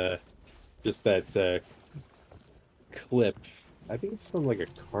mean, just that, clip. I think it's from, like, a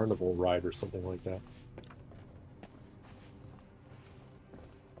carnival ride or something like that.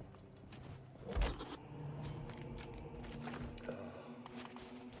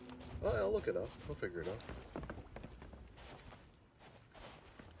 Well, I'll look it up. I'll figure it out.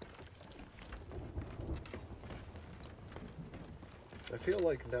 I feel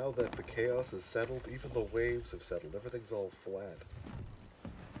like now that the chaos is settled, even the waves have settled. Everything's all flat.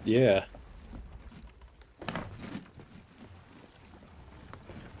 Yeah.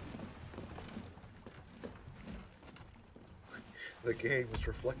 The game is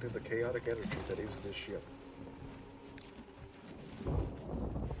reflecting the chaotic energy that is this ship.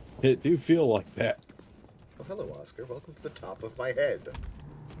 It do feel like that. Oh, hello, Oscar. Welcome to the top of my head.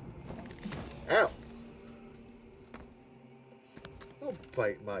 Ow! Don't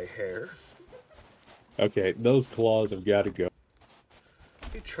bite my hair. Okay, those claws have got to go.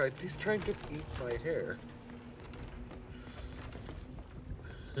 He's trying to eat my hair.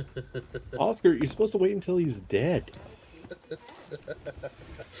 Oscar, you're supposed to wait until he's dead.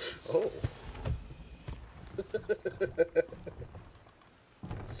 Oh.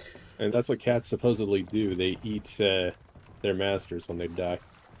 And that's what cats supposedly do. They eat their masters when they die.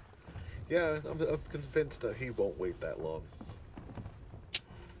 Yeah, I'm convinced that he won't wait that long.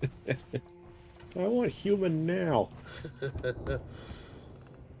 I want human now.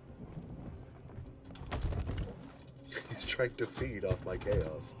 He's trying to feed off my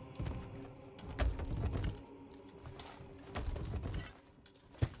chaos.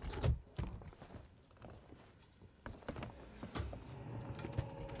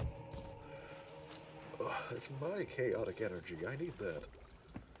 It's my chaotic energy. I need that.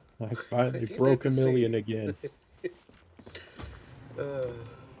 I finally I need broke that a to million see. again. Oh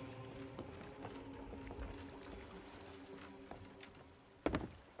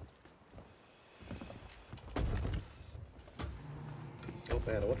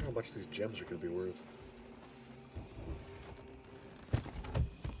man, I wonder how much these gems are going to be worth.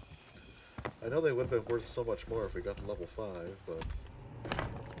 I know they would have been worth so much more if we got to level 5, but...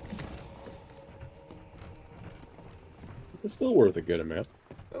 It's still worth a good amount.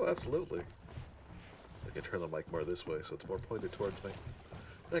 Oh, absolutely. I can turn the mic more this way so it's more pointed towards me.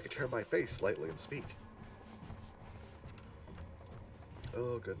 And I can turn my face slightly and speak.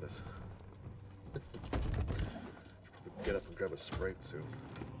 Oh, goodness. Get up and grab a Sprite soon.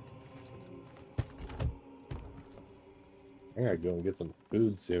 I gotta go and get some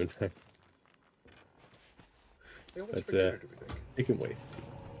food soon. Hey, how much But, for dinner do we think? it can wait.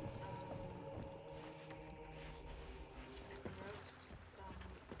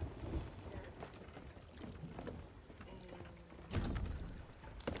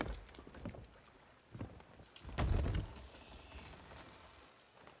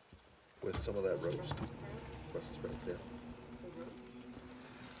 With some of that roast. Brussels sprouts, yeah.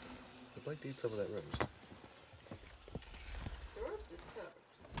 I'd like to eat some of that roast. The roast is cooked.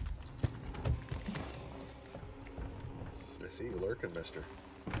 I see you lurking, mister.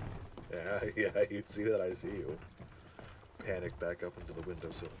 Yeah, yeah, you see that, I see you. Panic back up into the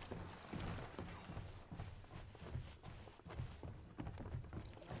windowsill.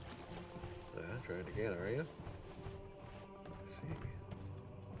 Trying again, are you? I see.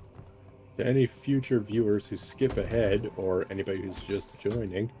 To any future viewers who skip ahead, or anybody who's just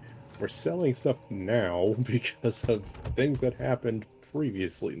joining, we're selling stuff now because of things that happened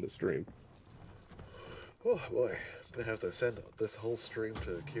previously in the stream. Oh boy, I'm gonna have to send this whole stream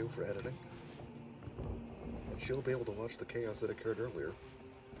to Q for editing. And she'll be able to watch the chaos that occurred earlier.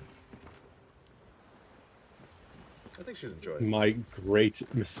 I think she'd enjoy it. My great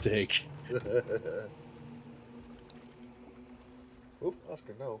mistake. Oop,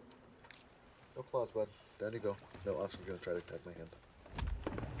 Oscar, no. No claws, bud. Down you go. No, Oscar's gonna try to tag my hand.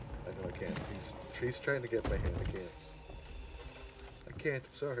 I know I can't. He's trying to get my hand. I can't. I can't.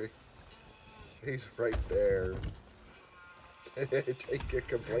 I'm sorry. He's right there. Take your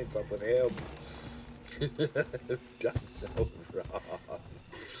complaints up with him. I've done no wrong.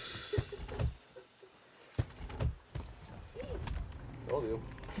 Told you.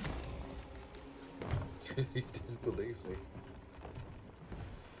 He didn't believe me.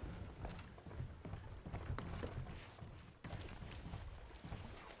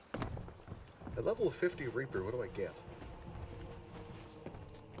 At level 50 Reaper, what do I get?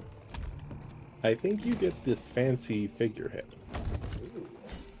 I think you get the fancy figurehead. Ooh.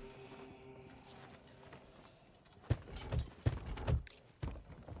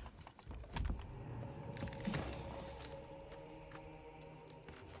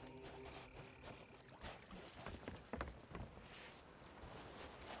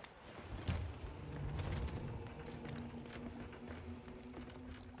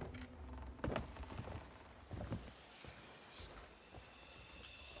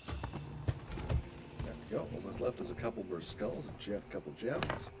 Go. All that's left is a couple more skulls and a couple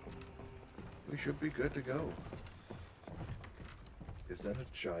gems. We should be good to go. Is that a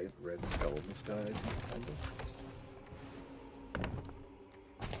giant red skull in the skies? Kind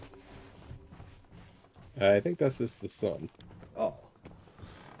of. I think that's just the sun. Oh.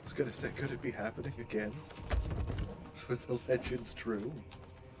 I was gonna say, could it be happening again? Were the legends true?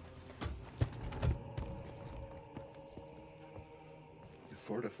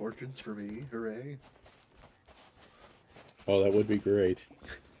 Fort of Fortunes for me, hooray. Oh, that would be great.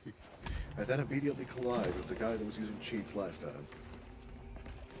 And then immediately collide with the guy that was using cheats last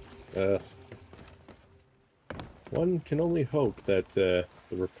time. One can only hope that the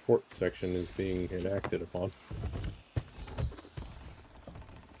report section is being enacted upon.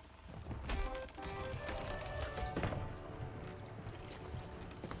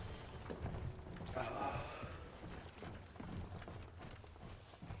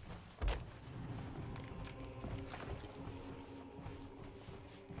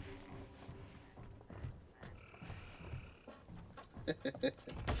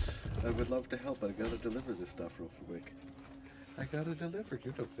 I would love to help, but I gotta deliver this stuff real quick. I gotta deliver,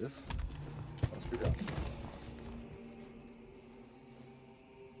 you know this. Must be done.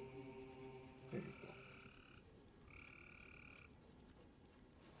 There you go.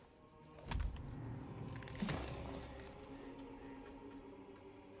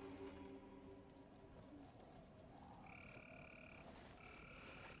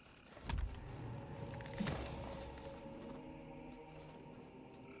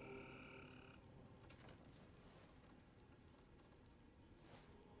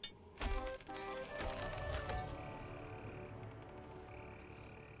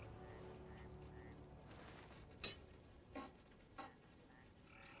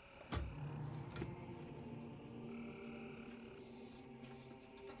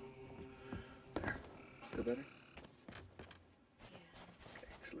 Feel better?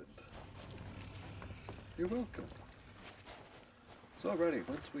 Excellent. You're welcome. So alrighty,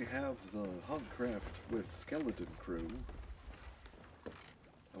 once we have the Honkcraft with skeleton crew,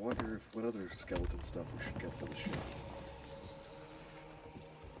 I wonder if what other skeleton stuff we should get for the ship.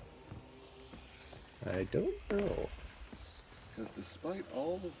 I don't know. Because despite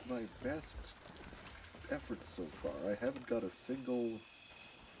all of my best efforts so far, I haven't got a single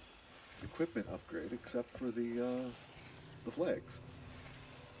equipment upgrade except for the flags.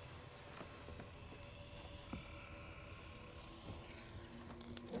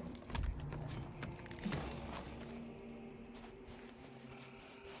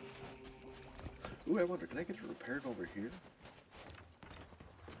 Ooh, I wonder, can I get it repaired over here?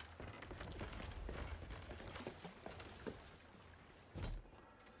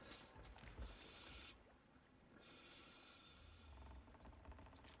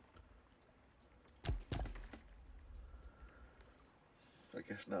 I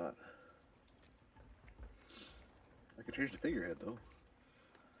guess not. I could change the figurehead though.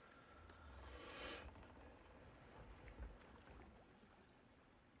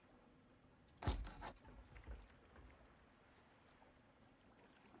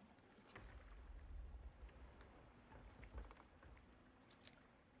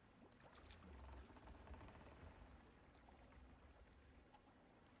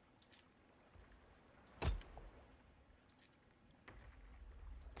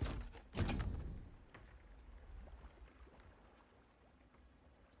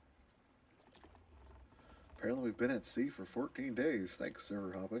 Apparently we've been at sea for 14 days, thanks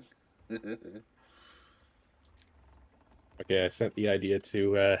server hopping. Okay, I sent the idea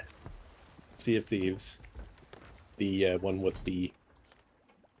to Sea of Thieves. The one with the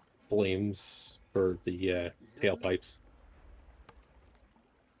flames for the tailpipes.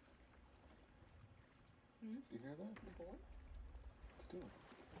 Hmm? You hear that? The boy? What's it doing?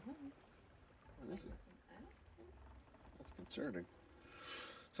 Oh. What is it? I don't know. That's concerning.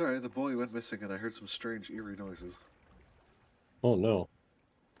 Sorry, the boy went missing and I heard some strange eerie noises. Oh no.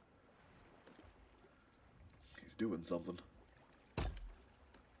 He's doing something.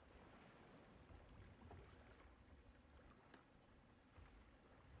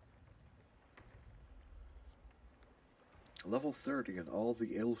 Level 30 and all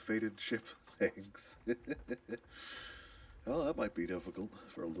the ill-fated ship things. Well, that might be difficult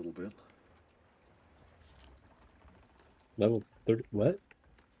for a little bit. Level 30. What?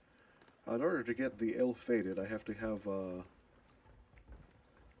 In order to get the ill-fated, I have to have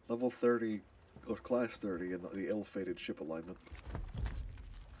level 30 or class 30 in the ill-fated ship alignment.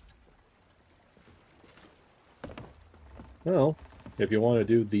 Well, if you want to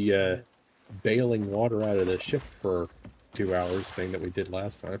do the bailing water out of the ship for 2 hours thing that we did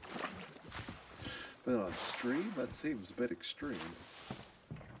last time. But on stream, that seems a bit extreme.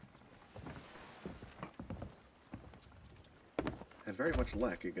 And very much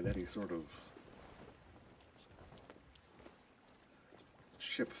lacking in any sort of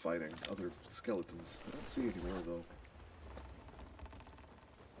ship fighting other skeletons. I don't see any more though.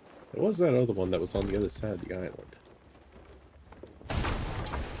 It was that other one that was on the other side of the island.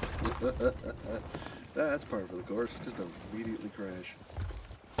 That's part of the course, just immediately crash.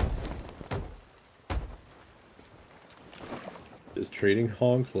 Just treating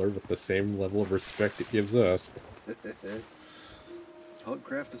Honkler with the same level of respect it gives us.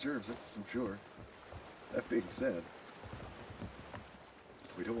 Honkcraft deserves it, I'm sure. That being said,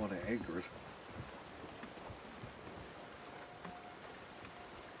 we don't want to anger it.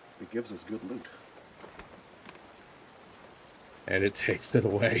 It gives us good loot. And it takes it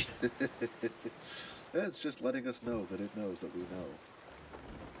away. It's just letting us know that it knows that we know.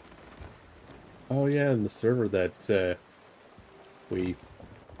 Oh yeah, and the server that we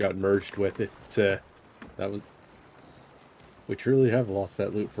got merged with, it that We truly have lost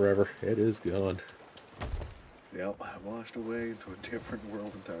that loot forever. It is gone. Yep, I washed away into a different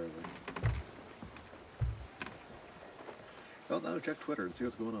world entirely. Well, now check Twitter and see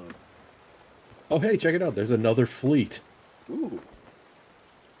what's going on. Oh, hey, check it out. There's another fleet. Ooh.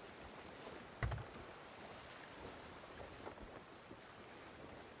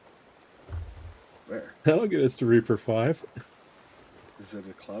 Where? That'll get us to Reaper 5. Is it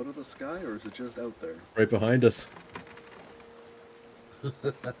a cloud in the sky, or is it just out there? Right behind us.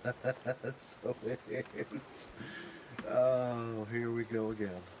 So it is. Oh, here we go again.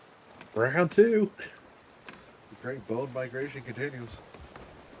 Round 2. The great bone migration continues.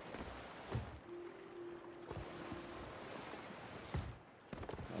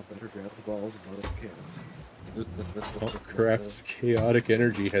 I better grab the balls and load up the cannons. Honkcraft's chaotic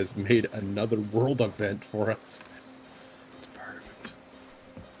energy has made another world event for us. It's perfect.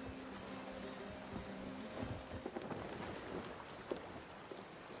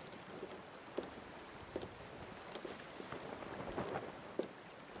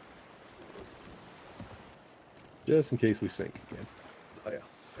 Just in case we sink again. Oh yeah,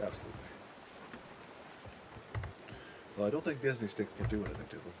 absolutely. Well, I don't think Disney Stick can do anything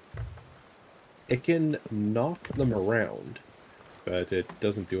to them. It can knock them around, but it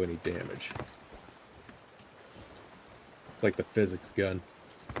doesn't do any damage. It's like the physics gun.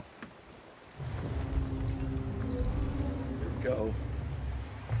 Here we go.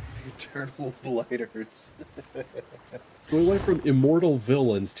 The Eternal Blighters. So we went from immortal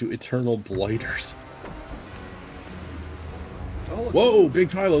villains to eternal blighters. Oh, Whoa,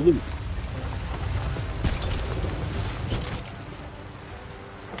 big pile of loot.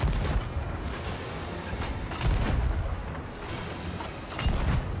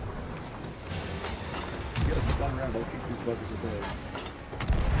 get us spun around. I'll keep these buggers at bay.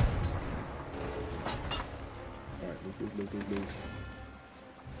 Alright, loot.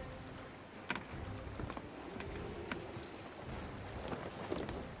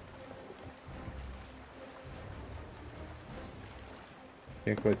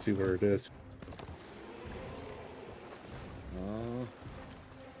 Can't quite see where it is.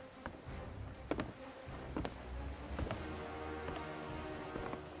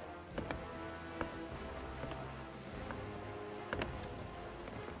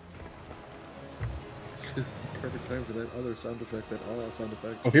 This is the perfect time for that other sound effect, that all-out sound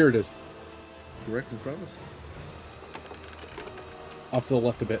effect. Oh, here it is. Direct in front of us. Off to the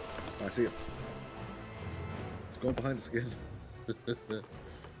left a bit. I see it. It's going behind us again.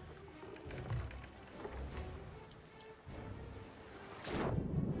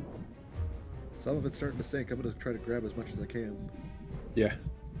 Some of it's starting to sink. I'm going to try to grab as much as I can. Yeah.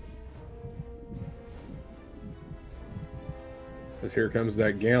 Because here comes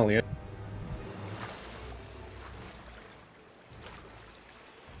that galleon.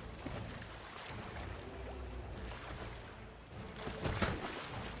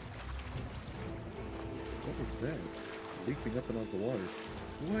 What was that? Leaping up and out of the water.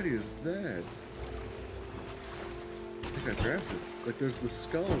 What is that? I think I grabbed it. Like there's the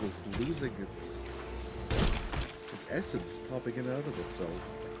skull is losing its essence popping in and out of itself.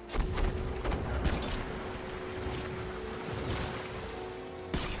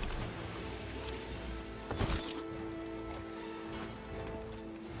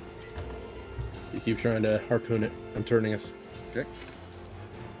 You keep trying to harpoon it. I'm turning us. Okay.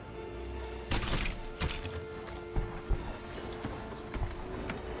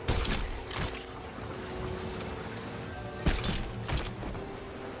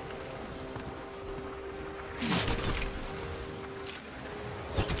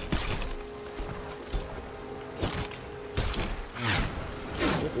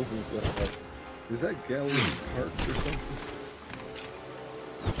 Is that galleon parked or something?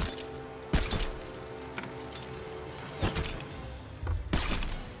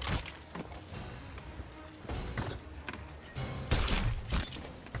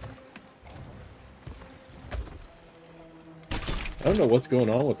 I don't know what's going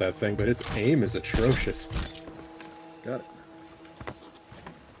on with that thing, but its aim is atrocious. Got it.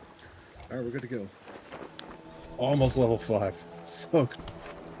 Alright, we're good to go. Almost level 5. So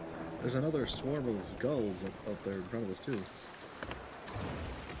There's another swarm of gulls up there in front of us, too.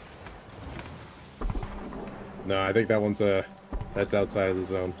 no, I think that one's that's outside of the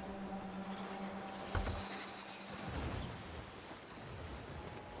zone.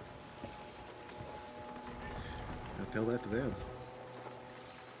 I'll tell that to them.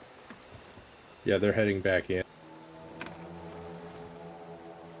 Yeah, they're heading back in.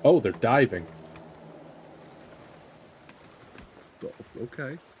 Oh, they're diving. Oh,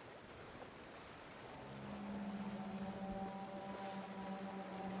 okay.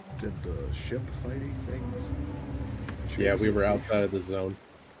 did the ship fighting things? Yeah, change we were location? outside of the zone.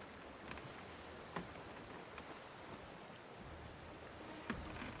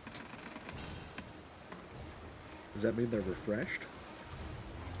 Does that mean they're refreshed?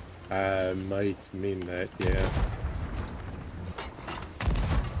 Might mean that, yeah.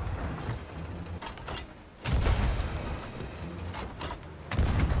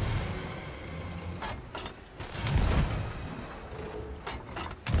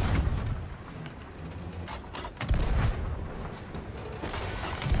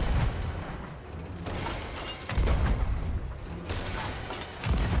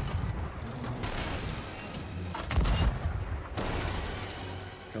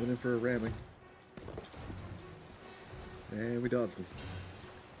 Coming in for a ramming. And we dodged them.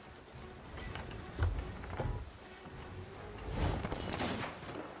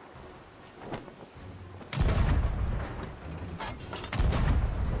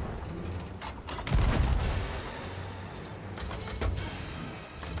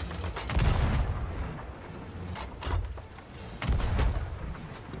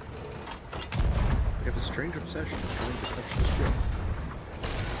 They have a strange obsession with trying to touch the ship.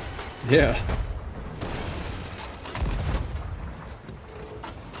 Yeah.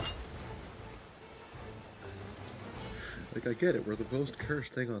 Like, I get it, we're the most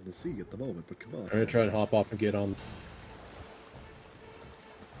cursed thing on the sea at the moment, but come on. I'm gonna try and hop off and get on.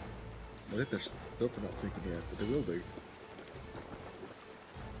 I think they're still not sinking yet, but they will be.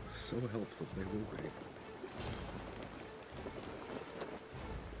 So helpful, they will be.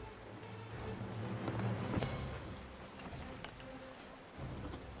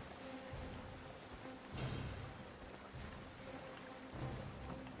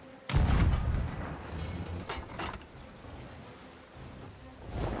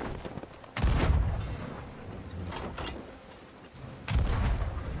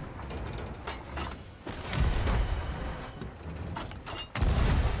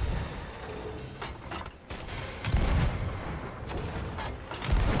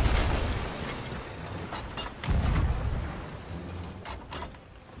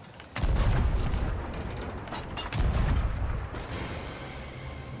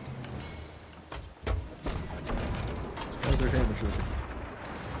 How's their damage looking?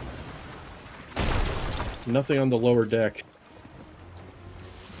 Nothing on the lower deck.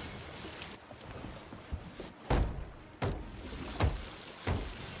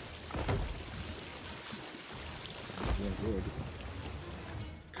 Well, good.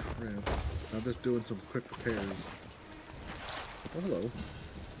 Crap. I'm just doing some quick repairs. Oh, hello.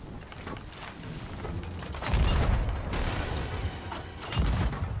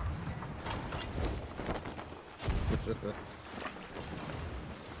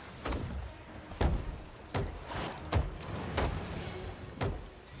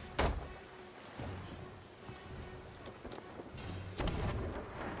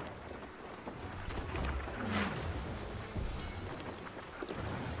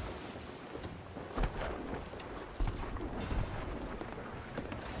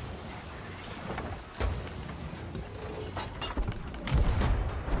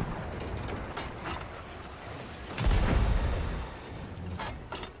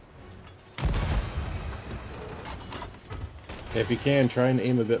 If you can, try and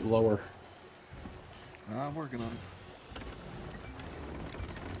aim a bit lower. I'm working on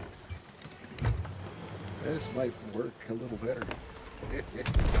it. This might work a little better.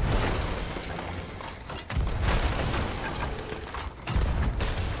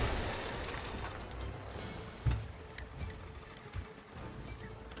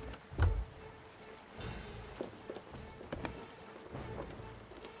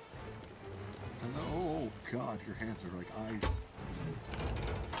 Oh God, your hands are like ice.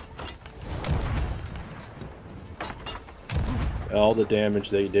 All the damage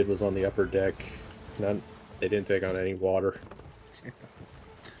they did was on the upper deck. None, they didn't take on any water.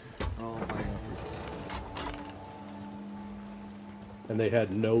 All my efforts. And they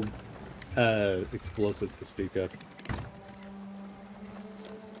had no explosives to speak of.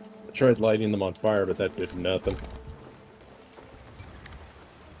 I tried lighting them on fire, but that did nothing.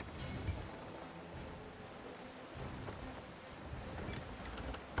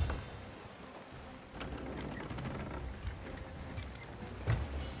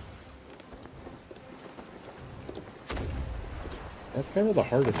 That's kind of the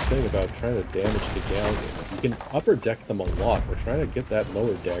hardest thing about trying to damage the galleon. You can upper deck them a lot, but trying to get that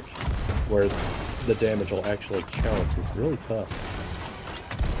lower deck where the damage will actually count is really tough.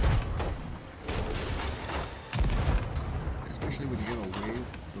 Especially when you get a wave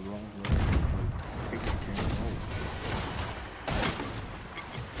the wrong way, like taking a hole.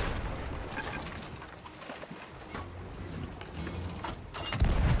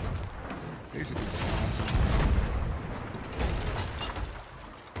 Basically slabs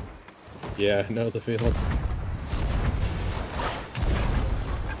Yeah, know the feeling.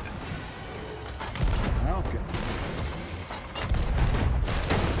 on. Okay.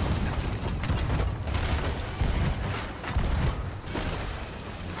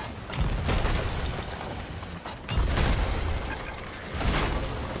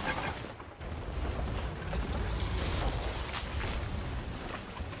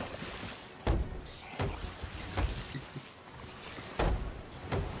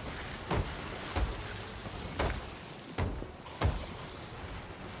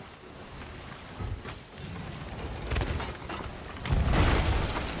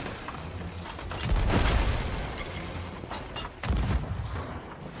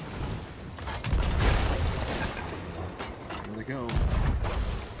 There they go.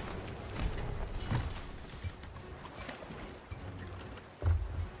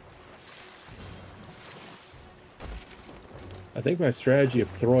 I think my strategy of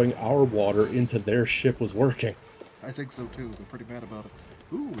throwing our water into their ship was working. I think so too. They're pretty mad about it.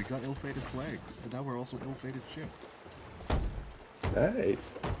 Ooh, we got ill-fated flags, and now we're also ill-fated ship.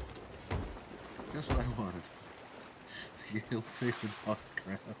 Nice. Guess what I wanted? The ill-fated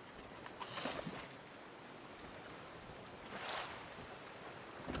Honkcraft.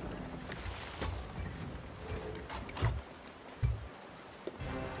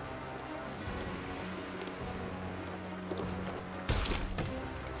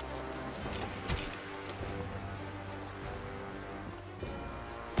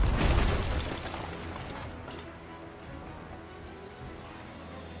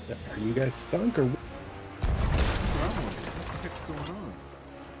 Are you guys sunk or? What the heck's going on?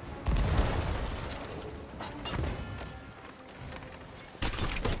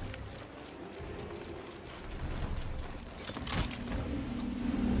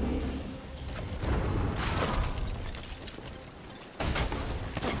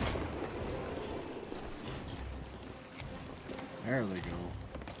 There they go.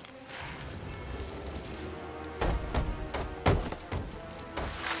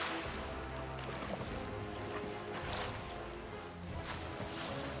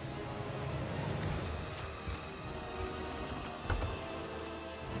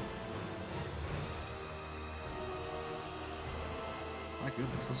 My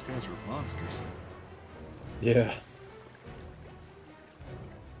goodness, those guys are monsters. Yeah.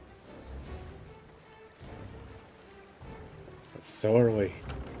 So are we.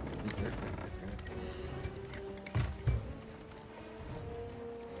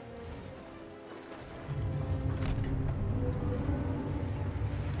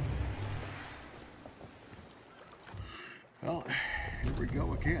 Well, here we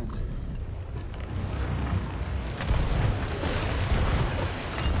go again.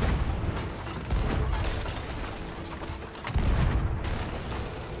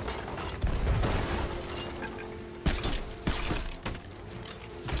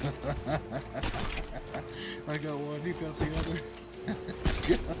 I got one, he got the other.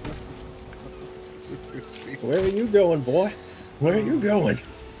 Super speed. Where are you going, boy? Where are you going?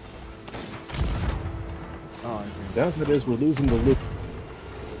 Oh, I think. Now as it is, we're losing the loop.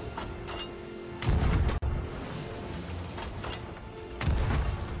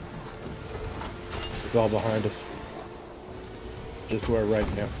 It's all behind us. Just where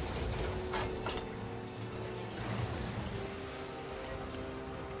right now.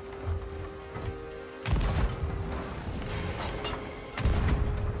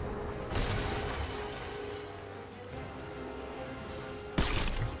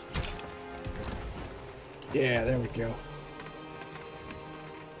 Yeah, there we go.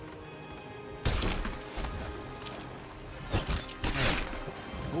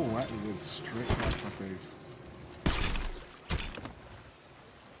 Oh, that went straight past my face.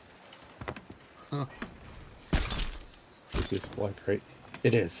 Huh. Should be a supply crate.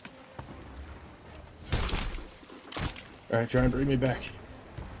 It is. Alright, try and bring me back.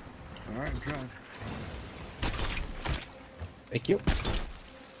 Alright, I'm trying. Thank you.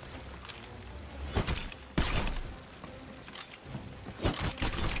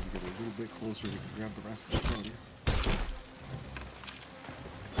 Get a little bit closer, we can grab the rest of the bodies.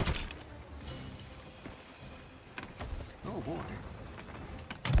 Oh boy.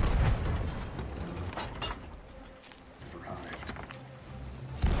 They've arrived.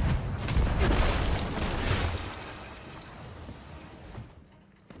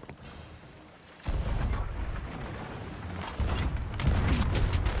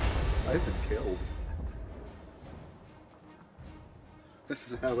 I've been killed. This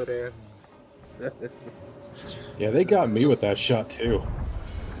is how it ends. Yeah, they got me with that shot too.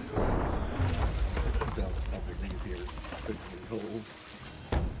 holes.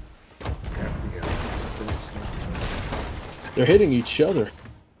 Yeah, don't sneak. They're hitting each other.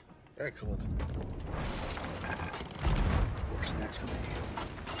 Excellent. More snacks for me.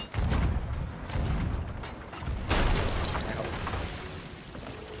 Ow.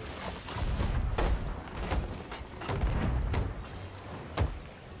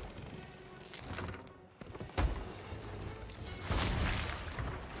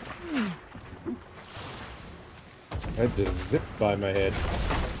 That just zipped by my head.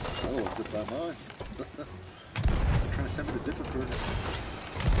 Oh, it's zip by mine. They're trying to send me the zipper code.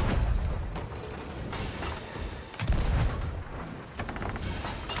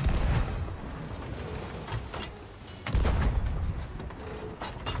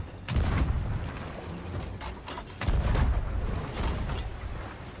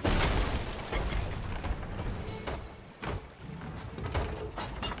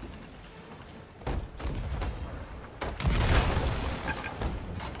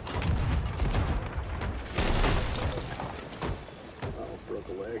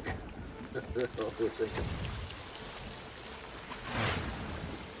 We're thinking.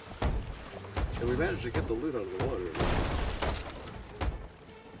 And we managed to get the loot out of the water.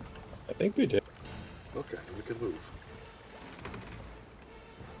 I think we did. Okay, we can move.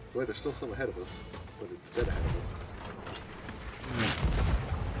 Wait, there's still some ahead of us, but it's dead ahead of us.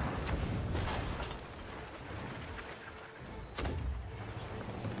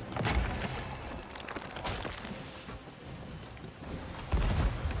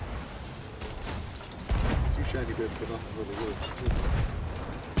 Shiny bits, but nothing for the wood.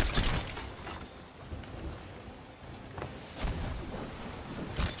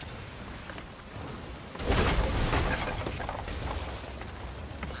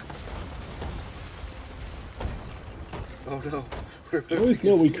 Oh no. I always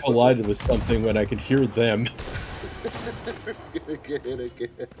know we collided with something when I could hear them. Again.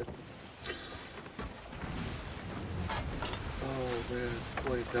 Oh man,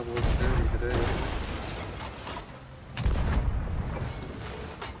 playing double engineering today.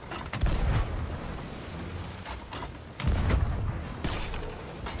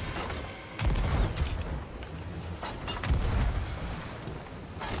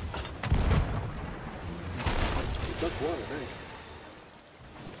 That's one, I think.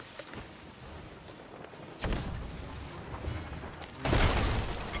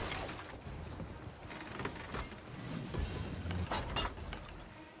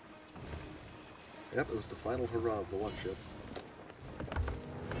 Yep, it was the final hurrah of the one ship.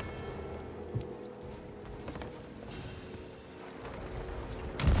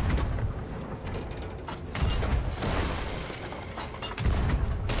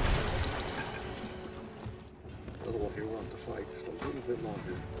 Another one here wants to fight just a little bit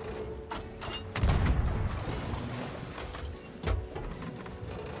longer.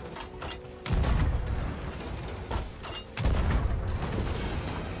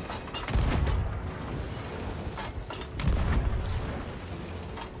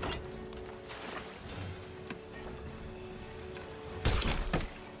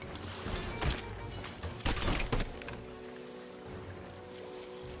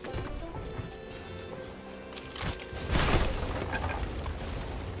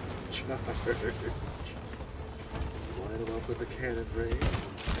 Line them up with the cannon range.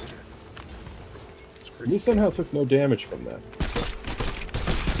 You somehow took no damage from that.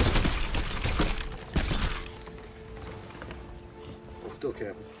 Well, still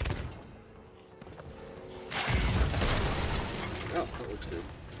capping. Oh, that looks good.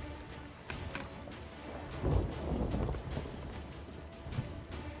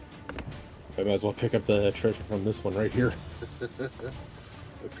 I might as well pick up the treasure from this one right here.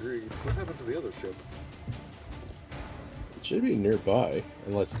 Agreed. What happened to the other ship? It should be nearby,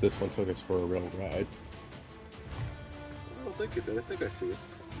 unless this one took us for a real ride. I don't think it did. I think I see it.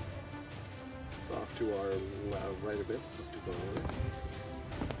 It's off to our right a bit. Not too far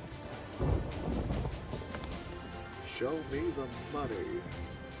away. Show me the money.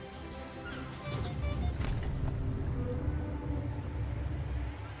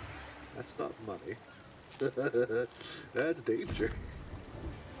 That's not money. That's danger.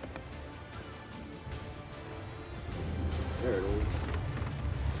 There it is.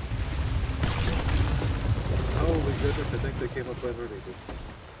 Holy goodness, I think they came up underneath us.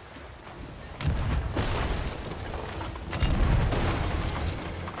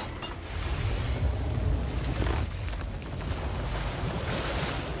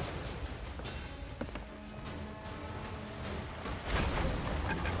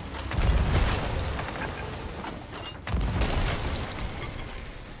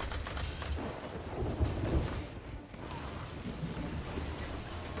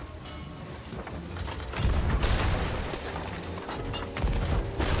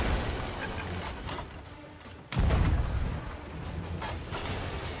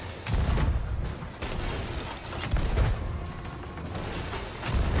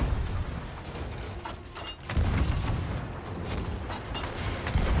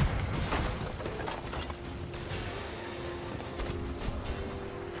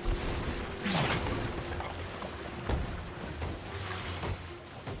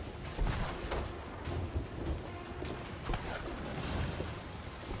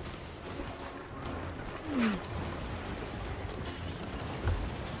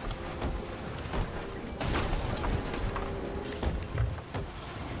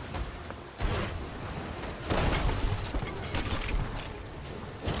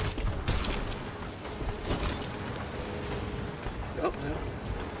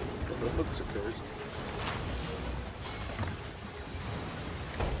 hooks are cursed.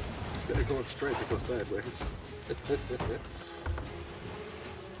 Instead of going straight, they go sideways.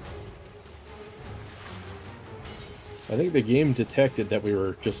 I think the game detected that we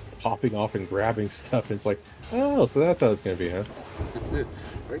were just popping off and grabbing stuff, and it's like, oh, so that's how it's going to be, huh?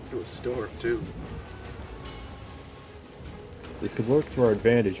 Right through a storm, too. This could work to our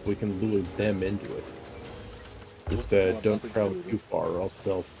advantage. We can lure them into it. Just don't travel too far, or else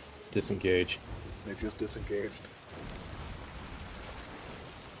they'll disengage. They just disengaged.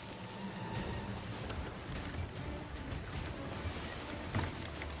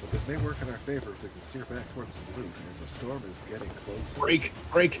 But this may work in our favor if we can steer back towards the loot, and the storm is getting closer. Break!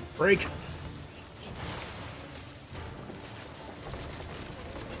 Break! Break!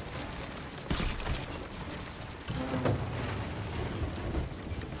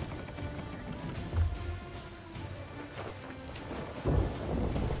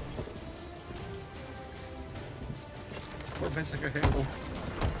 We're missing a handle.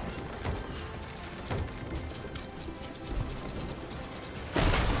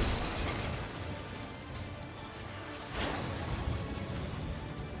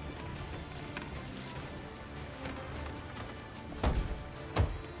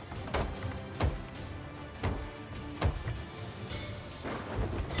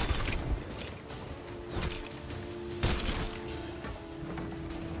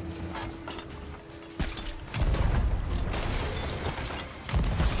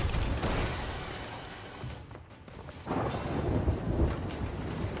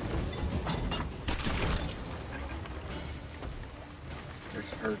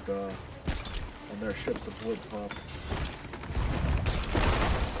 Heard on their ships of wood pop.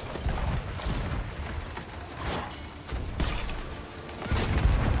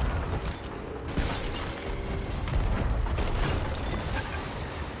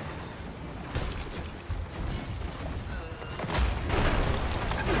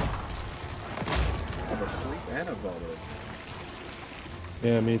 I'm asleep and I'm vomiting.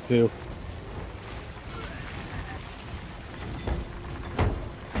 Yeah, me too.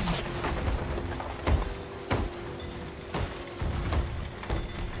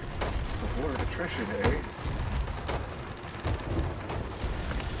 Attrition, eh?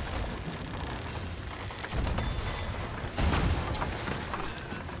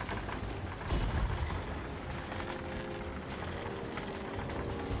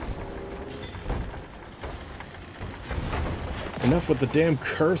 Enough with the damn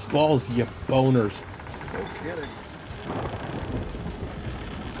curse balls, you boners. No kidding.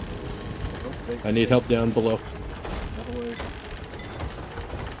 I need help down below. Another way.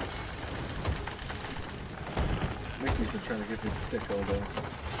 Mickey's been trying to get me the stick all day.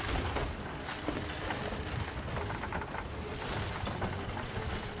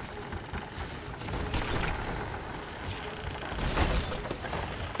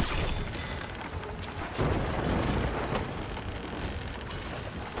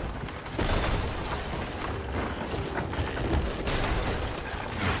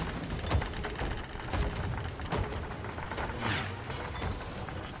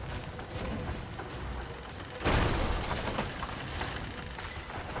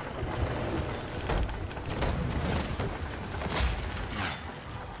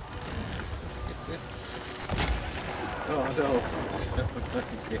 Oh no.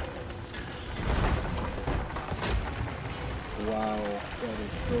 Wow, that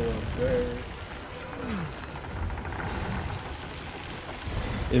is so unfair.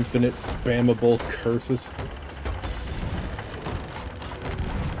 Infinite spammable curses.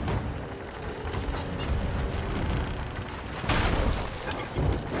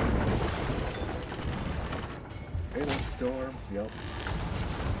 Hail storm, yep.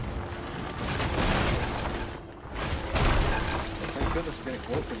 Thank goodness I'm getting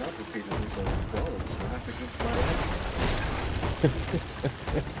woken up repeatedly so the ball is slapping into my ass.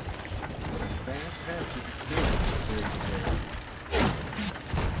 What a fantastic experience today.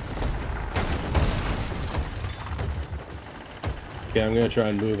 Okay, I'm gonna try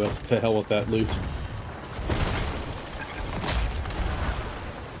and move us to hell with that loot.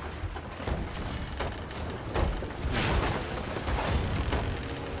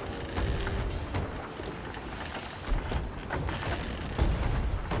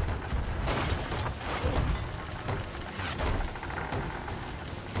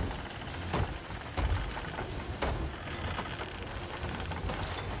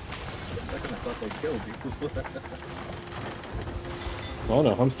 Second I thought they killed you. Oh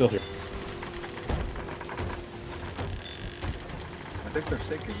no, I'm still here. I think they're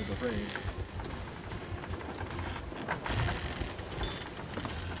sinking in the rain.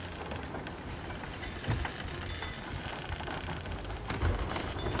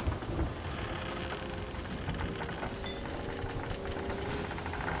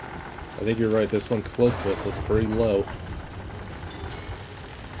 I think you're right. This one close to us looks pretty low.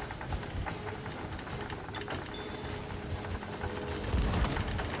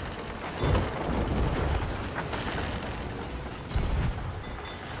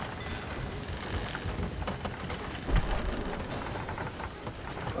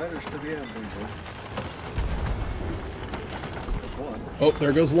 Ladders to the end, Lincoln. There's one. Oh,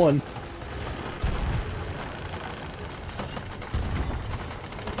 there goes one.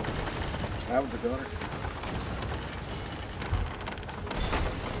 That one's a gunner.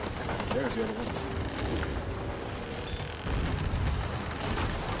 There's the other one.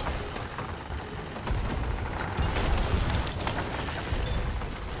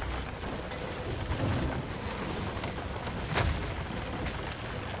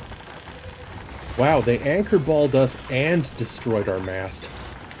 Wow, they anchor balled us and destroyed our mast.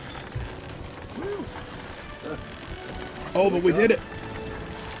 Woo! Oh, but we did it!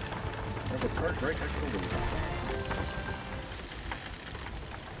 Have a cart right next to me.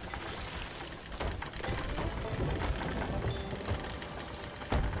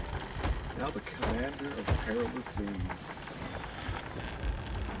 Now the commander of the perilous seas.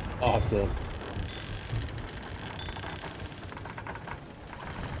 Awesome.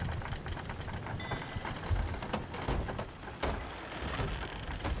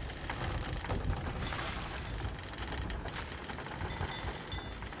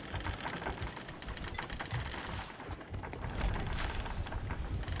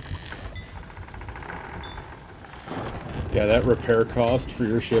 Yeah, that repair cost for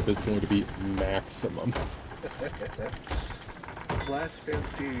your ship is going to be maximum. Class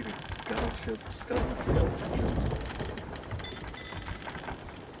 15 and skeleton ships.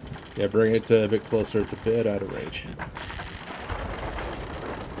 Yeah, bring it a bit closer. It's a bit out of range.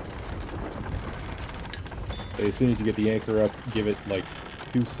 Okay, as soon as you get the anchor up, give it like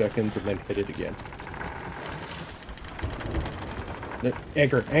 2 seconds and then hit it again. No,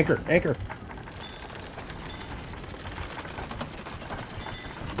 anchor, anchor, anchor!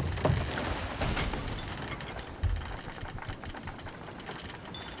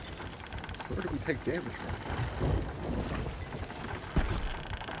 Where did we take damage from?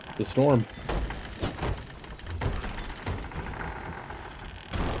 The storm.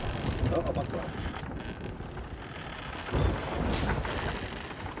 Oh, I'm on fire.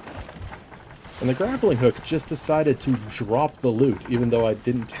 And the grappling hook just decided to drop the loot, even though I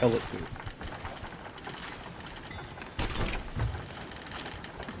didn't tell it to.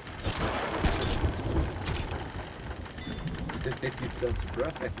 You sound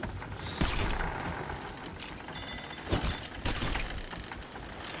surprised.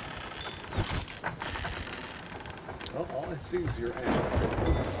 Well, all I see is your ass.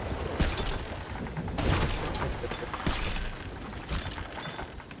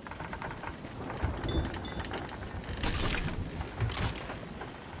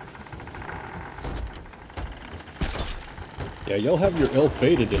 Yeah, you'll have your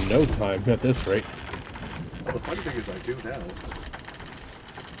ill-fated in no time at this rate. Well, the funny thing is I do now.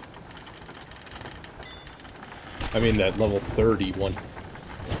 I mean, that level 30 one. Wow,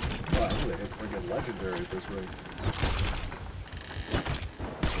 I'm gonna hit friggin' legendary at this rate.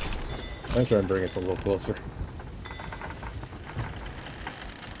 I'm trying to bring us a little closer.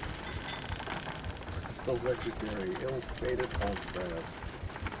 The legendary ill-fated Honkcraft.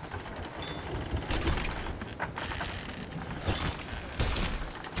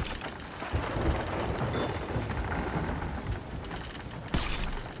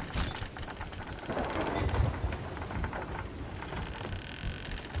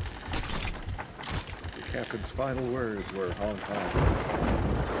 The captain's final words were Hong Kong.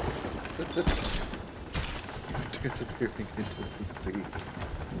 Disappearing into the sea.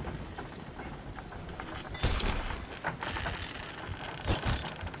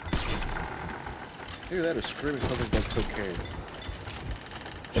 Either that or screaming something about cocaine.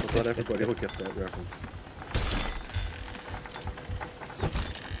 So not everybody will get that reference.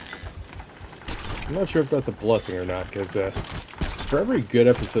 I'm not sure if that's a blessing or not, because for every good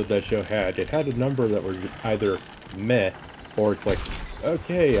episode that show had, it had a number that were either meh, or it's like,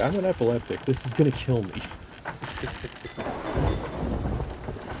 okay, I'm an epileptic, this is gonna kill me.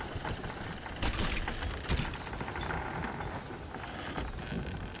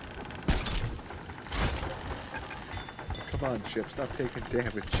 Come on, ship, stop taking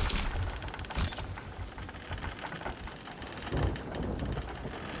damage.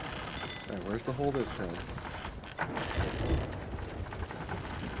 Alright, where's the hole this time?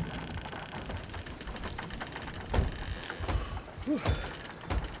 Whew.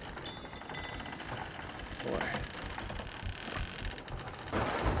 Boy.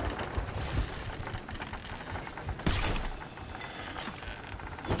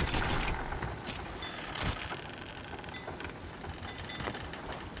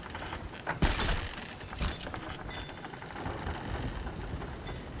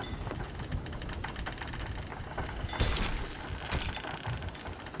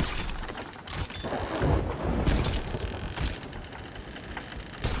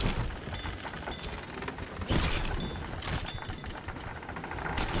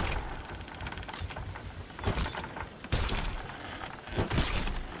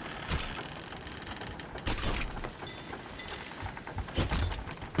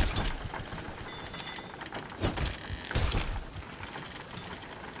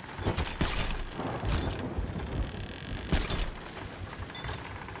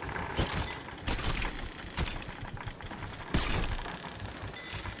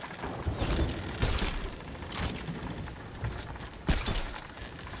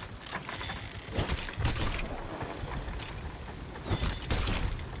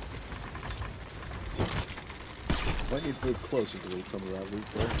 Might need to move closer to leave some of that loot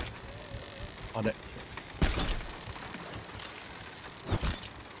there. On it.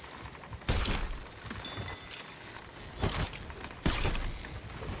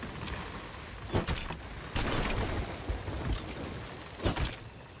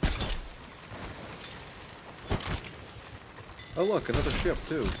 Oh look, another ship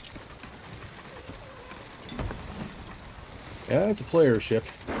too. Yeah, that's a player ship.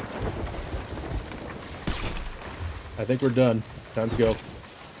 I think we're done. Time to go.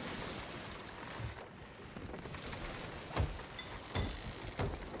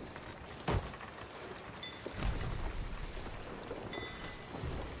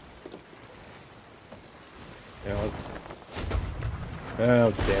 Yeah, let's...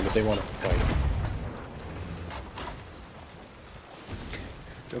 Oh, damn it, they want to fight.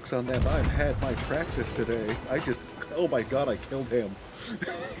 Joke's on them, I've had my practice today. Oh my god, I killed him.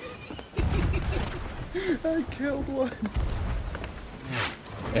 I killed one.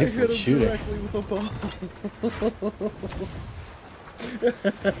 Excellent I hit him shooting. directly with a ball.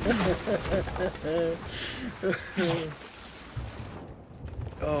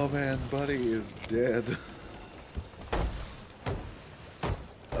 Oh man, buddy is dead.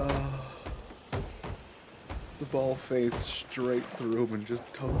 The ball phased straight through him and just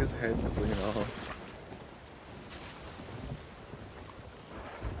took his head clean off.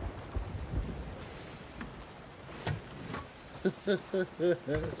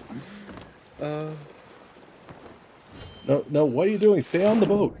 No, what are you doing? Stay on the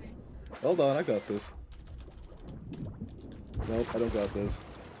boat. Hold on, I got this. Nope, I don't got this.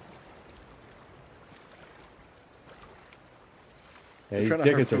 Yeah, these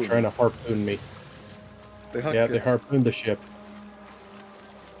tickets are trying to harpoon me. They harpooned the ship.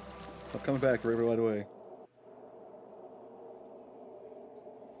 I'm coming back right away.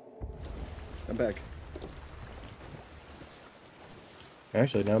 I'm back.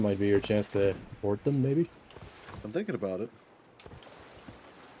 Actually, now might be your chance to board them, maybe? I'm thinking about it.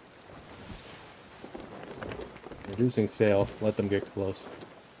 Reducing sail. Let them get close.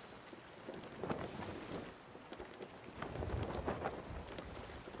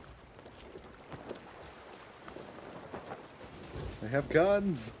 I have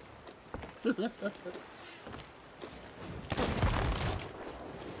guns!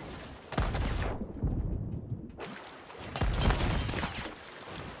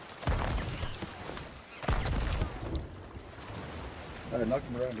 Alright, knock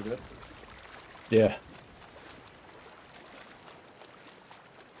him around a bit. Yeah.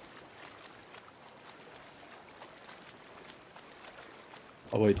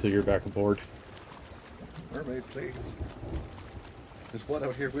 I'll wait till you're back aboard. Mermaid, please. There's one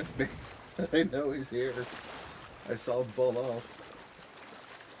out here with me. I know he's here. I saw him fall off.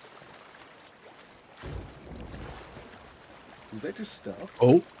 Did they just stop?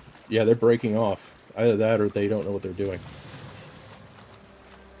 Oh, yeah, they're breaking off. Either that or they don't know what they're doing.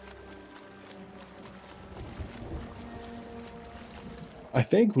 I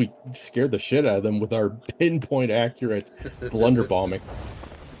think we scared the shit out of them with our pinpoint accurate blunder bombing.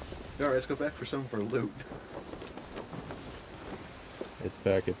 Alright, let's go back for some of our loot. It's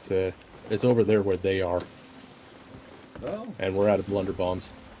back. It's over there where they are. Oh. And we're out of blunder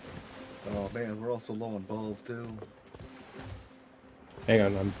bombs. Oh man, we're also low on balls too. Hang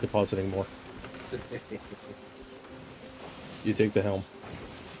on, I'm depositing more. You take the helm.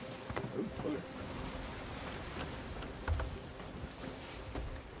 Okay.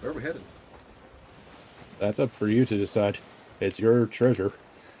 Where are we headed? That's up for you to decide. It's your treasure.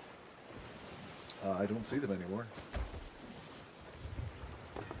 I don't see them anymore.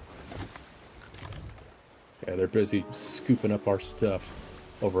 Yeah, they're busy scooping up our stuff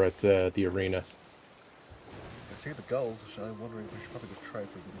over at the arena. I see the gulls, so I'm wondering if we should probably go try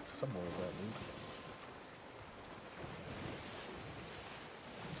for some more of that loot.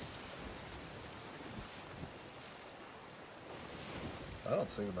 I don't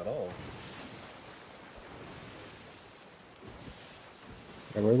see them at all.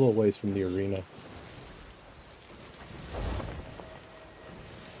 Yeah, we're a little ways from the arena.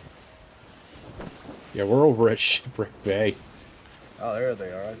 Yeah, we're over at Shipwreck Bay. Oh, there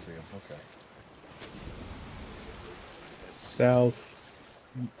they are. I see them. Okay.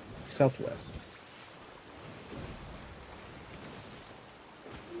 Southwest.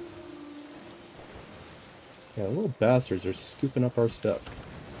 Yeah, the little bastards are scooping up our stuff.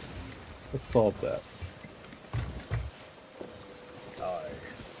 Let's solve that. Aye.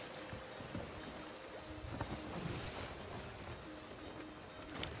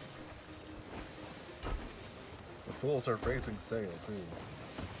 The fools are raising sail too.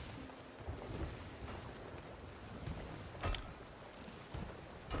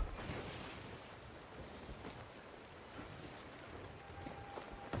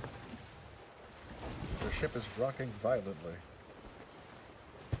 ship is rocking violently.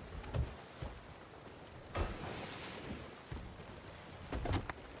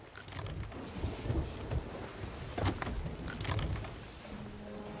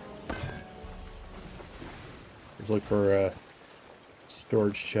 Let's look for a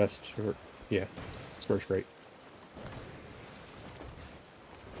storage chest, or yeah, storage crate.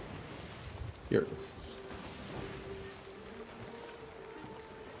 Here it is.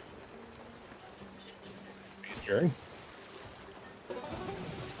 Are you steering?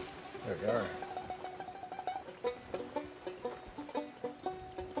 There we are.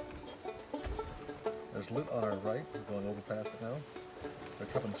 There's loot on our right. We're going over past it now. They're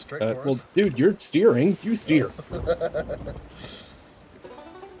coming straight for Well, us. dude, you're steering. You steer. They're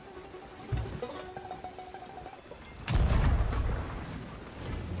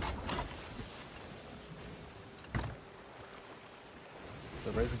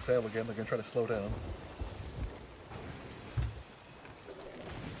raising sail again. They're going to try to slow down.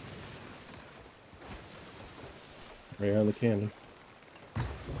 Right on the cannon.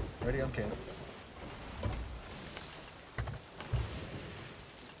 Ready on cannon.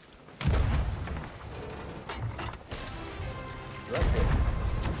 Direct hit.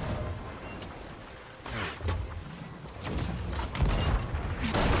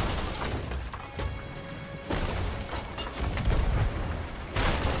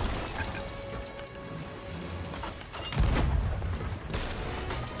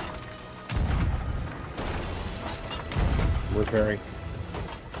 Repairing.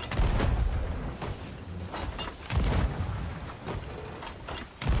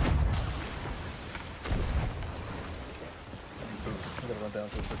 I'm going to run down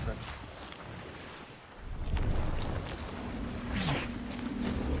for a quick second.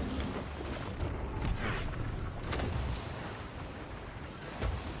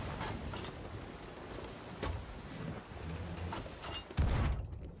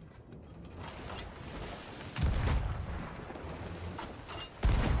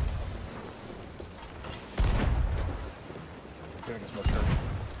 Giving us more turn.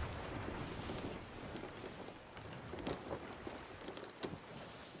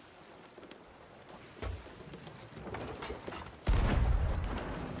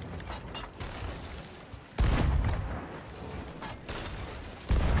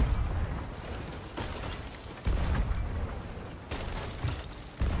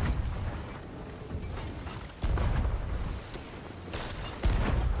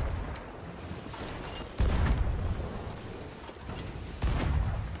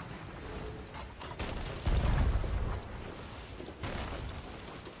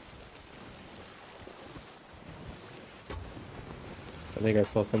 I think I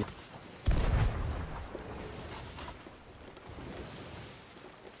saw some.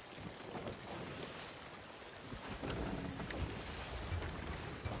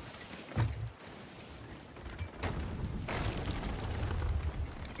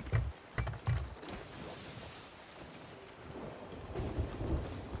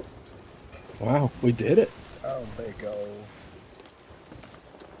 Wow, we did it. Down they go.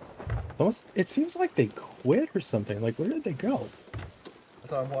 It's almost, it seems like they quit or something. Like, where did they go?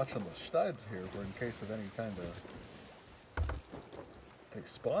 So I'm watching the studs here for in case of any kind of any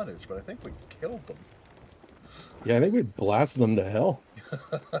spawnage, but I think we killed them. Yeah, I think we blasted them to hell.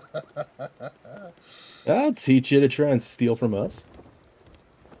 I'll teach you to try and steal from us.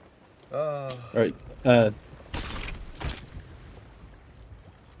 All right. Turning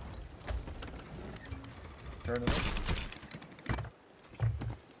it.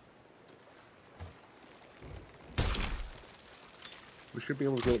 We should be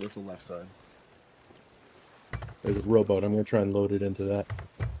able to go with the left side. There's a rowboat. I'm going to try and load it into that.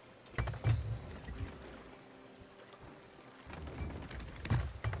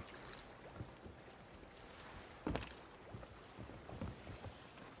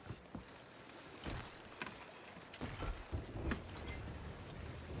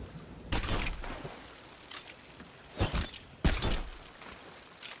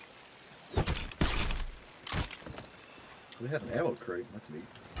 We have an ammo crate. That's neat.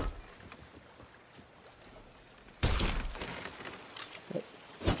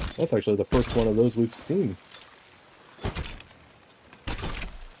 That's actually the first one of those we've seen.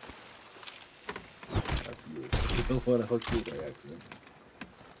 That's good. You don't want to hook you by accident.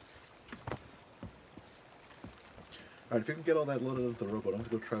 Alright, if you can get all that loaded into the rowboat, I'm going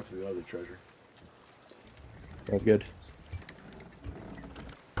to go try for the other treasure. That's good.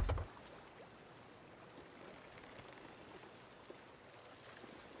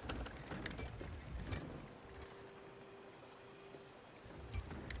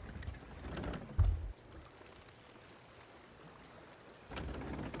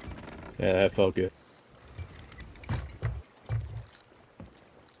 Yeah, that felt good.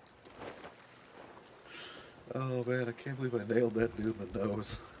 Oh man, I can't believe I nailed that dude in the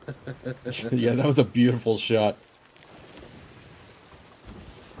nose. Yeah, that was a beautiful shot.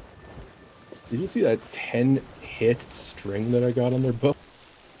 Did you see that 10-hit string that I got on their bow?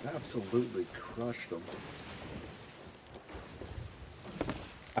 Absolutely crushed him.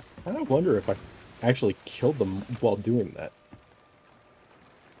 I kind of wonder if I actually killed them while doing that.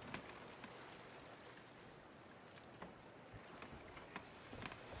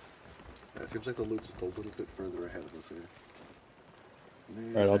 Yeah, it seems like the loot's just a little bit further ahead of us here.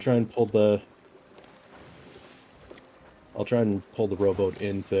 Alright, I'll try and pull the... I'll try and pull the rowboat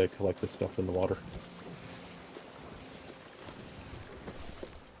in to collect the stuff in the water.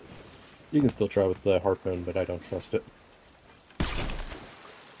 You can still try with the harpoon, but I don't trust it.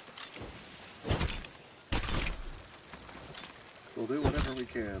 We'll do whatever we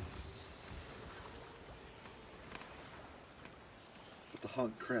can. But the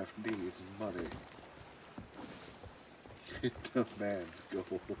Honkcraft needs money. It demands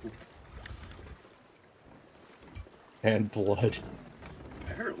gold. And blood.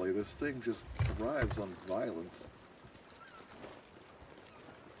 Apparently this thing just thrives on violence.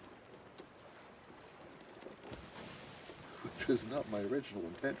 Which is not my original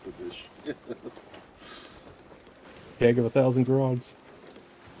intent for this shit. Keg of 1,000 grogs.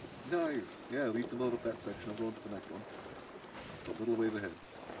 Nice. Yeah, you can load up that section. I'll go on to the next one. A little ways ahead.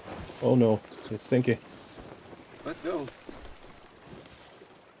 Oh no, it's sinking. But no.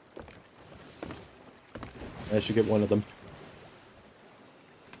 I should get one of them.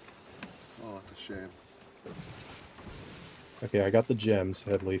 Oh, that's a shame. Okay, I got the gems,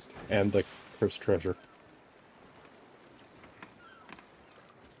 at least, and the cursed treasure.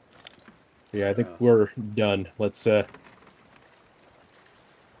 Yeah, I think we're done. Let's, hook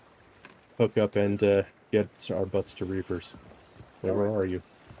up and, get our butts to Reapers. Where are you?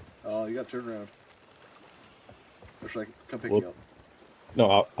 Oh, you gotta turn around. Or should I come pick Whoops. you up?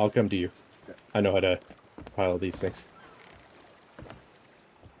 No, I'll come to you. Okay. I know how to pile these things.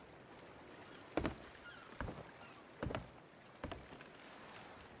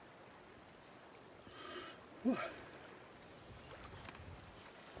 Oh,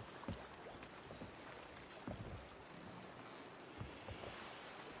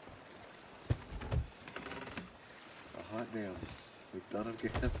 hot damn. We've done it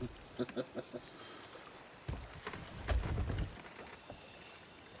again.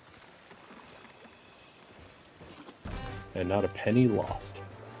 And not a penny lost.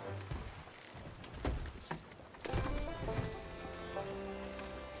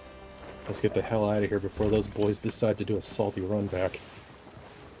 Let's get the hell out of here before those boys decide to do a salty run back.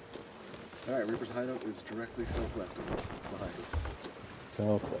 Alright, Reaper's hideout is directly southwest of us, behind us.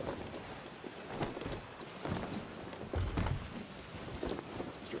 Southwest.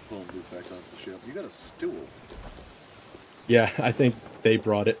 Start pulling loot back onto the ship. You got a stool. Yeah, I think they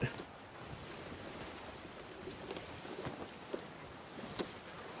brought it.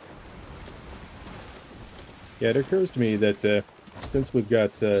 Yeah, it occurs to me that since we've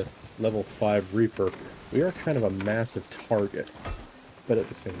got level 5 Reaper, we are kind of a massive target. But at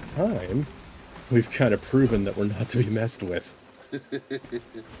the same time, we've kind of proven that we're not to be messed with. We've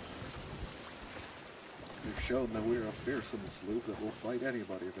shown that we're a fearsome sloop that will fight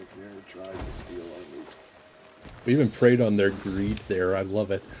anybody that dare tries to steal our loot. We even preyed on their greed there. I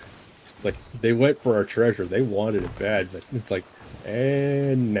love it. Like, they went for our treasure. They wanted it bad, but it's like,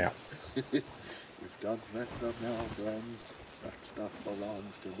 and now. We've done messed up now, friends. That stuff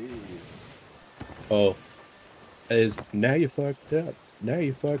belongs to me. Oh, now you fucked up. Now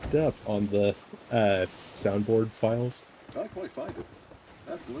you fucked up on the soundboard files. I quite find it.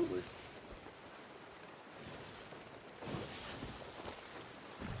 Absolutely.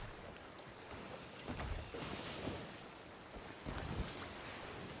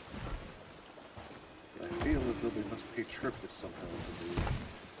 I feel as though we must pay tribute somehow to the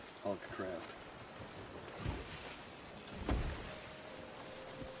Honkcraft.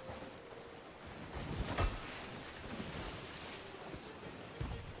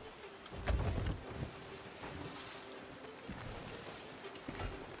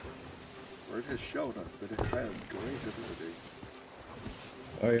 Or it has shown us that it has great ability.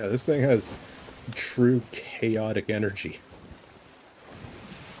 Oh yeah, this thing has true chaotic energy.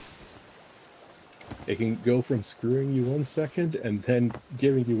 It can go from screwing you 1 second and then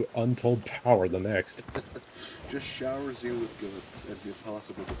giving you untold power the next. Just showers you with goods and the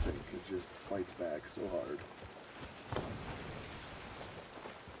impossible to sink. It just fights back so hard.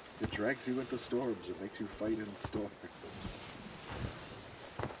 It drags you into storms and makes you fight in storms.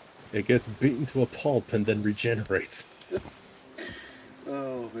 It gets beaten to a pulp and then regenerates.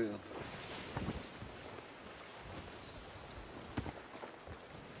 Oh, man.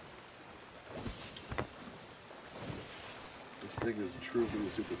 This thing is truly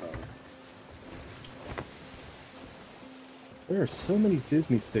a superpower. There are so many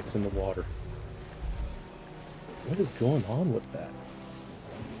Disney sticks in the water. What is going on with that?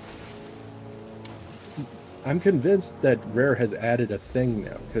 I'm convinced that Rare has added a thing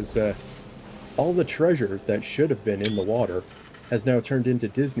now, because all the treasure that should have been in the water has now turned into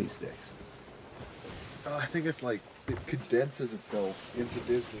Disney sticks. I think it's like, it condenses itself into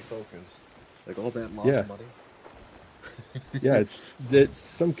Disney focus. Like all that lost Yeah. money. Yeah, it's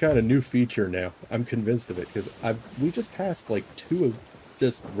some kind of new feature now. I'm convinced of it, because we just passed like 2 of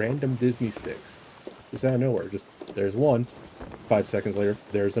just random Disney sticks. Just out of nowhere. Just, there's one. 5 seconds later,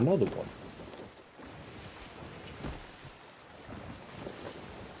 there's another one.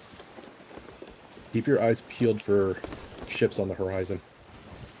 Keep your eyes peeled for ships on the horizon.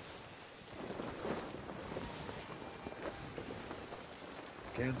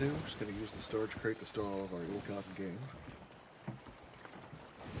 Can do. Just gonna use the storage crate to store all of our ill-gotten gains.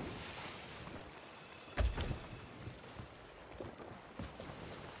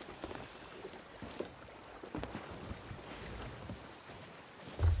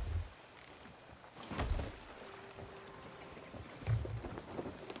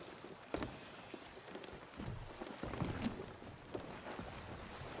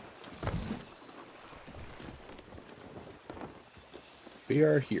 We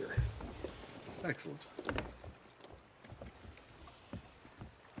are here. Excellent.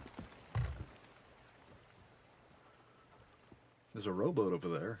 There's a rowboat over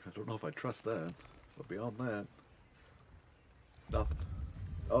there. I don't know if I trust that. But beyond that, nothing.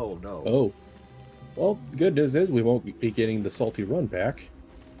 Oh, no. Oh. Well, the good news is we won't be getting the salty run back.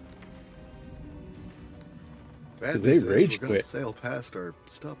 Bad 'Cause they news is rage we're gonna quit. sail past our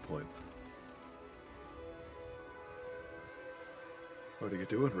stop point. What are you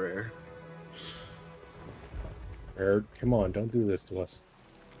doing, Rare? Rare, come on, don't do this to us.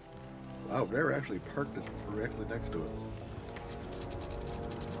 Wow, Rare actually parked us directly next to it.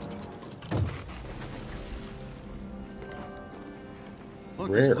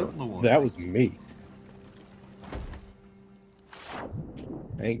 Look, there's Rare, loot in the water. that was me.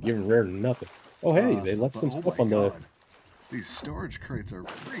 I ain't giving Rare nothing. Oh, hey, they left some stuff on the... These storage crates are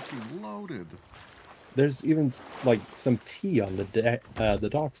freaking loaded. There's even, like, some tea on the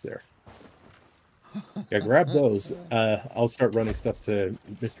docks there. Yeah, grab those. I'll start running stuff to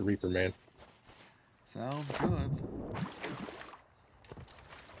Mr. Reaper Man. Sounds good.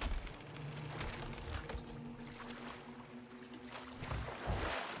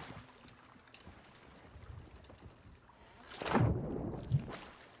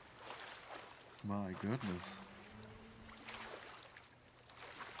 My goodness.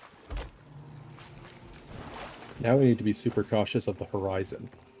 Now we need to be super cautious of the horizon.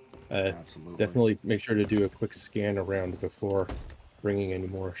 Absolutely. Definitely make sure to do a quick scan around before bringing any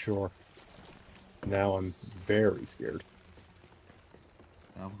more ashore. Now I'm very scared.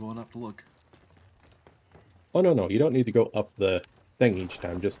 I'm going up to look. Oh, no, you don't need to go up the thing each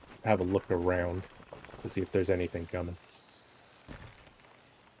time. Just have a look around to see if there's anything coming.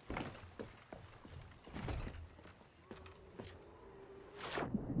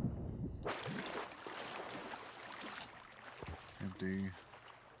 Empty.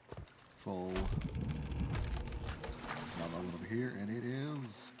 Full. Not one over here, and it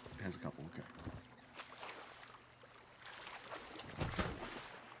is... It has a couple, okay.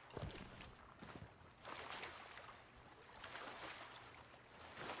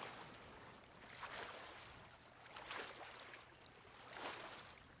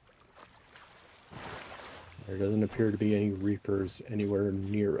 There doesn't appear to be any Reapers anywhere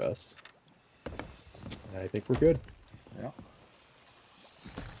near us. I think we're good. Yeah.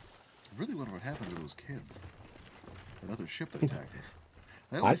 I really wonder what happened to those kids. That other ship that attacked us.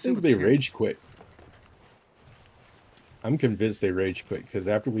 I always assume think it's they kids. rage quit. I'm convinced they rage quit, because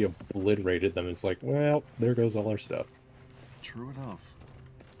after we obliterated them, it's like, well, there goes all our stuff. True enough.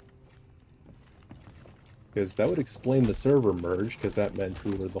 Because that would explain the server merge, because that meant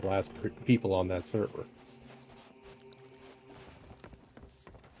we were the last people on that server.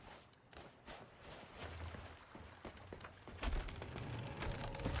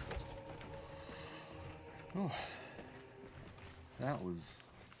 Oh, that was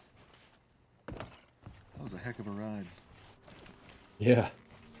a heck of a ride. Yeah.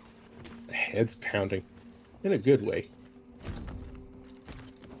 Head's pounding. In a good way.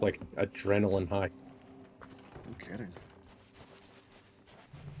 Like adrenaline high. No kidding.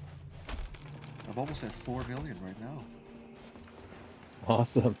 I'm almost at 4 million right now.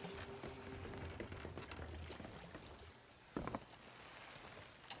 Awesome.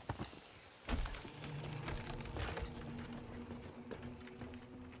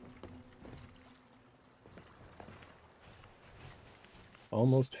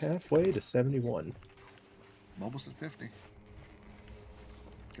 Almost halfway to 71. I'm almost at 50.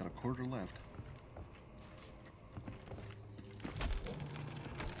 Got a quarter left.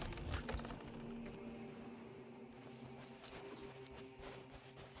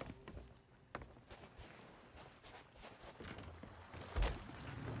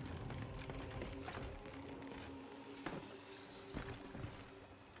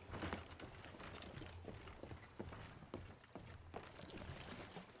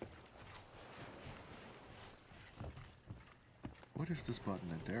 What is this button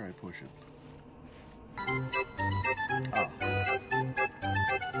and dare I push it? Ah.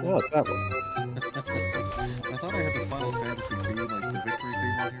 Oh, it's that one. I thought I had the Final Fantasy theme, like the victory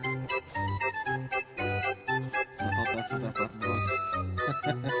theme on here. I thought that's what that button was.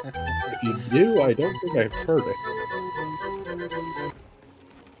 If you do, I don't think I've heard it.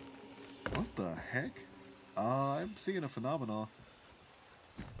 What the heck? I'm seeing a phenomenon.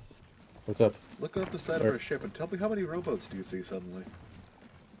 What's up? Look off the side of our ship and tell me how many rowboats do you see suddenly?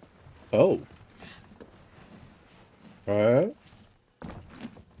 Oh. Alright.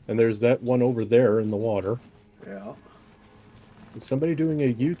 And there's that one over there in the water. Yeah. Is somebody doing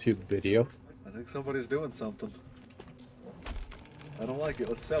a YouTube video? I think somebody's doing something. I don't like it.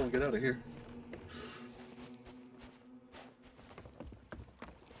 Let's sail and get out of here.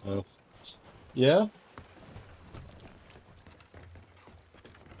 Oh. Yeah?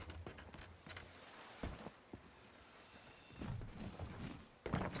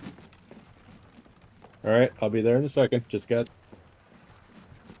 Alright, I'll be there in a second. Just got...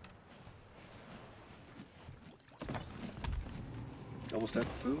 Almost out of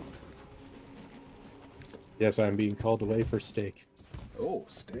food. Yes, I'm being called away for steak. Oh,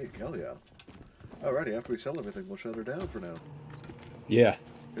 steak. Hell yeah. Alrighty, after we sell everything, we'll shut her down for now. Yeah.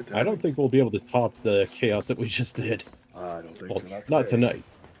 Good I don't timing. think we'll be able to top the chaos that we just did. I don't think Well, so. not tonight.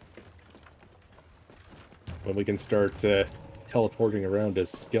 When we can start teleporting around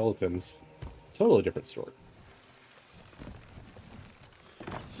as skeletons. Totally different story.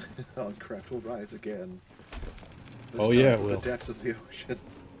 Honkcraft will rise again. This Oh, time yeah, from it will. the depths of the ocean.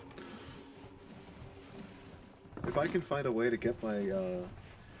 If I can find a way to get my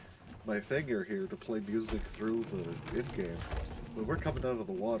my thinger here to play music through the in-game, when we're coming out of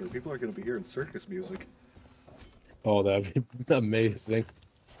the water, people are going to be hearing circus music. Oh, that'd be amazing.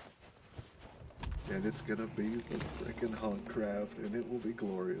 And it's going to be the frickin' Honkcraft, and it will be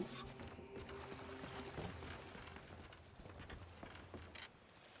glorious.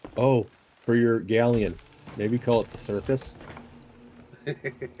 Oh, for your galleon. Maybe call it the circus.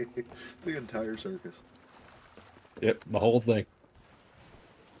 The entire circus. Yep, the whole thing.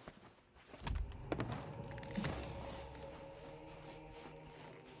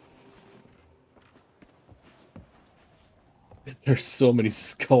 There's so many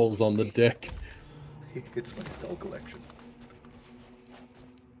skulls on the deck. It's my skull collection.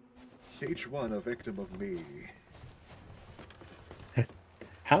 Each one a victim of me.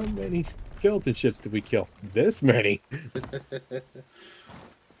 How many skeleton ships did we kill? This many.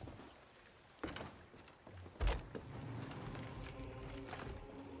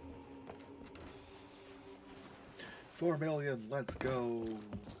 4 million, let's go.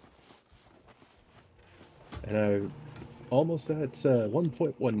 And I'm almost at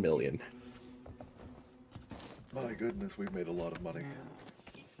 1.1 million. My goodness, we've made a lot of money.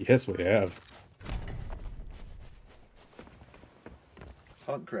 Yes, we have.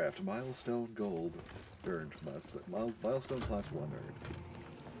 Honkcraft, milestone gold earned. Milestone class 1 earned.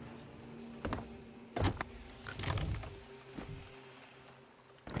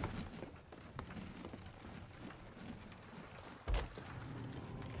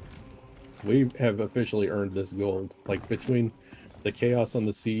 We have officially earned this gold. Like, between the chaos on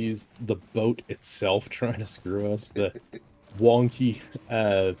the seas, the boat itself trying to screw us, the wonky,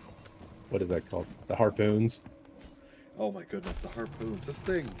 what is that called? The harpoons. Oh my goodness, the harpoons. This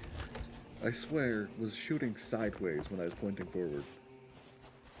thing, I swear, was shooting sideways when I was pointing forward.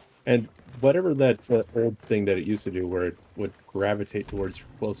 And whatever that old thing that it used to do where it would gravitate towards your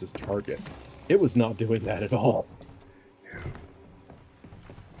closest target, it was not doing that at all. Yeah.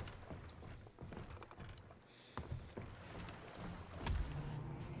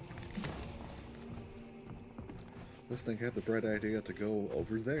 This thing had the bright idea to go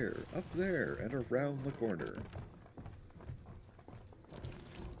over there, up there, and around the corner.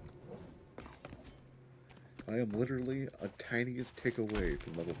 I am literally a tiniest tick away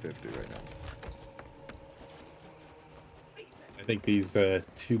from level 50 right now. I think these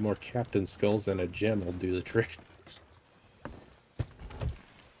 2 more captain skulls and a gem will do the trick.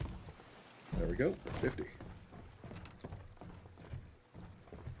 There we go, 50.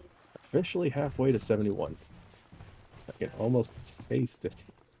 Officially halfway to 71. I can almost taste it.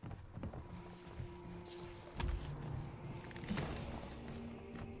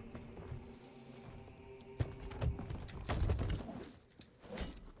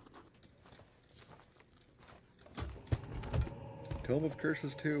 Tome of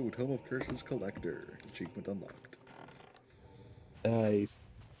Curses 2, Tome of Curses Collector. Achievement unlocked. Nice.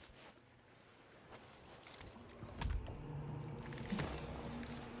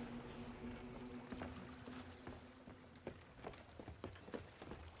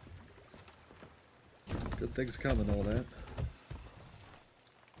 Good things coming, all that.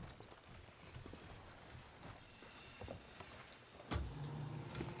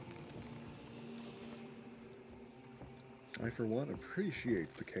 I, for one,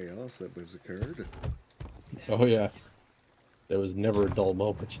 appreciate the chaos that has occurred. Oh yeah. There was never a dull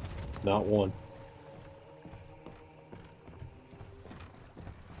moment. Not one.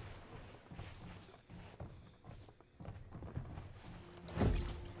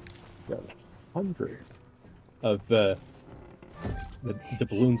 Got hundreds of the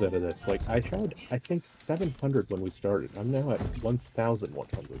balloons out of this. Like, I had, I think, 700 when we started. I'm now at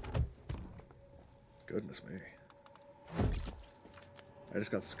 1,100. Goodness me. I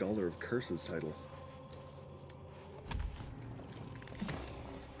just got Scholar of Curses title.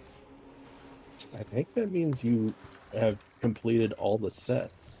 I think that means you have completed all the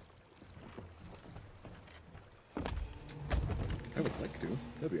sets. I would like to.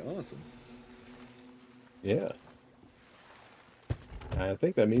 That'd be awesome. Yeah. I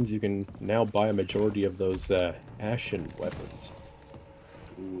think that means you can now buy a majority of those ashen weapons.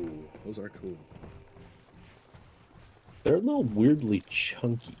 Ooh, those are cool. They're a little weirdly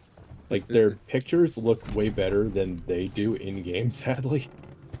chunky. Like, their pictures look way better than they do in-game, sadly.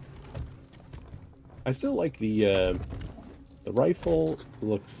 I still like the rifle.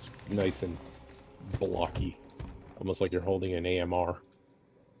 Looks nice and blocky. Almost like you're holding an AMR.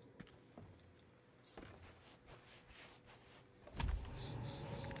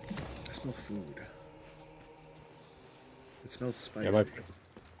 I smell food. It smells spicy. Yeah,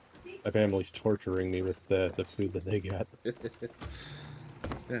 my family's torturing me with the food that they got. Yeah,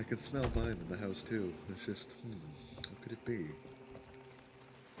 I can smell mine in the house too. It's just, what could it be?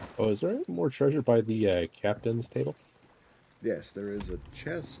 Oh, is there any more treasure by the captain's table? Yes, there is a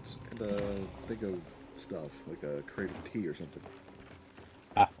chest and a thing of stuff, like a crate of tea or something.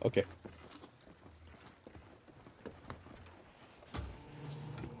 Ah, okay.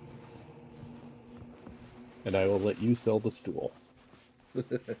 And I will let you sell the stool.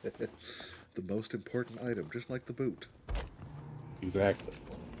 The most important item, just like the boot. Exactly.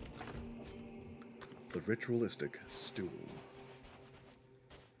 The ritualistic stool.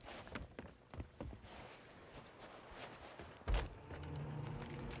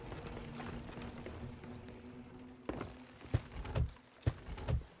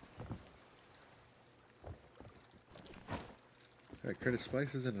 Alright, crate of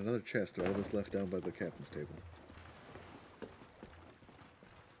spices and another chest. All that's left down by the captain's table.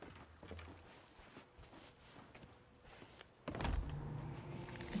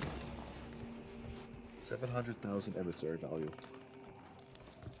 $700,000 emissary value.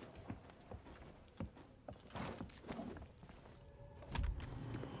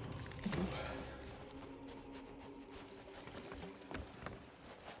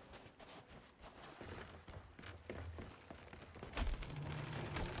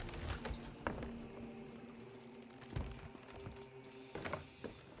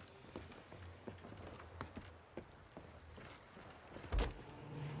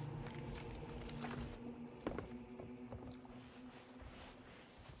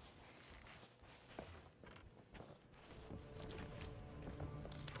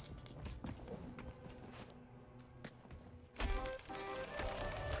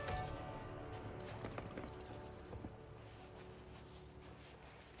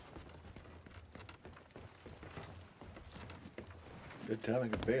 Good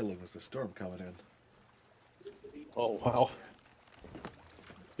timing of bailing as the storm coming in. Oh, wow.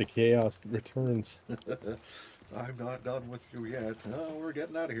 The chaos returns. I'm not done with you yet. Oh, we're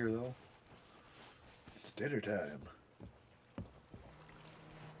getting out of here, though. It's dinner time.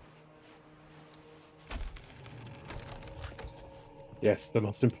 Yes, the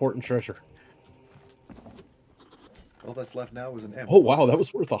most important treasure. All that's left now is an M. Oh, wow, that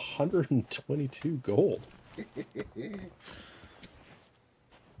was worth 122 gold.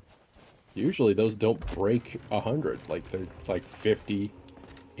 Usually those don't break 100. Like, they're like 50,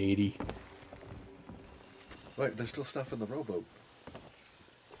 80. Right, there's still stuff in the rowboat.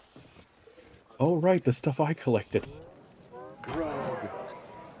 Oh, right, the stuff I collected. Grog.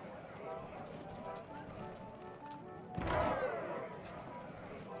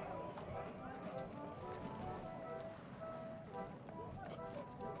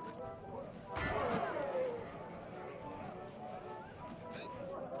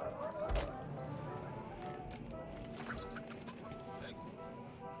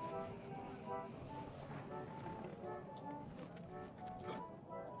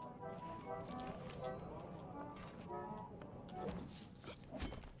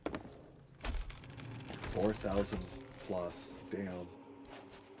 4,000 plus. Damn.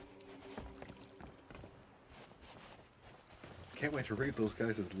 Can't wait to read those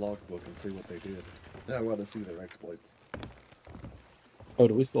guys' logbook and see what they did. Now I want to see their exploits. Oh,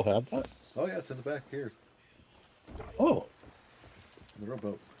 do we still have that? Oh yeah, it's in the back here. Oh. In the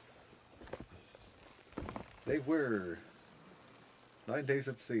rowboat. They were 9 days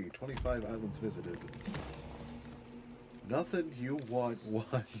at sea, 25 islands visited. Nothing You Want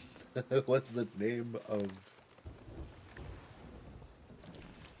One. What's the name of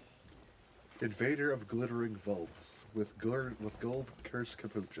Invader of Glittering Vaults with gold cursed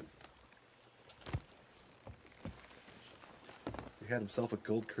capuchin. He had himself a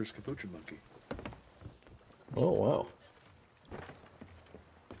gold cursed capuchin monkey. Oh, wow.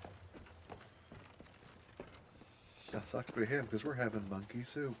 That sucks to be him because we're having monkey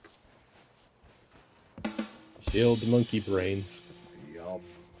soup. Shield the monkey brains. Yum.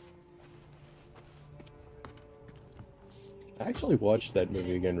 I actually watched that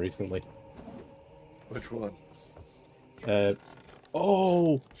movie again recently. Which one?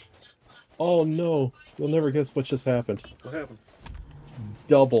 Oh! Oh no! You'll never guess what just happened. What happened?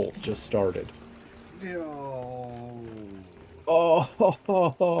 Double just started. No. Oh,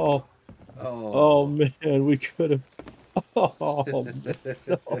 oh, Oh. man, we could have. Oh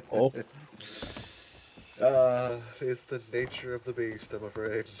no! It's the nature of the beast, I'm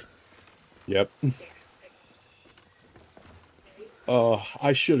afraid. Yep. Oh,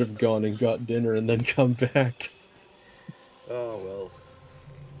 I should have gone and got dinner and then come back. Oh well.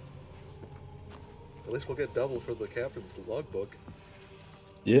 At least we'll get double for the captain's logbook.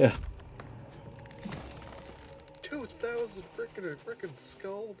 Yeah. 2,000 frickin'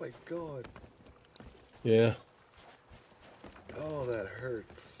 skull, my god. Yeah. Oh, that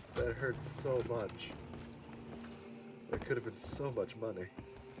hurts. That hurts so much. That could have been so much money.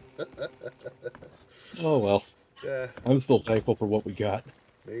 Oh well. Yeah, I'm still thankful for what we got.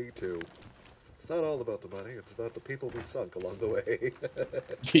 me too. It's not all about the money, it's about the people we sunk along the way.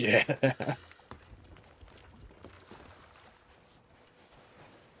 Yeah.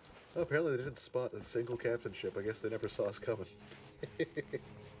 Oh, apparently they didn't spot a single captain ship. I guess they never saw us coming.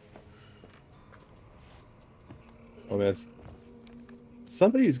 Oh man,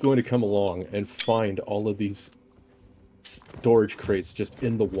 somebody's going to come along and find all of these storage crates just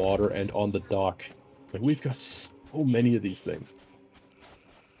in the water and on the dock. Like, we've got so many of these things.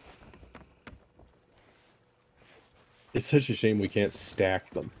 It's such a shame we can't stack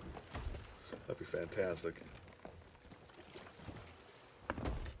them. That'd be fantastic.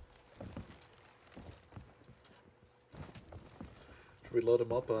 Should we load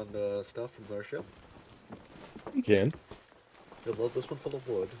them up on stuff from our ship? We can. We'll load this one full of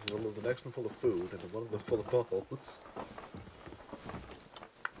wood, we'll load the next one full of food, and then one of them full of balls.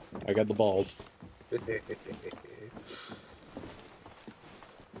 I got the balls.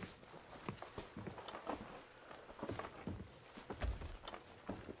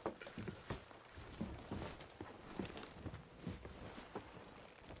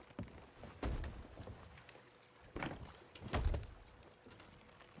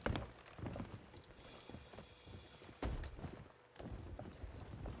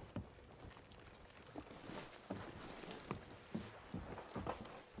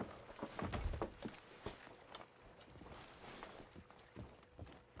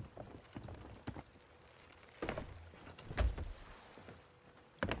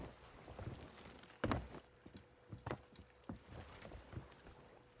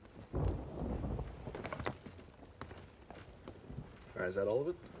 Alright, is that all of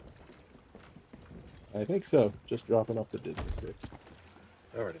it? I think so. Just dropping off the Disney sticks.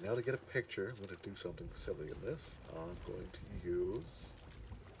 Alrighty, now to get a picture, I'm going to do something silly in this. I'm going to use...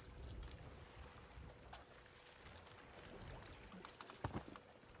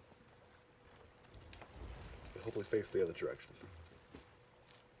 hopefully face the other direction.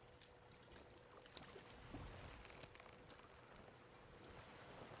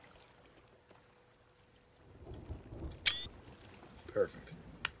 Perfect.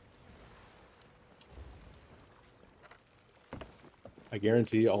 I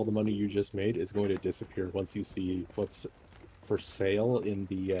guarantee all the money you just made is going to disappear once you see what's for sale in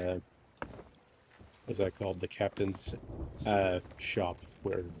the what's that called? The captain's shop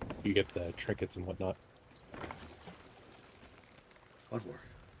where you get the trinkets and whatnot. One more.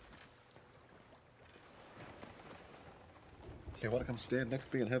 Okay, want to come stand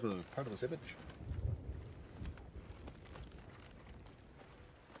next to me and have a part of this image?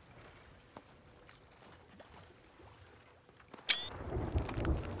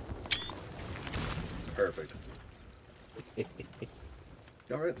 Perfect.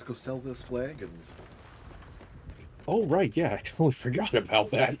 Alright, let's go sell this flag and Oh, right, yeah, I totally forgot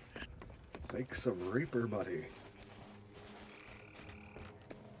about that. make some Reaper money.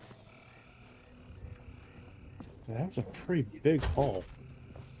 That's a pretty big haul.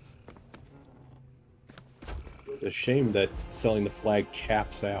 It's a shame that selling the flag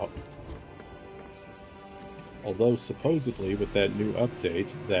caps out. Although, supposedly, with that new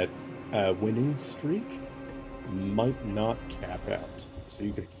update, that winning streak might not cap out. So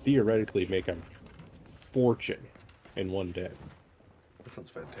you could theoretically make a fortune in one day. That sounds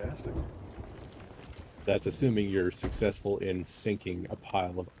fantastic. That's assuming you're successful in sinking a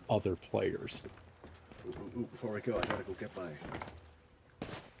pile of other players. Ooh, before we go, I gotta go get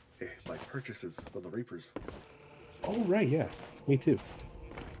my purchases from the Reapers. Oh, right, yeah. Me too.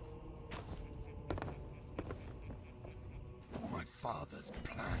 My father's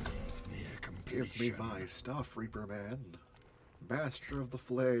plans near completion. Give me my stuff, Reaper Man. Master of the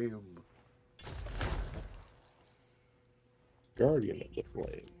Flame. Guardian of the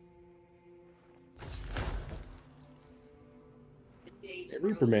Flame. Hey,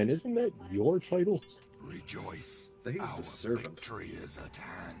 Reaper Man, isn't that your title? Rejoice. He's the Our servant. victory is at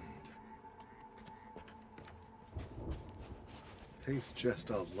hand. He's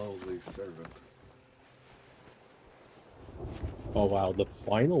just a lowly servant. Oh wow, the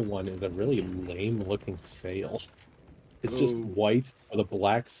final one is a really lame looking sail. It's just Oh. white with a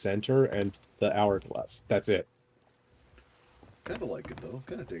black center and the hourglass. That's it. Kinda like it though,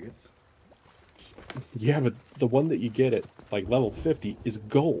 kinda dig it. Yeah, but the one that you get at like level 50 is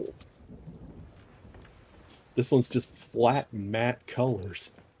gold. This one's just flat matte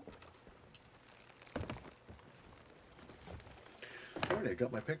colors. Alright, I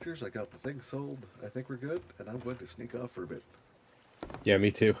got my pictures, I got the thing sold. I think we're good, and I'm going to sneak off for a bit. Yeah,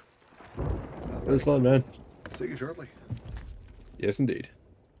 me too. Alright, It was fun, man. see you shortly. Yes, indeed.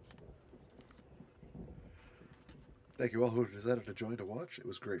 Thank you all who decided to join to watch. It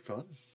was great fun.